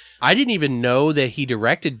 but I didn't even know that he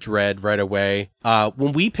directed Dredd right away.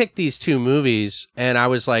 When we picked these two movies, and I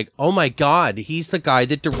was like, oh my God, he's the guy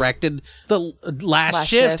that directed the Last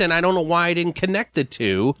Shift. And I don't know why I didn't connect the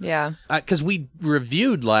two. Yeah. Because we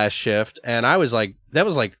reviewed Last Shift, and I was like, that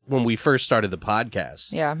was like when we first started the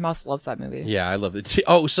podcast. Yeah, Mouse loves that movie. Yeah, I love it too.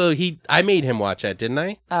 Oh, so I made him watch that, didn't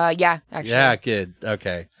I? Yeah, actually. Yeah, good.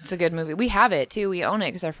 Okay. It's a good movie. We have it too. We own it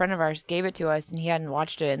because a friend of ours gave it to us and he hadn't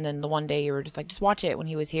watched it. And then the one day you were just like, just watch it when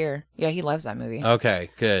he was here. Yeah, he loves that movie. Okay,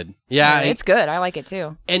 good. Yeah, it's good. I like it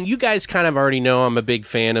too. And you guys kind of already know I'm a big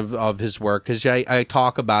fan of his work because I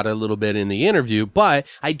talk about it a little bit in the interview, but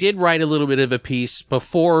I did write a little bit of a piece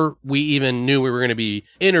before we even knew we were going to be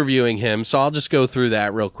interviewing him. So I'll just go through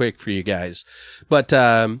that real quick for you guys. But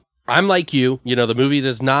I'm like you, the movie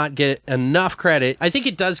does not get enough credit. I think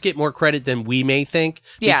it does get more credit than we may think.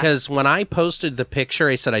 Yeah. Because when I posted the picture,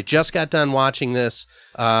 I said, I just got done watching this.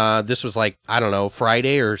 This was like, I don't know,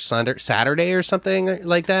 Friday or Saturday or something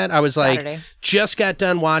like that. I was Saturday. like, just got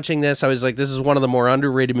done watching this. I was like, this is one of the more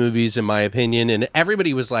underrated movies in my opinion. And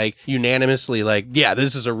everybody was like unanimously like, yeah,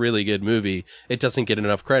 this is a really good movie. It doesn't get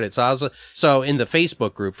enough credit. So I was so in the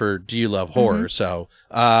Facebook group for Do You Love Horror? So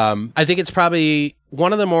I think it's probably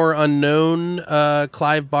one of the more unknown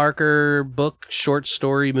Clive Barker book short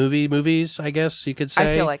story movies, I guess you could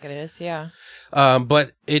say. I feel like it is, yeah.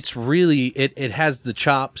 But it's really, it has the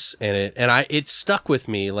chops in it, and it stuck with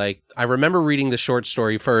me. Like, I remember reading the short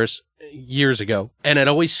story first years ago, and it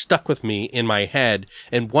always stuck with me in my head.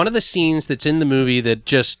 And one of the scenes that's in the movie that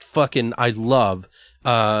just fucking I love,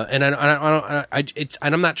 and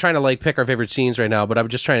I'm not trying to like pick our favorite scenes right now, but I'm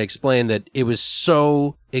just trying to explain that it was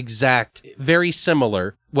so exact, very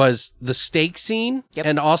similar, was the steak scene. Yep.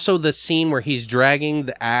 And also the scene where he's dragging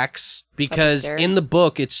the axe, because in the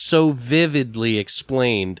book it's so vividly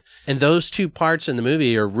explained, and those two parts in the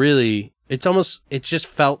movie are really, it just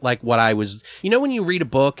felt like what I was, when you read a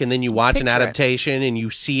book and then you watch an adaptation and you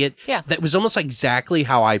see it, that was almost exactly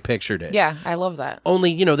how I pictured it. Yeah, I love that.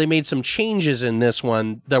 Only, they made some changes in this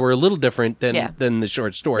one that were a little different than the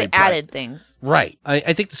short story. They added things. Right.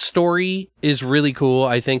 I think the story is really cool.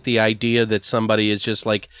 I think the idea that somebody is just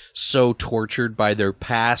like so tortured by their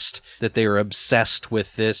past that they are obsessed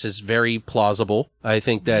with this is very plausible. I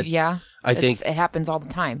think that... Yeah. I think it happens all the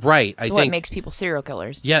time. Right. So what makes people serial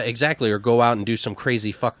killers? Yeah, exactly. Or go out and do some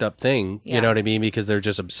crazy fucked up thing. Yeah. You know what I mean? Because they're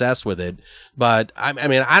just obsessed with it. But I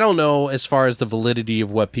mean, I don't know as far as the validity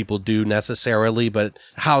of what people do necessarily, but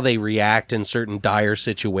how they react in certain dire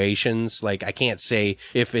situations. Like, I can't say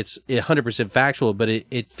if it's 100% factual, but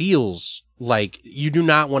it feels like you do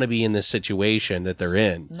not want to be in this situation that they're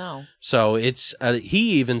in. No. So it's,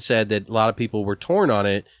 he even said that a lot of people were torn on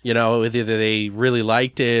it, either they really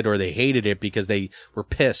liked it or they hated it because they were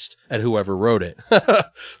pissed at whoever wrote it.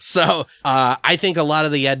 So, I think a lot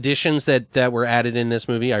of the additions that were added in this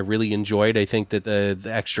movie, I really enjoyed. I think that the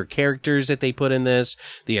extra characters that they put in this,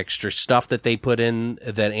 the extra stuff that they put in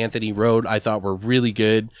that Anthony wrote, I thought were really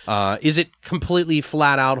good. Is it completely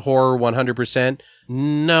flat out horror 100%?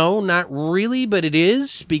 No, not really, but it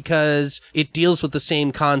is, because it deals with the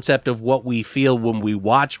same concept of what we feel when we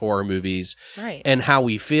watch horror movies, right? And how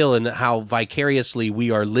we feel and how vicariously we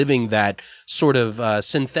are living that sort of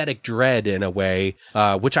synthetic dread in a way,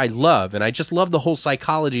 which I love. And I just love the whole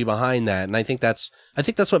psychology behind that. And I think that's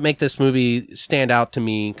what makes this movie stand out to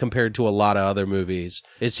me compared to a lot of other movies.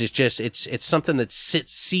 It's just it's something that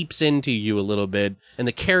seeps into you a little bit, and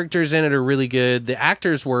the characters in it are really good. The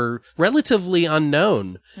actors were relatively unknown,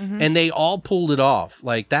 and they all pulled it off.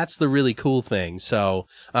 Like, that's the really cool thing. So,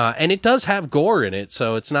 and it does have gore in it,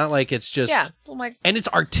 so it's not like it's just and it's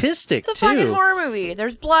artistic too. It's a fucking horror movie.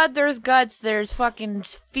 There's blood, there's guts, there's fucking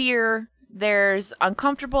fear. There's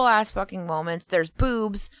uncomfortable ass fucking moments. There's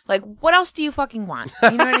boobs. Like, what else do you fucking want?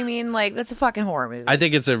 You know what I mean? Like, that's a fucking horror movie. I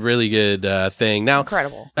think it's a really good thing. Now,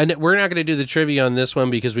 incredible. And we're not going to do the trivia on this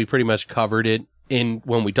one because we pretty much covered it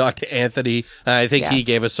when we talked to Anthony. I think he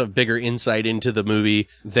gave us a bigger insight into the movie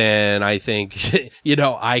than I think,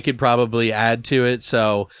 I could probably add to it.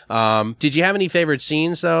 So, did you have any favorite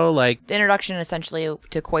scenes though? Like the introduction essentially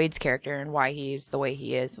to Quaid's character and why he's the way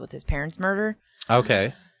he is with his parents' murder.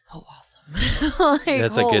 Okay. Oh, awesome.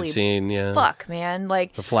 That's a good scene, yeah. Fuck, man.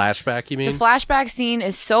 Like the flashback, you mean? The flashback scene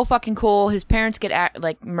is so fucking cool. His parents get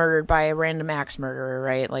murdered by a random axe murderer,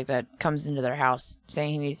 right? Like that comes into their house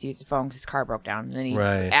saying he needs to use the phone because his car broke down. And then he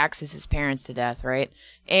axes his parents to death, right?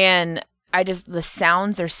 And the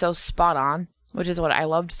sounds are so spot on, which is what I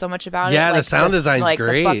loved so much about it. Yeah, the sound design's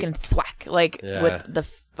great. The fucking thwack, with the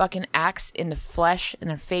fucking axe in the flesh and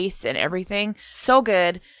their face and everything. So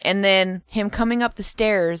good. And then him coming up the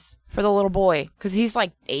stairs for the little boy, because he's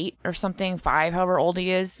like 8 or something, 5, however old he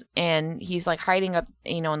is, and he's like hiding up,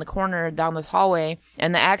 in the corner down this hallway,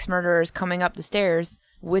 and the axe murderer is coming up the stairs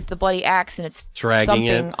with the bloody axe, and it's dragging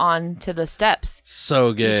thumping onto the steps.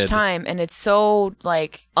 So good each time, and it's so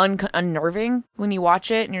like unnerving when you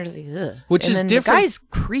watch it, and you're just like, ugh. Which and is then different. The guy's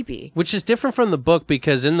creepy. Which is different from the book,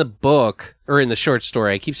 because in the book, or in the short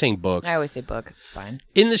story, I keep saying book. I always say book. It's fine.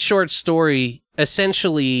 In the short story,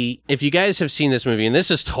 essentially, if you guys have seen this movie, and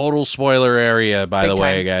this is total spoiler area, by the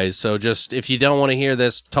way, guys. So just if you don't want to hear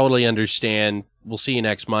this, totally understand. We'll see you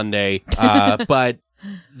next Monday. But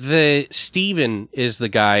the Steven is the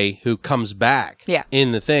guy who comes back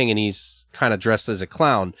in the thing, and he's kind of dressed as a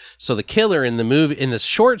clown. So the killer in the movie, in the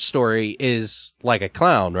short story, is like a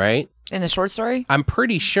clown, right? In the short story? I'm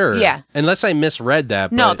pretty sure. Yeah. Unless I misread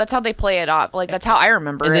that. No, that's how they play it off. Like, that's how I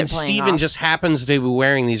remember it. And then Steven just happens to be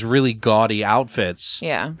wearing these really gaudy outfits.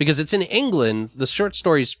 Yeah. Because it's in England. The short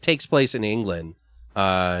story takes place in England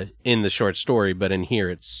in the short story, but in here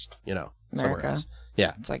it's, somewhere America. else.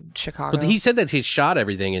 Yeah. It's like Chicago. But he said that he shot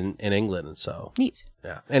everything in England, and so. Neat.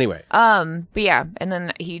 Yeah. Anyway. But yeah, and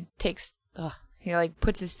then he takes... he like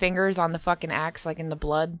puts his fingers on the fucking axe, like in the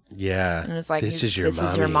blood. Yeah. And it's like, this is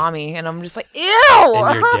your mommy. And I'm just like, ew!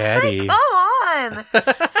 And your daddy. Come on!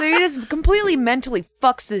 So he just completely mentally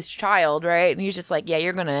fucks this child, right? And he's just like, yeah,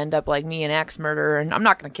 you're going to end up like me, an axe murderer, and I'm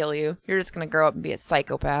not going to kill you. You're just going to grow up and be a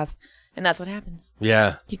psychopath. And that's what happens.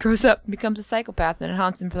 Yeah. He grows up and becomes a psychopath, and it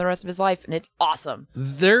haunts him for the rest of his life, and it's awesome.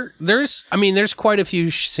 There's quite a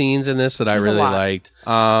few scenes in this that I really liked.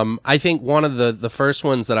 I think one of the first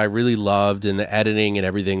ones that I really loved in the editing and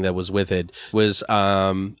everything that was with it was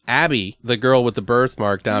Abby, the girl with the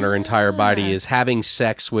birthmark down her entire body, is having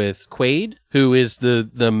sex with Quaid, who is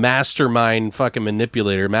the mastermind fucking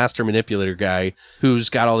master manipulator guy who's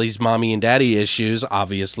got all these mommy and daddy issues,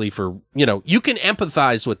 obviously, for, you can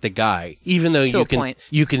empathize with the guy, even though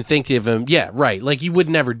you can think of him. Yeah, right. Like, you would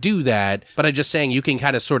never do that, but I'm just saying you can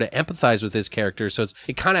kind of sort of empathize with his character. So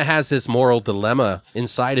it kind of has this moral dilemma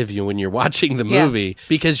inside of you when you're watching the movie,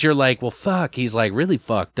 because you're like, well, fuck, he's like really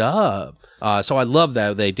fucked up. So I love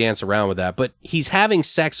that they dance around with that. But he's having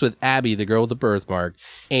sex with Abby, the girl with the birthmark,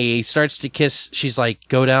 and he starts to kiss. She's like,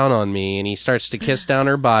 go down on me. And he starts to kiss down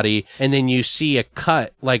her body. And then you see a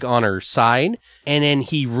cut like on her side. And then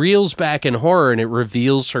he reels back in horror, and it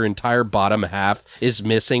reveals her entire bottom half is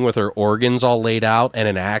missing with her organs all laid out and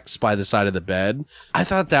an axe by the side of the bed. I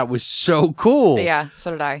thought that was so cool. Yeah, so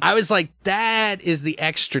did I. I was like, that is the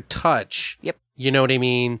extra touch. Yep. You know what I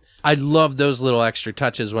mean? I love those little extra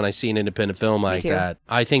touches when I see an independent film like that.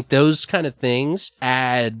 I think those kind of things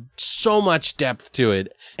add so much depth to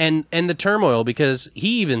it. And the turmoil, because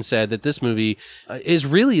he even said that this movie is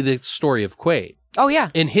really the story of Quaid. Oh, yeah.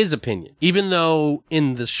 In his opinion. Even though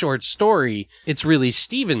in the short story, it's really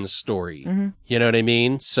Steven's story. Mm-hmm. You know what I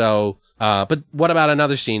mean? So, but what about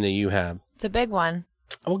another scene that you have? It's a big one.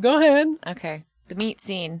 Well, go ahead. Okay. The meat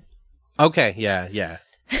scene. Okay, yeah.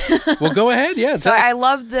 Well, go ahead. Yeah. So I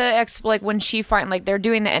love the when she they're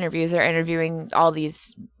doing the interviews. They're interviewing all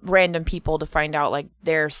these random people to find out like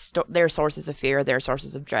their sources of fear, their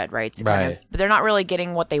sources of dread, right? So but they're not really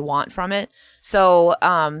getting what they want from it. So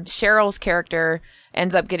Cheryl's character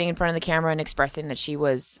ends up getting in front of the camera and expressing that she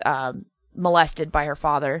was molested by her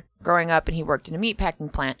father growing up, and he worked in a meat packing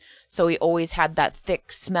plant. So he always had that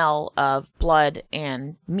thick smell of blood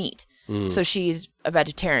and meat. So she's a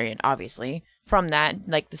vegetarian, obviously. From that,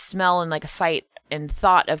 like the smell and like a sight and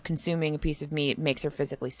thought of consuming a piece of meat makes her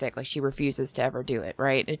physically sick. Like she refuses to ever do it,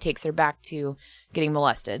 right? It takes her back to getting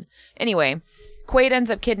molested. Anyway, Quaid ends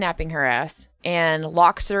up kidnapping her ass and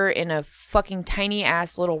locks her in a fucking tiny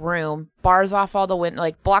ass little room, blocks off all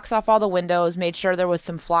the windows, made sure there was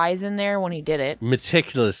some flies in there when he did it.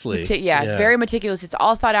 Meticulously. Yeah, very meticulous. It's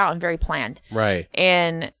all thought out and very planned. Right.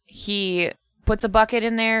 And he puts a bucket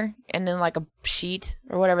in there and then like a sheet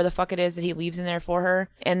or whatever the fuck it is that he leaves in there for her.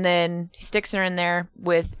 And then he sticks her in there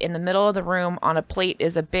with, in the middle of the room on a plate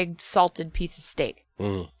is a big salted piece of steak,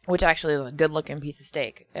 which actually was a good looking piece of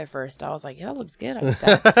steak at first. I was like, yeah, that looks good. I like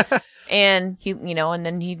that. And he, you know, and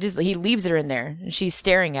then he leaves her in there and she's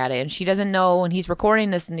staring at it and she doesn't know, and he's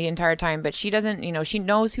recording this in the entire time, but she doesn't, you know, she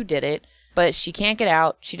knows who did it. But she can't get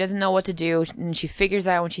out. She doesn't know what to do. And she figures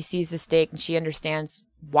out when she sees the steak and she understands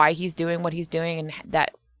why he's doing what he's doing and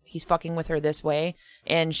that he's fucking with her this way.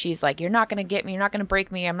 And she's like, you're not going to get me. You're not going to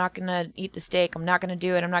break me. I'm not going to eat the steak. I'm not going to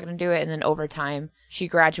do it. I'm not going to do it. And then over time, she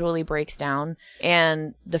gradually breaks down.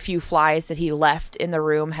 And the few flies that he left in the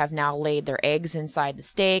room have now laid their eggs inside the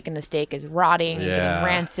steak. And the steak is rotting and getting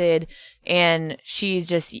rancid. And she's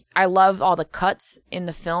just, I love all the cuts in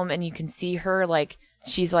the film. And you can see her like,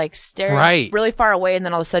 she's like staring really far away, and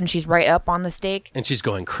then all of a sudden she's right up on the steak, and she's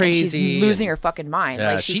going crazy. She's losing her fucking mind.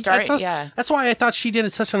 Yeah, like she started. That's why I thought she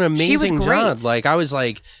did such an amazing job. Like I was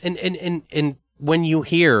like, and when you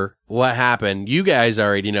hear what happened, you guys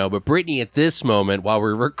already know, but Brittany at this moment while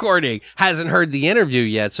we're recording hasn't heard the interview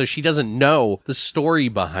yet, so she doesn't know the story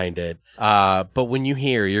behind it. But when you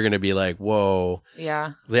hear, you're gonna be like, whoa,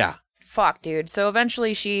 yeah. Fuck, dude. So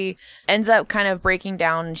eventually she ends up kind of breaking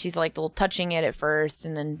down and she's like touching it at first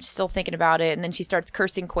and then still thinking about it. And then she starts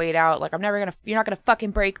cursing Quaid out like, you're not going to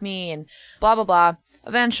fucking break me and blah, blah, blah.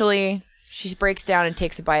 Eventually she breaks down and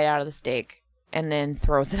takes a bite out of the steak and then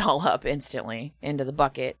throws it all up instantly into the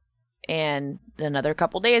bucket. And another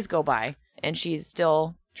couple days go by and she's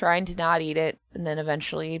still trying to not eat it. And then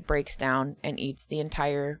eventually breaks down and eats the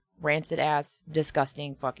entire rancid ass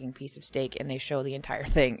disgusting fucking piece of steak, and they show the entire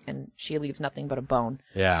thing and she leaves nothing but a bone.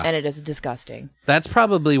 Yeah, and it is disgusting. That's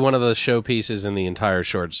probably one of the showpieces in the entire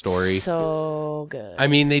short story. So good. I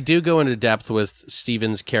mean, they do go into depth with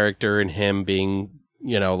Steven's character and him being,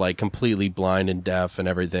 you know, like completely blind and deaf and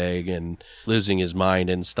everything and losing his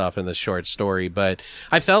mind and stuff in the short story. But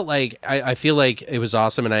I felt like, I feel like it was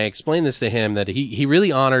awesome. And I explained this to him that he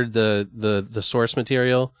really honored the source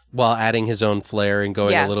material while adding his own flair and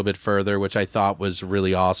going a little bit further, which I thought was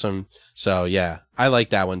really awesome. So yeah, I like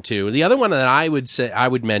that one too. The other one that I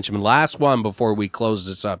would mention, last one before we close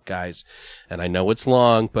this up, guys. And I know it's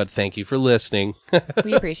long, but thank you for listening.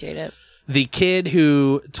 We appreciate it. The kid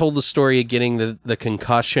who told the story of getting the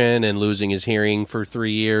concussion and losing his hearing for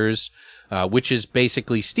 3 years, which is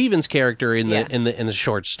basically Steven's character in the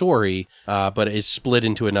short story, but is split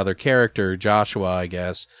into another character, Joshua, I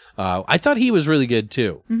guess. I thought he was really good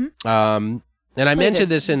too. Mm-hmm. And I mentioned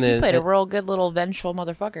this in the... He played a real good little vengeful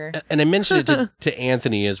motherfucker. And I mentioned it to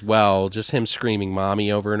Anthony as well, just him screaming mommy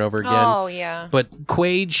over and over again. Oh, yeah. But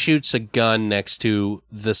Quaid shoots a gun next to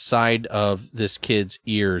the side of this kid's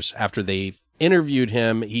ears after they've interviewed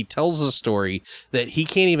him. He tells the story that he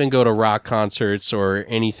can't even go to rock concerts or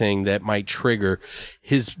anything that might trigger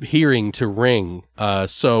his hearing to ring.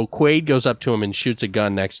 So Quaid goes up to him and shoots a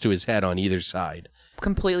gun next to his head on either side.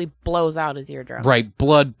 Completely blows out his eardrums. Right,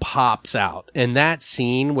 blood pops out. And that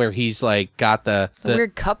scene where he's like got the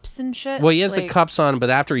weird cups and shit. Well, he has the cups on, but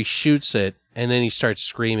after he shoots it and then he starts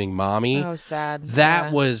screaming mommy. Oh, sad.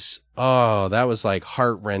 That was like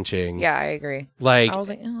heart-wrenching. Yeah, I agree. Like I was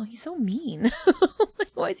like, oh, he's so mean.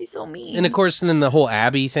 Why is he so mean? And of course, and then the whole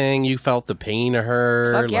Abby thing, you felt the pain of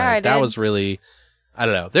her. Fuck yeah, I did. That was really, I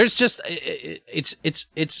don't know. There's just it's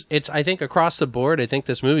I think across the board, I think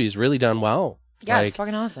this movie is really done well. Yeah, it's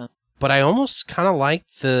fucking awesome. But I almost kind of like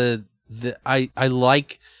I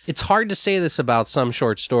like, it's hard to say this about some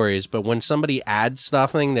short stories, but when somebody adds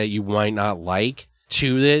something that you might not like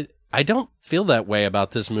to it, I don't feel that way about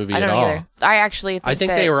this movie at all. I don't either. I actually think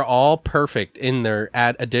they were all perfect in their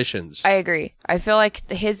additions. I agree. I feel like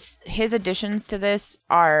his additions to this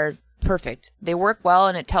are perfect. They work well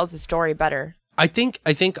and it tells the story better. I think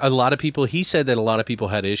a lot of people, he said that a lot of people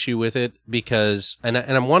had issue with it because, and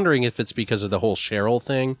I'm wondering if it's because of the whole Cheryl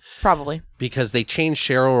thing. Probably. Because they changed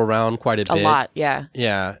Cheryl around quite a bit. A lot, yeah.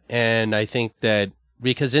 Yeah, and I think that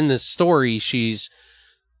because in this story, she's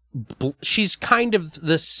kind of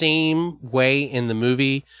the same way in the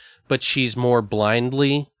movie, but she's more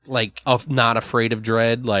blindly, like, not afraid of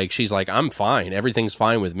dread. Like, she's like, I'm fine. Everything's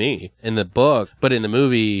fine with me in the book. But in the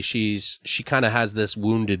movie, she kind of has this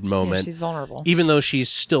wounded moment. Yeah, she's vulnerable. Even though she's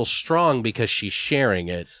still strong because she's sharing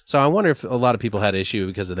it. So I wonder if a lot of people had issue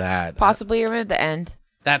because of that. Possibly at the end.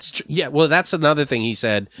 That's yeah. Well, that's another thing he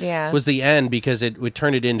said. Yeah. Was the end because it would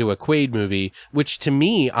turn it into a Quaid movie, which to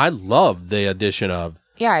me, I love the addition of.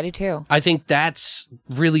 Yeah, I do too. I think that's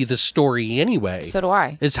really the story anyway. So do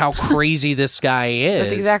I. Is how crazy this guy is.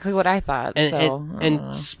 That's exactly what I thought.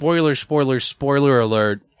 And spoiler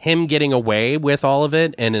alert, him getting away with all of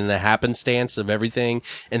it and in the happenstance of everything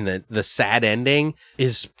and the sad ending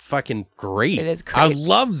is fucking great. It is great. I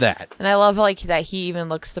love that. And I love like that he even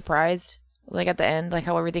looks surprised, like at the end, like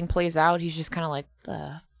how everything plays out. He's just kind of like,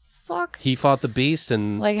 the fuck? He fought the beast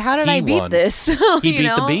and Like, how did I beat won. this? He beat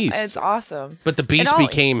the beast. It's awesome. But the beast It all-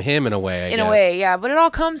 became him in a way, I In guess. a way, yeah. But it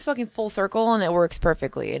all comes fucking full circle and it works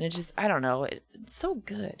perfectly. And it just, I don't know. It's so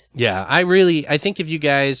good. Yeah, I think if you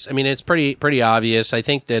guys, I mean, it's pretty obvious. I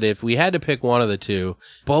think that if we had to pick one of the two,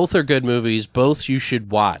 both are good movies. Both you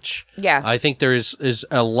should watch. Yeah. I think is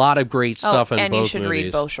a lot of great stuff in both and movies. you should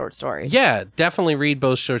read both short stories. Yeah, definitely read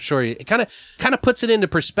both short stories. It kind of puts it into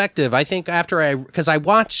perspective. I think because I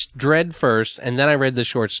watched Dredd first and then I read the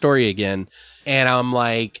short story again. And I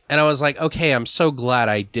was like, okay, I'm so glad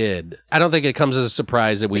I did. I don't think it comes as a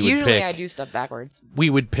surprise that we would Usually pick. I do stuff backwards. We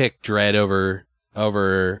would pick Dredd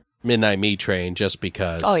over Midnight Meat Train just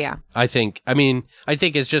because. Oh, yeah. I think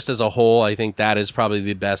it's just as a whole, I think that is probably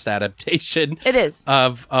the best adaptation It is.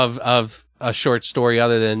 of a short story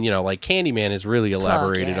other than, like Candyman is really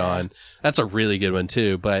elaborated yeah. on. That's a really good one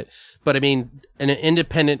too. But I mean, in an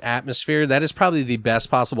independent atmosphere, that is probably the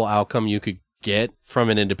best possible outcome you could get from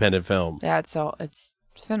an independent film. Yeah, it's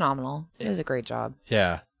phenomenal. It is a great job.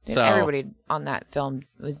 Yeah. Dude, So everybody on that film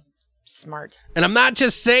was smart. and I'm not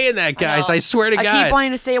just saying that, guys. I swear to God. I keep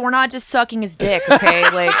wanting to say we're not just sucking his dick, okay?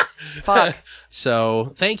 Like, fuck.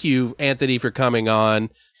 So thank you, Anthony, for coming on.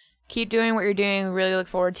 Keep doing what you're doing. Really look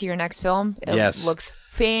forward to your next film. It Yes. looks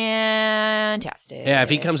fantastic. Yeah, if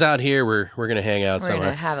he comes out here, we're gonna hang out we're somewhere.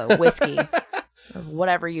 gonna have a whiskey. Or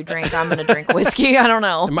whatever you drink, I'm gonna drink whiskey. I don't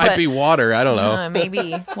know. It might be water. I don't know.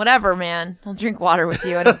 Maybe. Whatever, man. I'll drink water with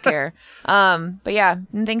you. I don't care. But yeah,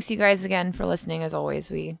 and thanks you guys again for listening. As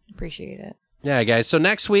always, we appreciate it. Yeah, guys. So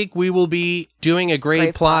next week we will be doing a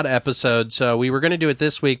Grave Plot Plots. episode. So we were going to do it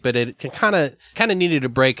this week, but it kind of needed a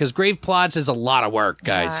break because Grave Plots is a lot of work,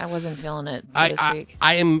 guys. Yeah, I wasn't feeling it this week.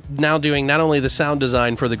 I am now doing not only the sound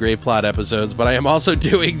design for the Grave Plot episodes, but I am also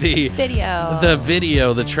doing the video,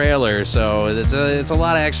 the trailer. So it's a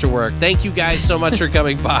lot of extra work. Thank you guys so much for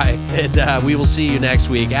coming by, and we will see you next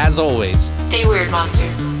week. As always, Stay weird,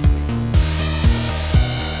 monsters.